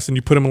chicken breasts and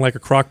you put them in like a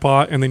crock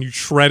pot, and then you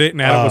shred it and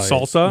add it with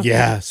salsa.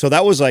 Yeah, so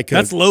that was like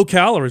that's low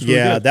calories.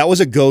 Really good. That was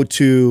a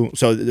go-to.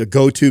 So the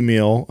go-to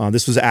meal.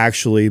 This was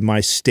actually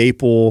my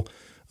staple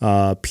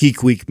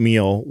peak week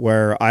meal,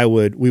 where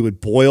we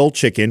would boil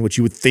chicken, which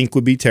you would think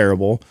would be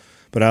terrible,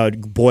 but I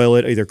would boil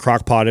it, either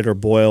crock pot it or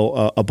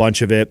boil a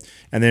bunch of it,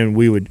 and then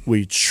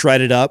we'd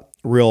shred it up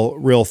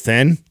real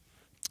thin,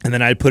 and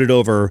then I'd put it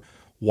over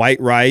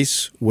white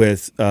rice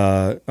with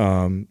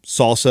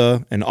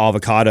salsa and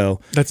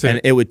avocado. That's it.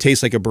 And it would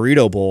taste like a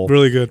burrito bowl.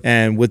 Really good.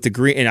 And with the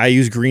green, and I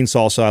use green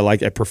salsa.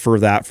 I prefer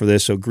that for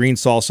this. So green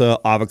salsa,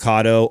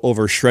 avocado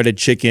over shredded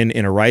chicken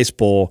in a rice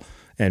bowl,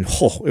 and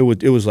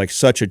it was like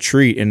such a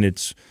treat. And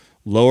it's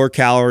lower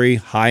calorie,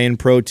 high in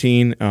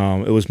protein.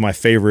 It was my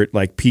favorite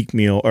like peak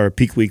meal or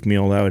peak week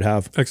meal that I would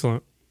have.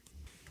 Excellent.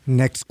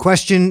 Next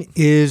question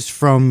is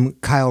from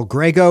Kyle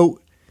Grego.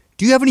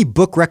 Do you have any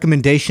book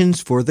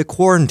recommendations for the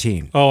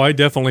quarantine? Oh, I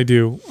definitely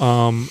do.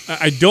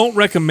 I don't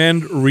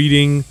recommend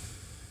reading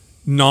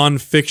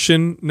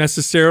nonfiction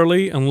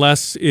necessarily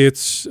unless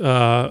it's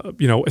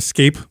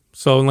escape.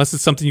 So unless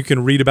it's something you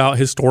can read about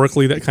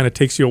historically that kind of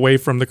takes you away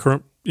from the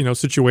current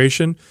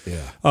situation.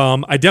 Yeah.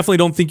 I definitely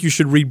don't think you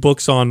should read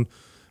books on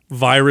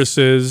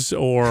viruses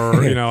or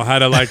how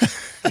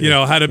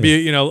to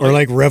be or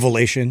like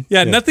Revelation.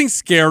 Yeah, nothing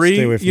scary.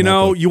 Stay away from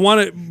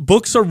that book.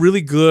 Books are really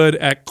good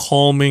at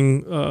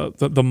calming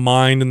the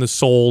mind and the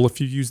soul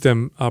if you use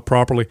them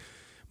properly.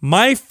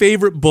 My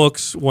favorite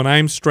books when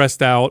I'm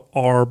stressed out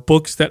are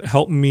books that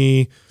help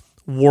me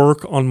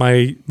work on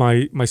my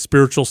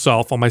spiritual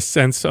self, on my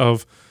sense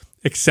of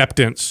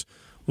acceptance.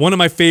 One of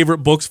my favorite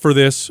books for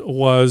this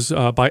was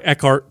by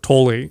Eckhart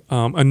Tolle,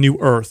 A New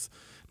Earth.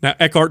 Now,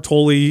 Eckhart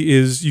Tolle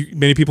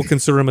many people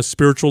consider him a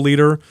spiritual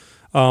leader,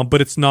 but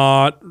it's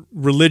not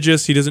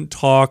religious. He doesn't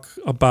talk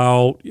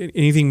about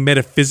anything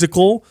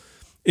metaphysical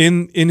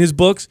in his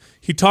books.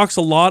 He talks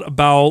a lot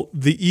about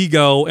the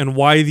ego and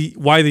why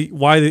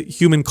the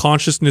human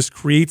consciousness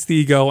creates the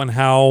ego and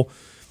how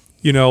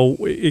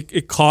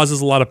it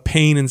causes a lot of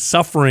pain and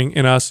suffering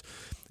in us.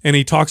 And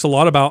he talks a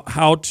lot about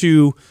how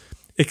to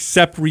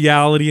accept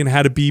reality and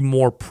how to be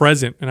more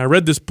present. And I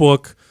read this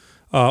book.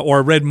 I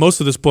read most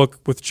of this book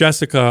with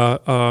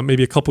Jessica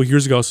maybe a couple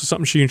years ago. So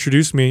something she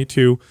introduced me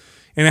to,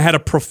 and it had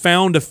a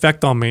profound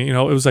effect on me. It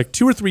was like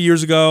 2 or 3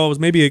 years ago. It was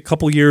maybe a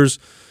couple years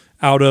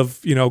out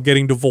of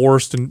getting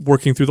divorced and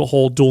working through the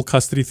whole dual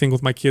custody thing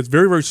with my kids.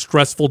 Very, very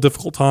stressful,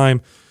 difficult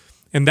time.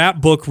 And that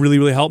book really,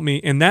 really helped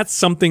me. And that's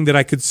something that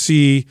I could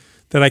see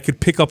that I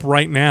could pick up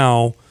right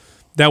now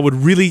that would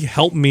really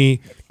help me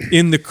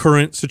in the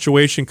current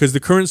situation, because the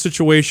current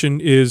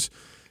situation is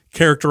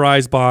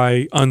characterized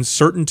by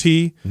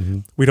uncertainty. Mm-hmm.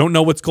 We don't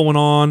know what's going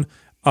on.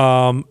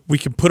 We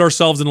can put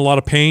ourselves in a lot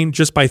of pain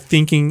just by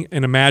thinking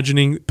and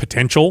imagining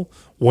potential.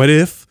 What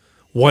if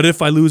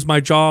I lose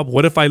my job?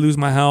 What if I lose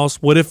my house?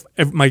 What if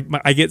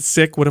I get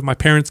sick? What if my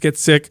parents get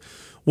sick?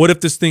 What if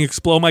this thing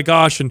explodes? Oh my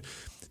gosh. And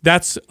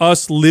that's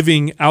us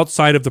living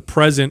outside of the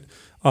present.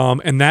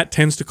 And that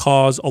tends to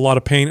cause a lot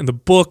of pain. And the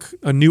book,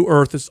 A New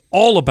Earth, is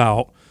all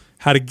about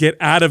how to get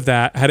out of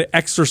that, how to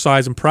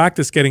exercise and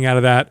practice getting out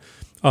of that,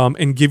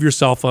 and give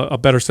yourself a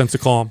better sense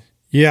of calm.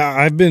 Yeah,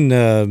 I've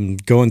been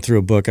going through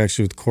a book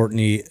actually with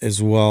Courtney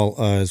as well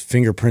as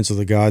Fingerprints of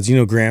the Gods.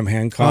 Graham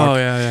Hancock. Oh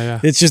yeah.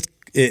 It's just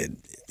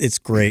it's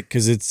great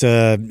because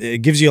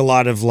it gives you a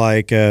lot of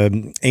like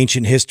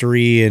ancient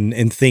history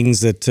and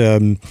things that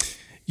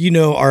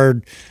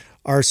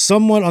are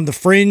somewhat on the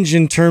fringe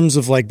in terms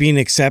of like being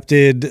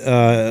accepted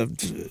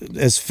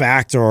as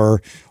fact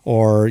or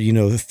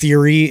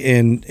theory,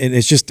 and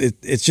it's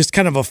just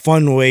kind of a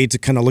fun way to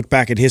kind of look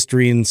back at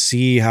history and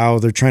see how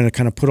they're trying to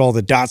kind of put all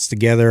the dots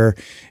together,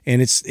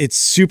 and it's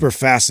super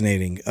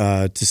fascinating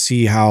to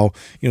see how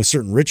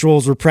certain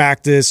rituals were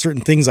practiced,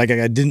 certain things like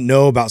I didn't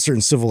know about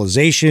certain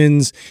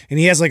civilizations, and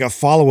he has like a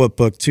follow-up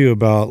book too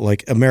about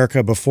like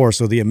America before,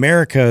 so the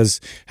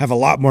Americas have a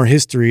lot more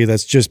history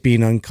that's just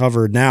being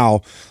uncovered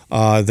now.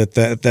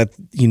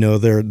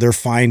 They're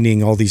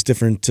finding all these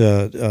different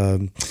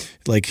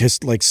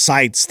like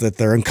sites that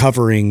they're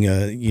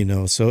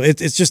uncovering. So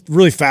it's just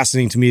really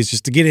fascinating to me. It's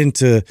just to get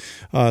into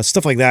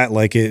stuff like that.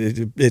 Like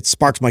it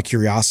sparks my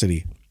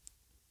curiosity.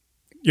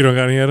 You don't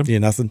got any, Adam? Yeah,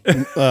 nothing.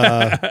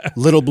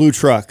 Little Blue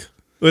Truck.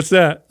 What's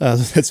that?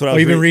 That's what I was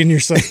you've been reading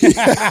yourself.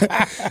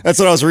 That's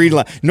what I was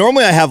reading.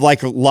 Normally, I have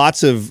like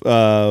lots of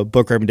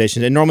book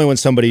recommendations, and normally when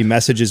somebody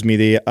messages me,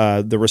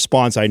 the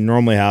response I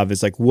normally have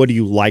is like, "What do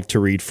you like to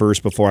read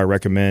first before I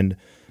recommend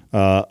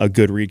a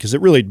good read?" Because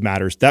it really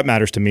matters. That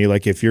matters to me.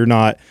 Like if you're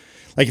not,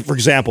 like for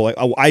example,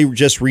 I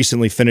just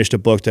recently finished a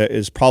book that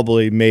is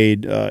probably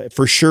made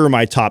for sure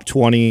my top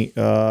 20,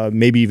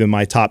 maybe even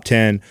my top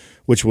 10.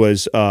 Which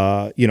was,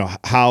 how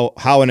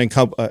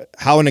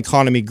an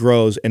economy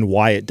grows and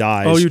why it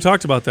dies. Oh, you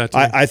talked about that.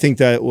 I think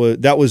that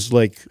was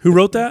like, who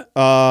wrote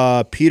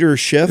that? Peter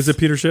Schiff. Is it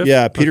Peter Schiff?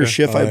 Yeah, Peter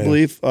Schiff, I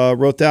believe,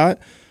 wrote that.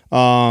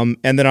 And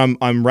then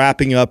I'm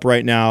wrapping up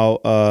right now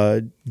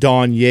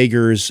Don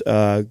Yeager's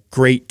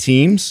Great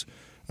Teams.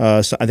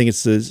 So I think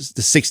it's the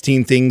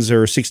 16 things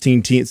or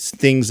 16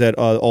 things that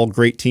all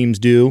great teams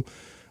do.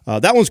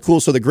 That one's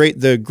cool. So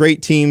the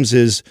Great Teams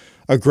is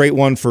a great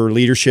one for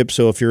leadership.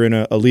 So if you're in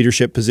a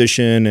leadership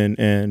position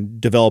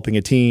and developing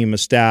a team, a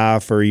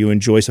staff, or you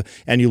enjoy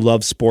and you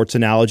love sports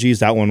analogies,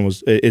 that one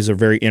is a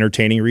very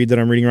entertaining read that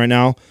I'm reading right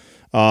now.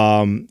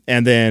 And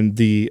then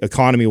the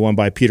economy one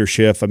by Peter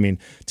Schiff. I mean,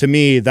 to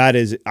me,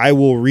 I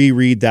will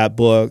reread that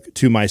book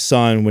to my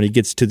son when he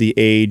gets to the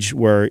age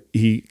where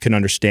he can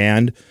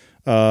understand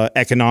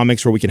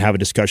economics, where we can have a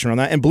discussion on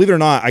that. And believe it or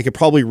not, I could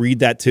probably read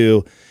that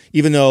to,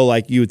 even though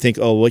like you would think,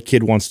 oh, what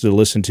kid wants to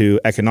listen to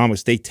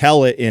economics? They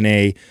tell it in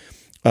a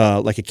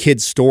like a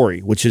kid's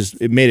story,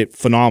 it made it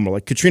phenomenal.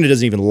 Like Katrina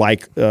doesn't even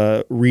like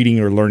reading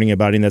or learning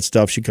about any of that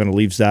stuff. She kind of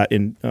leaves that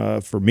in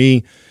for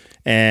me.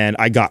 And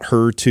I got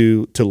her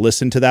to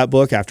listen to that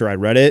book after I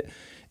read it.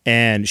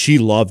 And she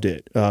loved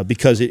it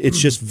because it's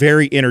just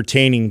very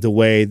entertaining the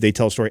way they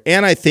tell a story.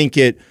 And I think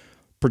it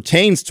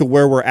pertains to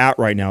where we're at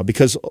right now,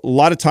 because a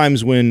lot of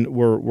times when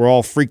we're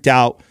all freaked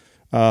out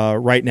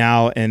right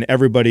now, and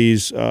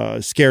everybody's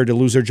scared to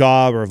lose their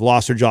job or have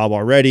lost their job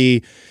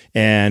already,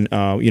 and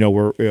a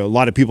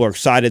lot of people are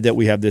excited that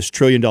we have this $1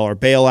 trillion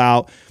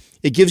bailout.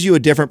 It gives you a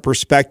different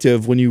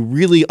perspective when you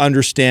really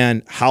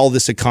understand how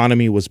this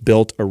economy was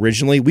built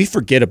originally. We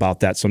forget about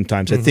that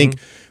sometimes. I think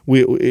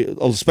we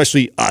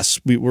especially us,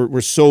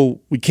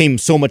 we came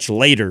so much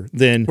later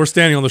than we're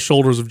standing on the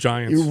shoulders of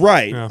giants,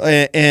 right?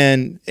 Yeah.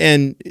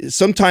 And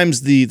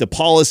sometimes the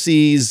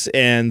policies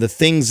and the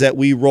things that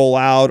we roll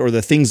out or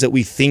the things that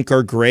we think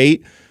are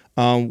great,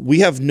 we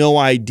have no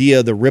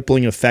idea the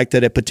rippling effect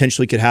that it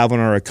potentially could have on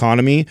our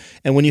economy.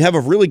 And when you have a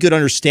really good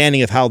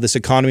understanding of how this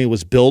economy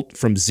was built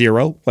from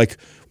zero, like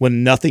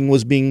when nothing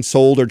was being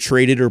sold or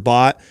traded or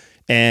bought,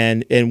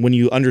 and when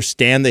you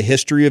understand the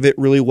history of it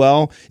really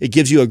well, it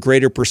gives you a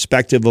greater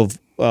perspective of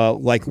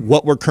like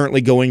what we're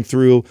currently going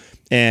through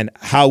and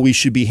how we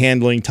should be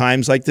handling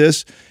times like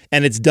this.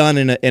 And it's done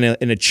in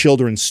a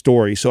children's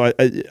story. So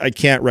I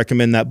can't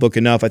recommend that book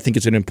enough. I think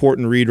it's an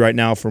important read right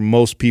now for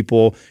most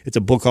people. It's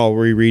a book I'll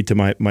reread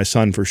to my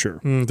son for sure.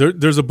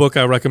 There's a book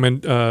I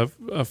recommend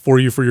for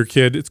your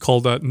kid. It's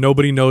called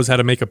Nobody Knows How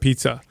to Make a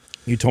Pizza.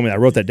 You told me that. I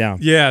wrote that down.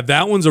 Yeah,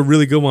 that one's a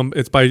really good one.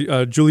 It's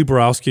by Julie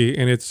Borowski,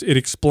 and it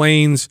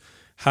explains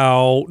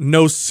how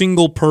no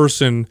single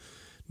person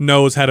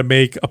knows how to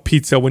make a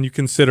pizza when you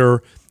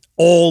consider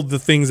all the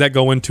things that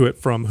go into it,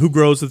 from who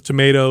grows the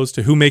tomatoes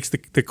to who makes the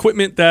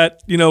equipment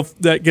that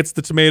gets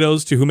the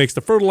tomatoes, to who makes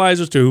the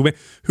fertilizers, to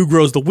who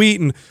grows the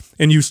wheat,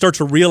 and you start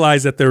to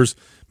realize that there's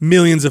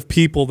millions of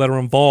people that are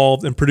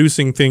involved in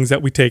producing things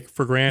that we take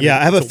for granted. Yeah,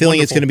 I have a feeling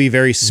it's going to be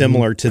very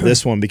similar to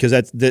this one, because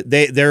that's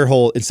their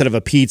whole, instead of a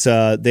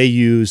pizza, they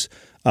use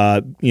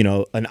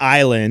an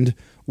island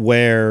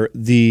where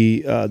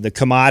the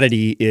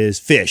commodity is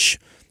fish.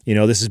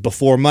 This is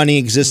before money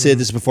existed.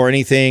 This is before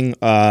anything.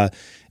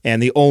 And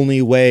the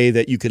only way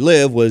that you could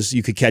live was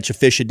you could catch a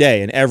fish a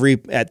day. And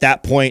at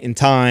that point in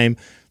time,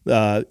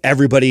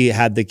 everybody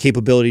had the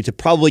capability to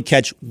probably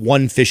catch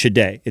one fish a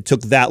day. It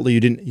took that. You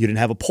didn't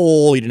have a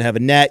pole, you didn't have a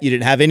net, you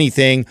didn't have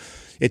anything.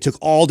 It took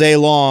all day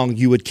long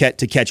you would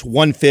catch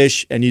one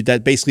fish, and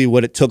that's basically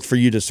what it took for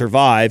you to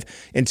survive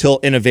until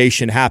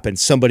innovation happened.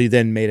 Somebody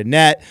then made a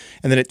net,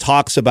 and then it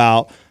talks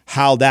about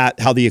how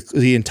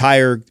the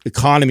entire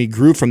economy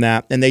grew from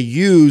that. And they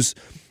use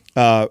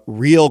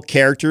real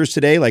characters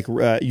today,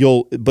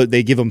 but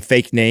they give them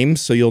fake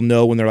names, so you'll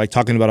know when they're like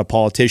talking about a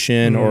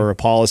politician or a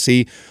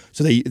policy.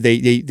 So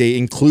they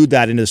include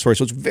that into the story.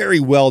 So it's very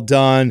well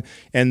done,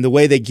 and the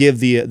way they give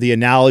the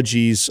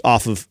analogies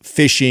off of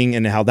fishing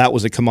and how that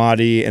was a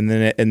commodity, and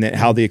then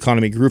how the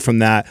economy grew from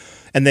that.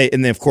 And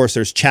then of course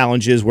there's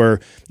challenges where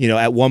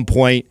at one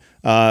point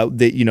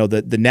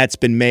the net's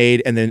been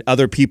made, and then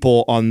other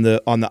people on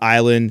the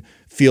island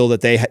feel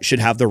that they should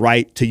have the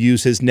right to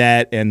use his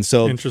net. And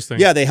so interesting.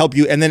 Yeah, they help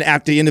you. And then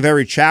at the end of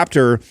every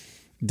chapter,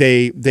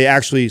 they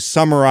actually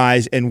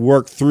summarize and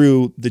work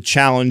through the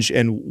challenge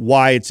and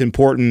why it's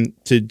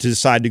important to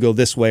decide to go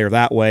this way or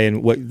that way,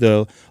 and what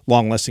the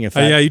long-lasting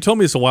effect. Yeah, you told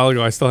me this a while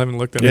ago. I still haven't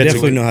looked at it. I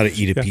definitely know how to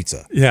eat a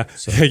pizza. Yeah,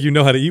 you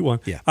know how to eat one.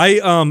 Yeah.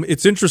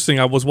 It's interesting.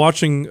 I was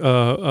watching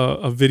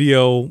a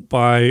video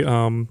by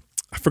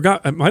I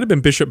forgot. It might have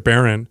been Bishop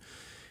Barron.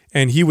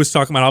 And he was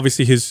talking about,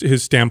 obviously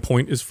his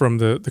standpoint is from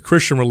the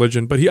Christian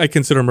religion, but I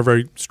consider him a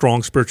very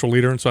strong spiritual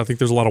leader. And so I think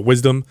there's a lot of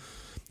wisdom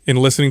in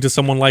listening to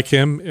someone like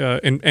him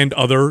and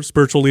other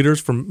spiritual leaders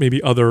from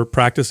maybe other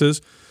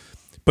practices.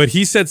 But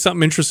he said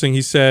something interesting.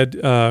 He said,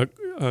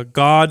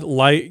 God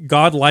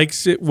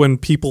likes it when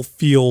people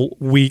feel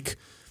weak,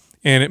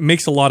 and it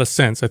makes a lot of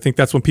sense. I think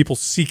that's when people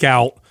seek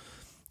out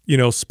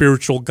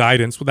spiritual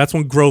guidance. That's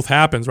when growth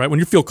happens, right? When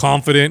you feel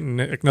confident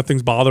and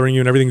nothing's bothering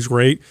you and everything's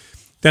great,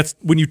 that's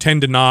when you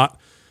tend to not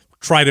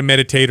try to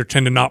meditate, or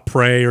tend to not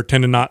pray, or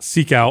tend to not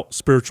seek out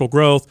spiritual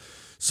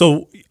growth.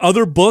 So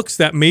other books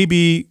that may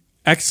be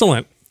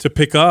excellent to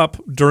pick up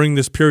during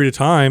this period of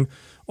time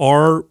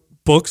are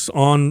books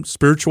on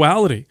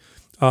spirituality.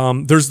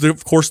 There's,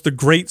 of course, the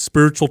great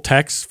spiritual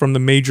texts from the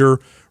major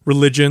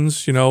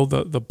religions,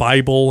 the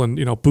Bible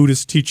and,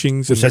 Buddhist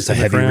teachings. Which that's a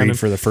heavy Quran read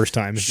for the first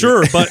time.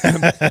 Sure,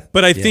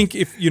 but I think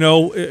if,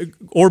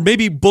 or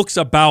maybe books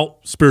about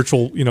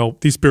spiritual,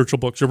 these spiritual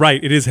books. You're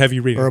right, it is heavy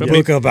reading. Or a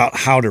book about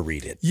how to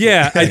read it.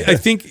 Yeah, I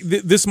think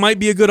this might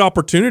be a good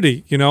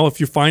opportunity, if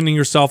you're finding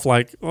yourself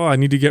like, oh, I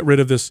need to get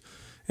rid of this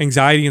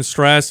anxiety and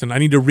stress, and I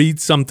need to read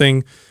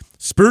something.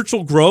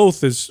 Spiritual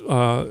growth is,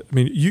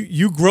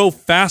 you grow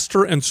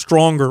faster and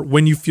stronger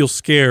when you feel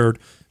scared,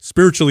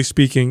 spiritually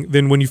speaking,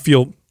 than when you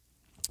feel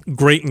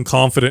great and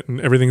confident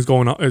and everything's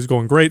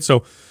going great.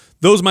 So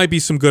those might be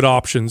some good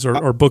options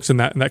or books in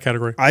that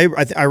category. I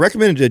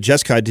recommended it to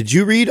Jessica. Did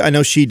you read? I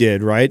know she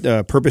did, right?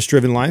 Purpose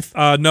Driven Life?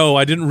 No,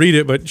 I didn't read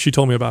it, but she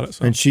told me about it.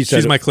 So. And she said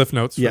she's my Cliff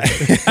Notes. Yeah.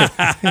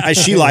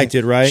 She liked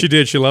it, right? She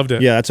did. She loved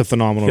it. Yeah, that's a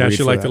phenomenal read.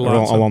 She liked it a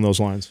lot. Along those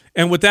lines.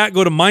 And with that,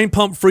 go to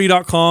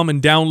mindpumpfree.com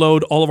and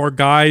download all of our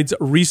guides,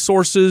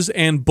 resources,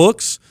 and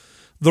books.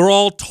 They're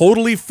all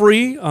totally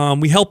free.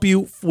 We help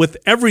you with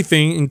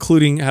everything,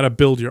 including how to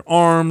build your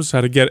arms,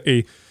 how to get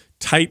a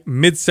tight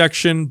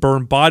midsection,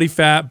 burn body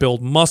fat,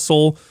 build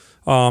muscle,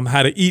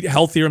 how to eat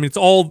healthier. I mean,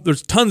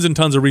 there's tons and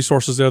tons of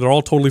resources there. They're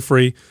all totally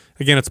free.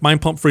 Again, it's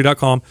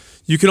mindpumpfree.com.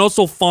 You can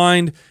also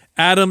find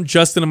Adam,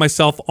 Justin, and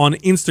myself on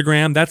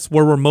Instagram. That's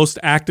where we're most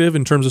active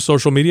in terms of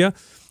social media.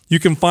 You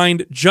can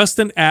find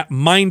Justin at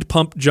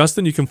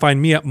mindpumpjustin. You can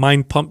find me at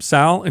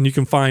mindpumpsal, and you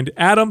can find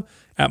Adam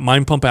at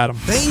mindpumpadam.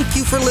 Thank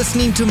you for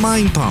listening to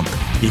Mind Pump.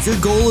 If your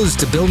goal is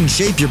to build and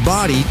shape your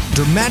body,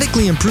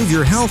 dramatically improve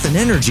your health and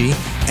energy,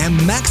 and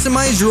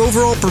maximize your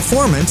overall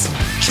performance,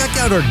 check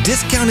out our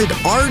discounted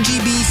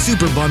RGB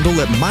Super Bundle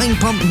at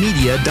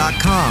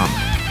mindpumpmedia.com.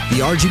 The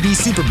RGB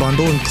Super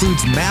Bundle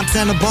includes MAPS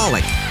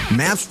Anabolic,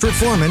 MAPS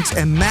Performance,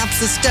 and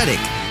MAPS Aesthetic.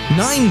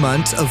 9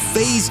 months of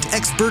phased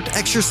expert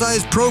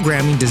exercise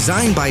programming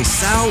designed by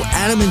Sal,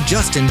 Adam, and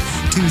Justin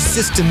to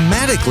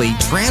systematically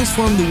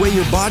transform the way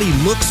your body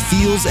looks,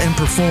 feels, and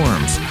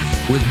performs.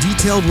 With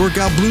detailed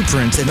workout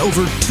blueprints and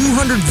over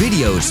 200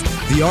 videos,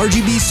 the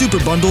RGB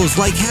Super Bundle is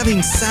like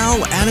having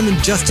Sal, Adam,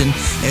 and Justin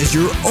as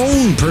your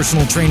own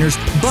personal trainers,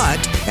 but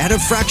at a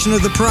fraction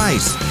of the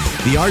price.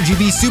 The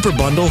RGB Super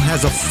Bundle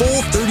has a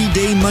full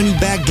 30-day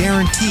money-back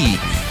guarantee,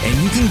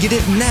 and you can get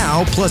it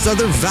now plus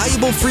other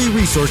valuable free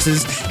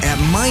resources at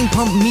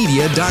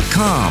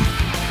mindpumpmedia.com.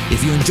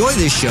 If you enjoy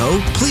this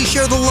show, please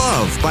share the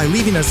love by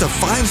leaving us a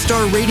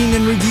 5-star rating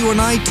and review on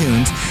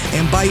iTunes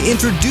and by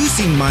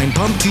introducing Mind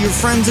Pump to your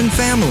friends and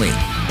family.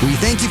 We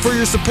thank you for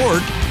your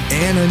support,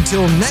 and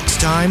until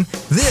next time,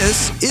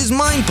 this is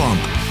Mind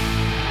Pump.